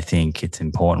 And I think it's an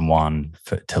important one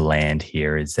to land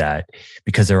here is that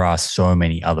because there are so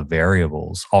many other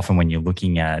variables, often when you're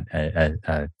looking at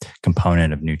a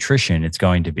component of nutrition, it's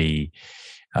going to be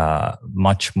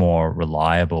much more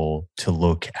reliable to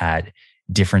look at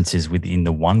differences within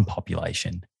the one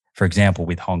population. For example,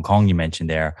 with Hong Kong, you mentioned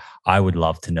there, I would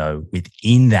love to know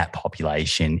within that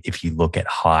population, if you look at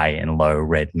high and low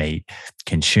red meat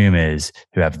consumers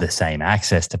who have the same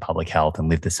access to public health and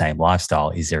live the same lifestyle,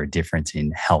 is there a difference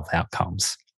in health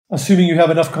outcomes? Assuming you have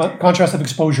enough contrast of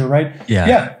exposure, right?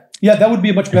 Yeah, that would be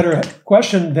a much better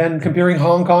question than comparing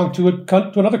Hong Kong to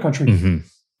another country.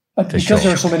 Because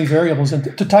there are so many variables.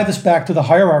 And to tie this back to the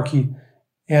hierarchy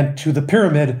and to the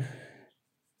pyramid,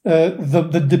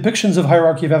 the depictions of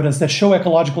hierarchy of evidence that show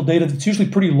ecological data, that's usually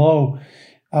pretty low.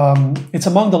 It's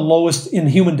among the lowest in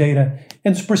human data.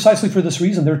 And it's precisely for this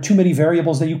reason. There are too many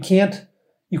variables that you can't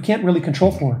really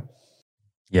control for.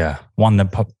 Yeah. One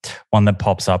that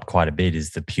pops up quite a bit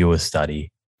is the Pure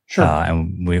study. Sure.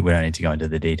 And we don't need to go into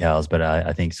the details, but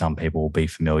I think some people will be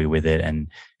familiar with it.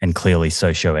 And clearly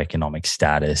socioeconomic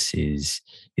status is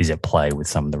at play with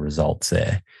some of the results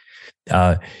there.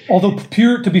 Although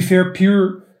Pure, to be fair,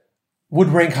 Pure would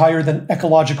rank higher than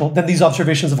these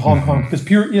observations of Hong Kong, because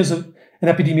Pure is an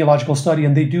epidemiological study,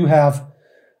 and they do have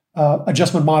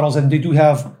adjustment models, and they do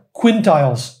have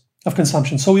quintiles of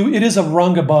consumption. So it is a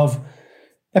rung above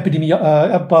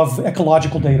above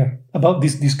ecological data, about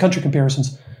these country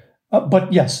comparisons.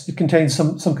 But yes, it contains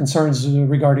some concerns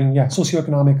regarding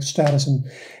socioeconomic status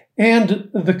and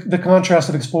the contrast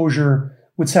of exposure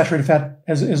with saturated fat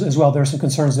as well. There are some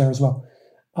concerns there as well.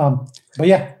 But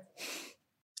yeah.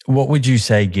 What would you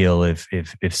say, Gil, if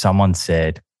someone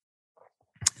said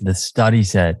the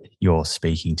studies that you're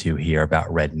speaking to here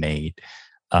about red meat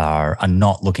are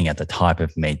not looking at the type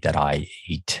of meat that I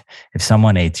eat? If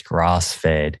someone eats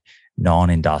grass-fed,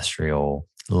 non-industrial,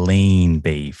 lean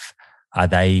beef, are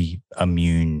they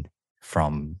immune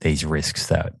from these risks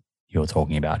that you're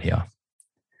talking about here?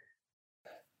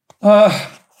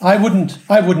 I wouldn't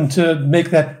make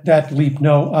that leap.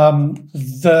 No,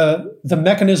 the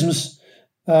mechanisms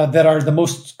that are the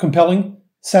most compelling,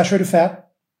 saturated fat.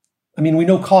 I mean, we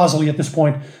know causally at this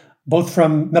point, both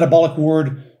from metabolic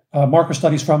ward marker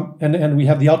studies and we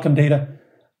have the outcome data.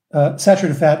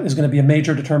 Saturated fat is going to be a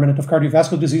major determinant of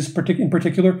cardiovascular disease, in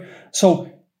particular. So,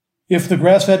 if the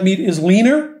grass-fed meat is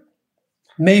leaner,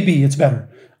 maybe it's better.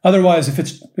 Otherwise, if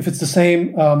it's the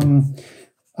same,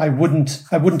 I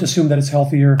wouldn't assume that it's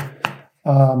healthier.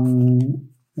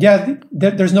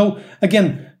 There's no,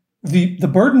 again, the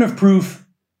burden of proof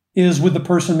is with the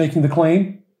person making the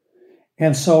claim.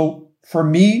 And so for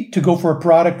me to go for a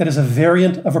product that is a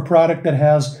variant of a product that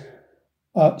has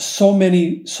so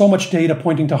much data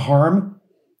pointing to harm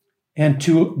And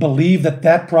to believe that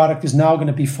that product is now going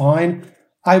to be fine,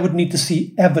 I would need to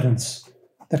see evidence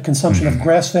that consumption of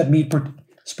grass-fed meat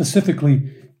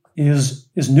specifically is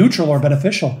neutral or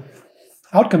beneficial.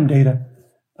 Outcome data,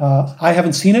 I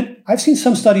haven't seen it. I've seen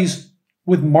some studies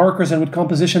with markers and with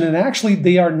composition, and actually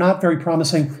they are not very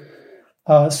promising.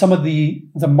 Some of the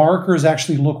markers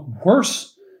actually look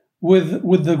worse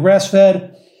with the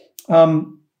grass-fed.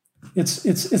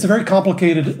 It's a very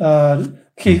complicated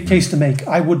case to make.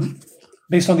 I would,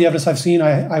 based on the evidence I've seen,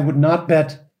 I would not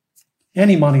bet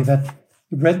any money that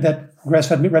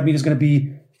grass-fed red meat is going to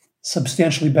be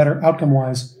substantially better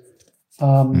outcome-wise.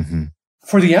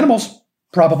 For the animals,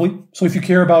 probably. So if you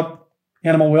care about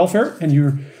animal welfare and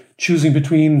you're choosing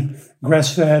between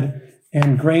grass-fed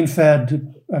and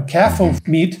grain-fed calf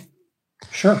meat,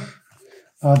 sure,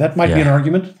 that might be an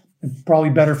argument. Probably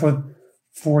better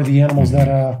for the animals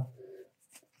that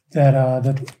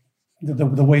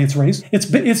the way it's raised.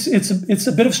 It's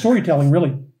a bit of storytelling,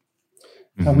 really.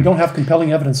 We don't have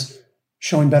compelling evidence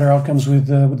showing better outcomes with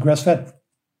grass-fed,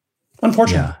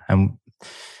 unfortunately. Yeah,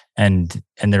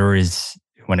 and there is,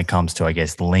 when it comes to, I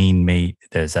guess, lean meat,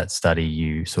 there's that study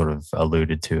you sort of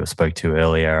alluded to or spoke to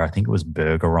earlier. I think it was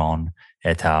Bergeron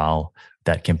et al.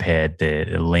 That compared the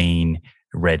lean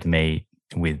red meat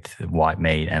with white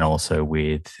meat and also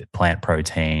with plant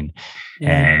protein,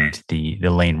 and the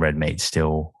lean red meat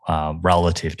still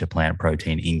relative to plant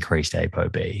protein increased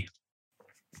ApoB.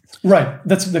 Right.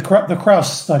 That's the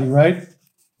Krauss study, right?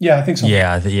 Yeah, I think so.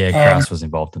 Yeah, Krauss was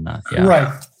involved in that. Yeah.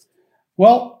 Right.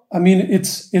 Well, I mean,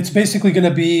 it's basically going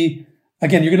to be,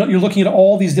 again, you're looking at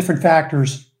all these different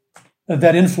factors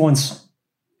that influence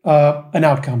an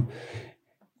outcome.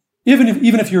 Even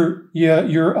if your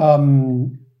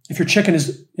chicken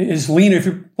is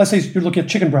leaner, let's say you're looking at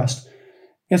chicken breast,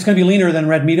 it's going to be leaner than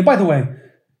red meat. And by the way,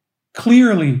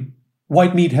 clearly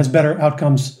white meat has better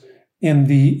outcomes in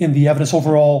the evidence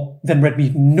overall than red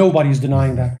meat. Nobody's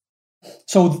denying that.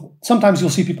 So sometimes you'll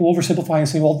see people oversimplify and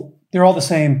say, well, they're all the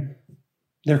same.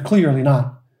 They're clearly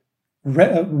not.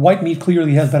 White meat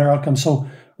clearly has better outcomes. So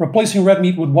replacing red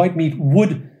meat with white meat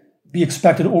would be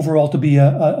expected overall to be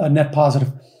a net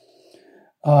positive.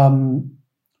 But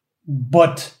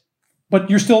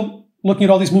you're still looking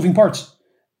at all these moving parts.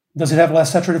 Does it have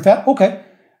less saturated fat? Okay.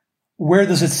 Where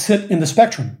does it sit in the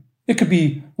spectrum? It could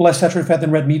be less saturated fat than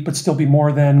red meat, but still be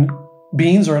more than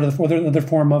beans or another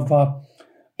form of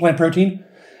plant protein.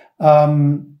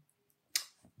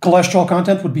 Cholesterol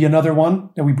content would be another one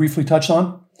that we briefly touched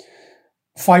on.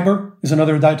 Fiber is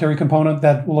another dietary component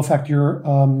that will affect your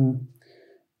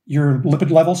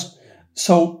lipid levels.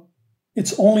 So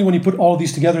it's only when you put all of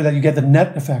these together that you get the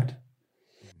net effect.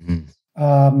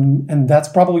 And that's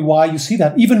probably why you see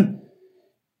that.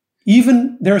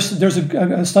 Even there's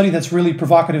a study that's really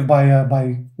provocative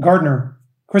by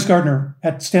Chris Gardner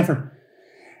at Stanford,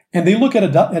 and they look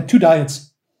at two diets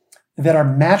that are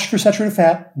matched for saturated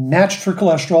fat, matched for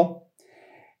cholesterol,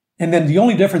 and then the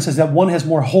only difference is that one has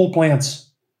more whole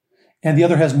plants and the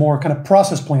other has more kind of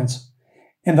processed plants.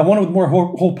 And the one with more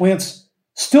whole plants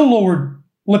still lowered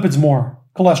lipids more,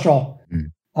 cholesterol,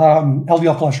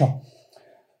 LDL cholesterol.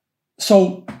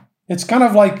 So it's kind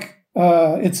of like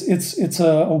it's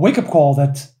a wake-up call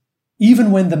that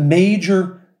even when the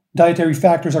major dietary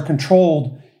factors are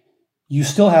controlled, you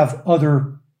still have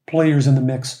other players in the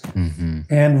mix.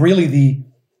 And really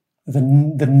the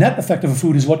net effect of a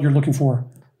food is what you're looking for.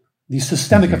 The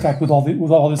systemic effect with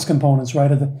all its components,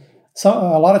 right?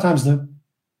 A lot of times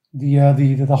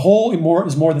the whole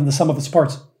is more than the sum of its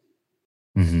parts.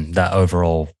 That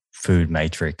overall food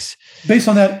matrix. Based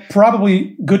on that,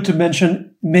 probably good to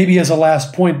mention, maybe as a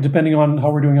last point, depending on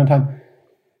how we're doing on time,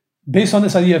 based on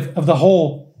this idea of the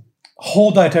whole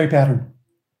dietary pattern,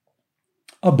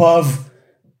 above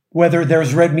whether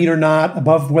there's red meat or not,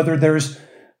 above whether there's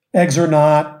eggs or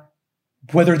not,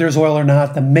 whether there's oil or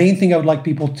not, the main thing I would like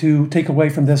people to take away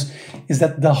from this is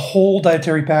that the whole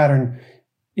dietary pattern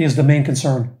is the main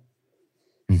concern.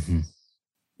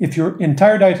 If your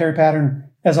entire dietary pattern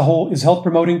as a whole is health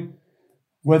promoting,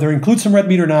 whether it includes some red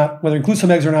meat or not, whether it includes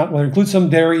some eggs or not, whether it includes some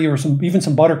dairy or even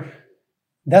some butter,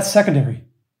 that's secondary,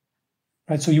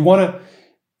 right? So you want to,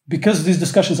 because of these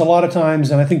discussions a lot of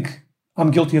times, and I think I'm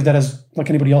guilty of that as like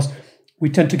anybody else, we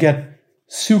tend to go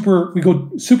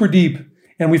super deep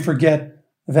and we forget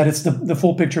that it's the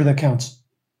full picture that counts.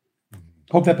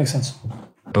 Hope that makes sense.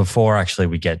 Before actually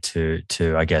we get to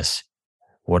I guess,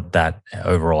 what that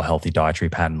overall healthy dietary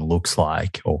pattern looks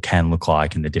like or can look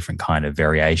like and the different kind of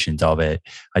variations of it,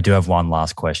 I do have one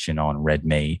last question on red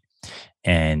meat.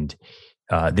 And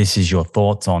this is your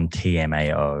thoughts on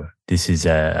TMAO. This is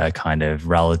a kind of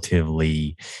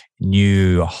relatively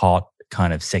new, hot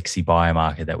kind of sexy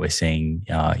biomarker that we're seeing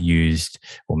used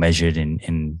or measured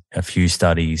in a few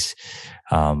studies.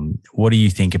 What do you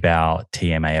think about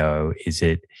TMAO? Is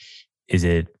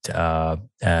it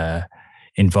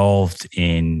involved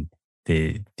in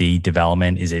the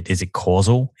development? Is it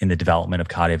causal in the development of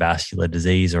cardiovascular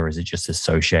disease, or is it just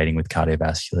associating with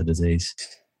cardiovascular disease?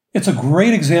 It's a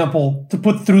great example to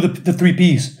put through the 3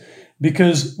 Ps,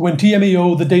 because when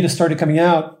TMAO, the data started coming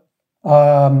out,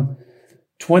 the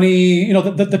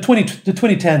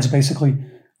 2010s, basically,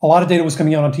 a lot of data was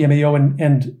coming out on TMAO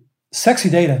and sexy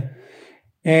data.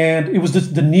 And it was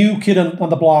the new kid on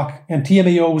the block, and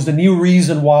TMAO was the new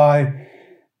reason why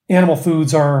animal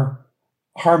foods are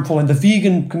harmful. And the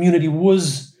vegan community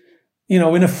was, in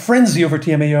a frenzy over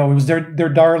TMAO. It was their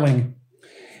darling.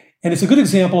 And it's a good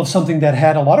example of something that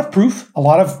had a lot of proof, a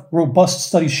lot of robust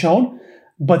studies shown.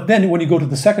 But then when you go to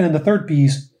the second and the third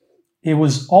Ps,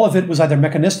 all of it was either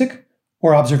mechanistic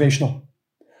or observational.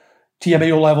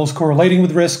 TMAO levels correlating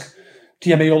with risk,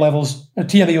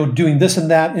 TMAO doing this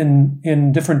and that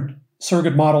in different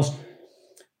surrogate models.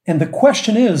 And the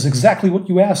question is exactly what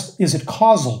you asked: is it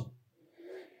causal?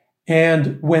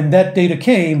 And when that data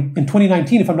came in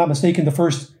 2019, if I'm not mistaken, the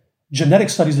first genetic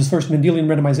studies, the first Mendelian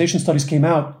randomization studies came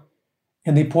out,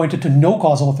 and they pointed to no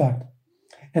causal effect.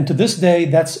 And to this day,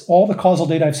 that's all the causal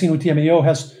data I've seen with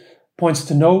TMAO points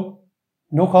to no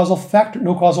causal factor,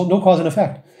 no cause and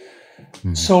effect.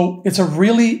 Mm-hmm. So it's a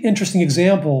really interesting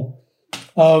example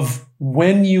of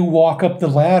when you walk up the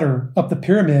ladder, up the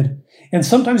pyramid, and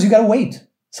sometimes you got to wait.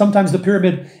 Sometimes the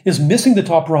pyramid is missing the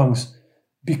top rungs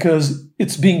because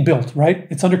it's being built, right?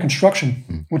 It's under construction.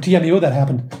 Mm-hmm. With TMAO, that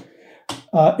happened.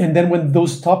 And then when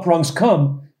those top rungs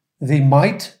come, they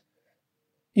might,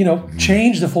 mm-hmm.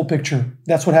 change the full picture.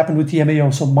 That's what happened with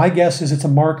TMAO. So my guess is it's a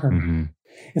marker. Mm-hmm.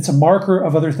 It's a marker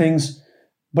of other things,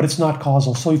 but it's not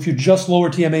causal. So if you just lower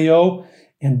TMAO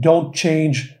and don't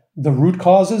change the root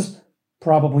causes,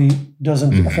 probably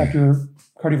doesn't mm-hmm. affect your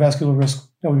cardiovascular risk.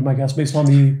 That would be my guess based on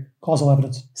the causal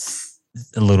evidence.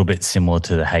 A little bit similar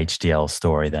to the HDL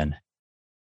story then.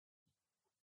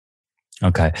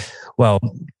 Okay. Well,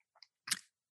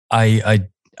 I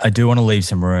do want to leave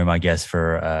some room, I guess,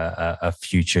 for a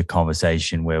future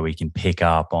conversation where we can pick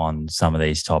up on some of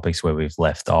these topics where we've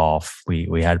left off.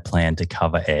 We had planned to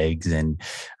cover eggs and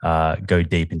go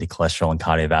deep into cholesterol and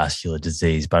cardiovascular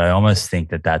disease, but I almost think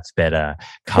that that's better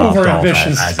carved off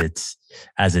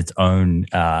as its own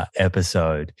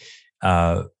episode.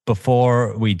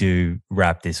 Before we do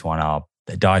wrap this one up,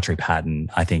 the dietary pattern,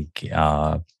 I think,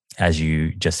 as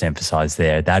you just emphasized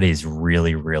there, that is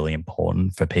really, really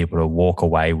important for people to walk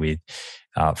away with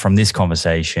from this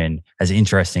conversation. As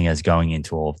interesting as going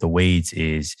into all of the weeds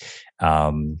is,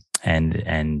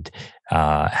 and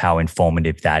how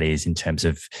informative that is in terms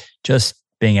of just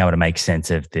being able to make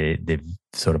sense of the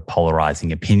sort of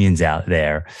polarizing opinions out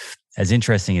there. As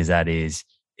interesting as that is,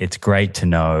 it's great to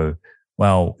know,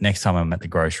 well, next time I'm at the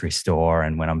grocery store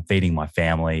and when I'm feeding my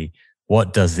family,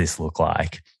 what does this look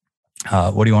like?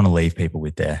 What do you want to leave people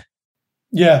with there?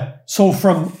 Yeah. So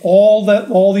from all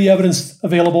the evidence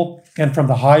available and from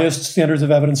the highest standards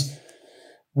of evidence,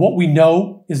 what we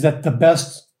know is that the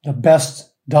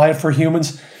best diet for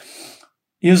humans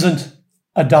isn't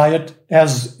a diet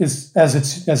as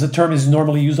the term is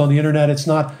normally used on the internet. It's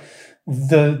not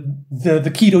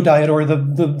the keto diet or the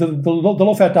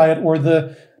low fat diet or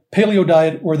the paleo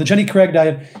diet or the Jenny Craig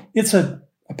diet. It's a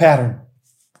pattern.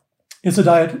 It's a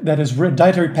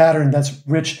dietary pattern that's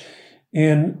rich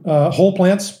in whole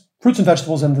plants, fruits and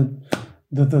vegetables, and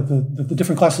the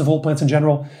different classes of whole plants in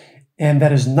general, and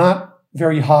that is not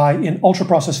very high in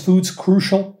ultra-processed foods,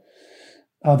 crucial.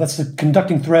 That's the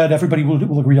conducting thread. Everybody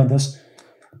will agree on this.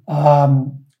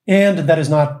 And that is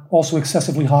not also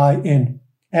excessively high in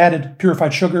added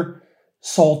purified sugar,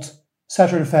 salt,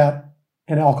 saturated fat,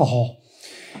 and alcohol.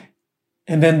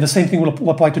 And then the same thing will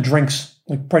apply to drinks,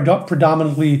 like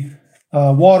predominantly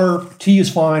water. Tea is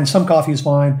fine, some coffee is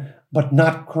fine, but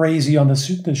not crazy on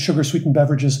the sugar-sweetened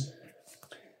beverages.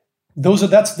 Those are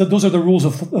the rules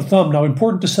of thumb. Now,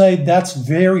 important to say, that's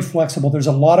very flexible. There's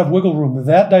a lot of wiggle room.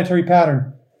 That dietary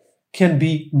pattern can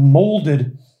be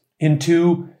molded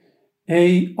into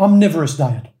a omnivorous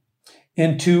diet,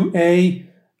 into a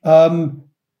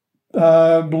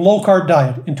low-carb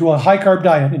diet, into a high-carb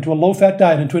diet, into a low-fat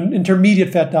diet, into an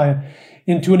intermediate fat diet,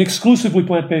 into an exclusively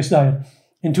plant-based diet,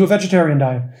 into a vegetarian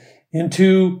diet,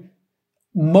 into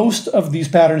most of these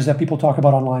patterns that people talk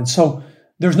about online. So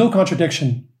there's no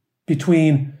contradiction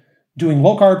between doing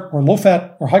low carb or low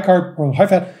fat or high carb or high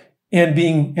fat and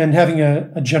having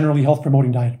a generally health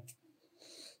promoting diet.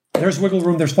 There's wiggle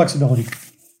room, there's flexibility.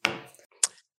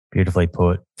 Beautifully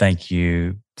put. Thank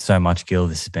you so much, Gil.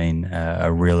 This has been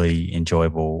a really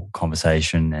enjoyable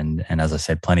conversation, and as I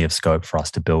said, plenty of scope for us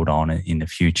to build on in the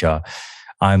future.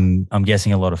 I'm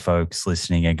guessing a lot of folks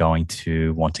listening are going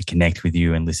to want to connect with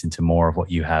you and listen to more of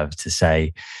what you have to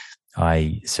say.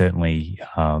 I certainly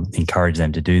encourage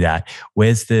them to do that.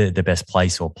 Where's the best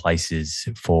place or places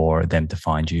for them to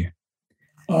find you?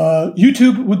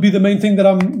 YouTube would be the main thing that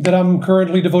I'm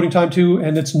currently devoting time to,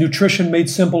 and it's Nutrition Made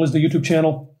Simple is the YouTube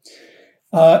channel.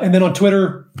 And then on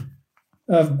Twitter,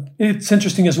 it's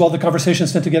interesting as well. The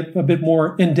conversations tend to get a bit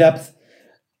more in depth,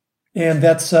 and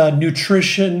that's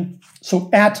nutrition. So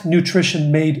at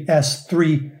Nutrition Made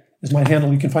S3 is my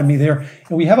handle. You can find me there,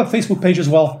 and we have a Facebook page as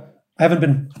well. I haven't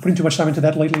been putting too much time into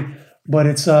that lately, but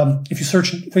it's if you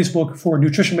search Facebook for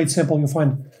Nutrition Made Simple, you'll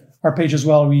find our page as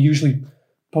well. We usually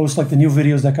post like the new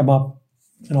videos that come up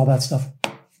and all that stuff.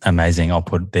 Amazing. I'll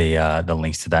put the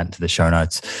links to that into the show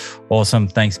notes. Awesome.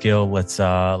 Thanks, Gil. Let's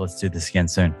do this again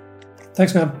soon.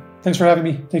 Thanks, man. Thanks for having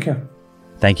me. Take care.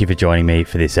 Thank you for joining me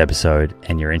for this episode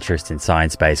and your interest in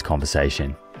science-based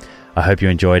conversation. I hope you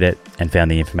enjoyed it and found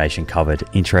the information covered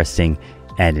interesting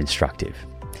and instructive.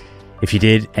 If you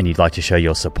did and you'd like to show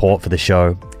your support for the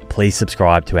show, please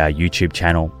subscribe to our YouTube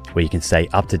channel where you can stay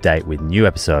up to date with new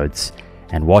episodes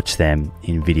and watch them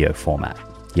in video format.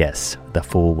 Yes, the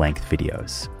full-length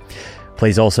videos.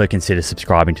 Please also consider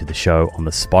subscribing to the show on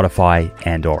the Spotify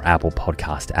and/or Apple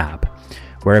Podcast app,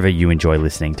 wherever you enjoy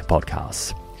listening to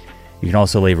podcasts. You can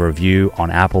also leave a review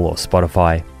on Apple or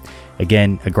Spotify.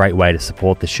 Again, a great way to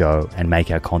support the show and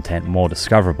make our content more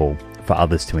discoverable for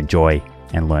others to enjoy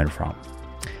and learn from.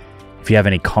 If you have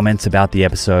any comments about the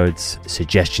episodes,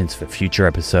 suggestions for future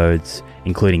episodes,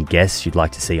 including guests you'd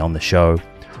like to see on the show,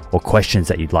 or questions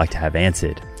that you'd like to have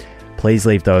answered, please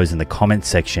leave those in the comments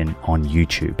section on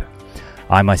YouTube.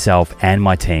 I myself and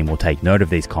my team will take note of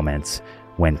these comments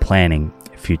when planning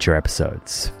future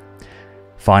episodes.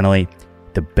 Finally,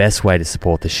 the best way to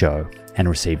support the show and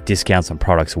receive discounts on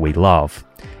products we love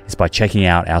is by checking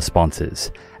out our sponsors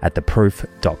at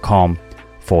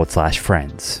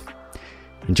theproof.com/friends.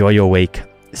 Enjoy your week,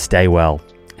 stay well,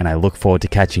 and I look forward to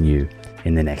catching you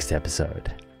in the next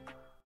episode.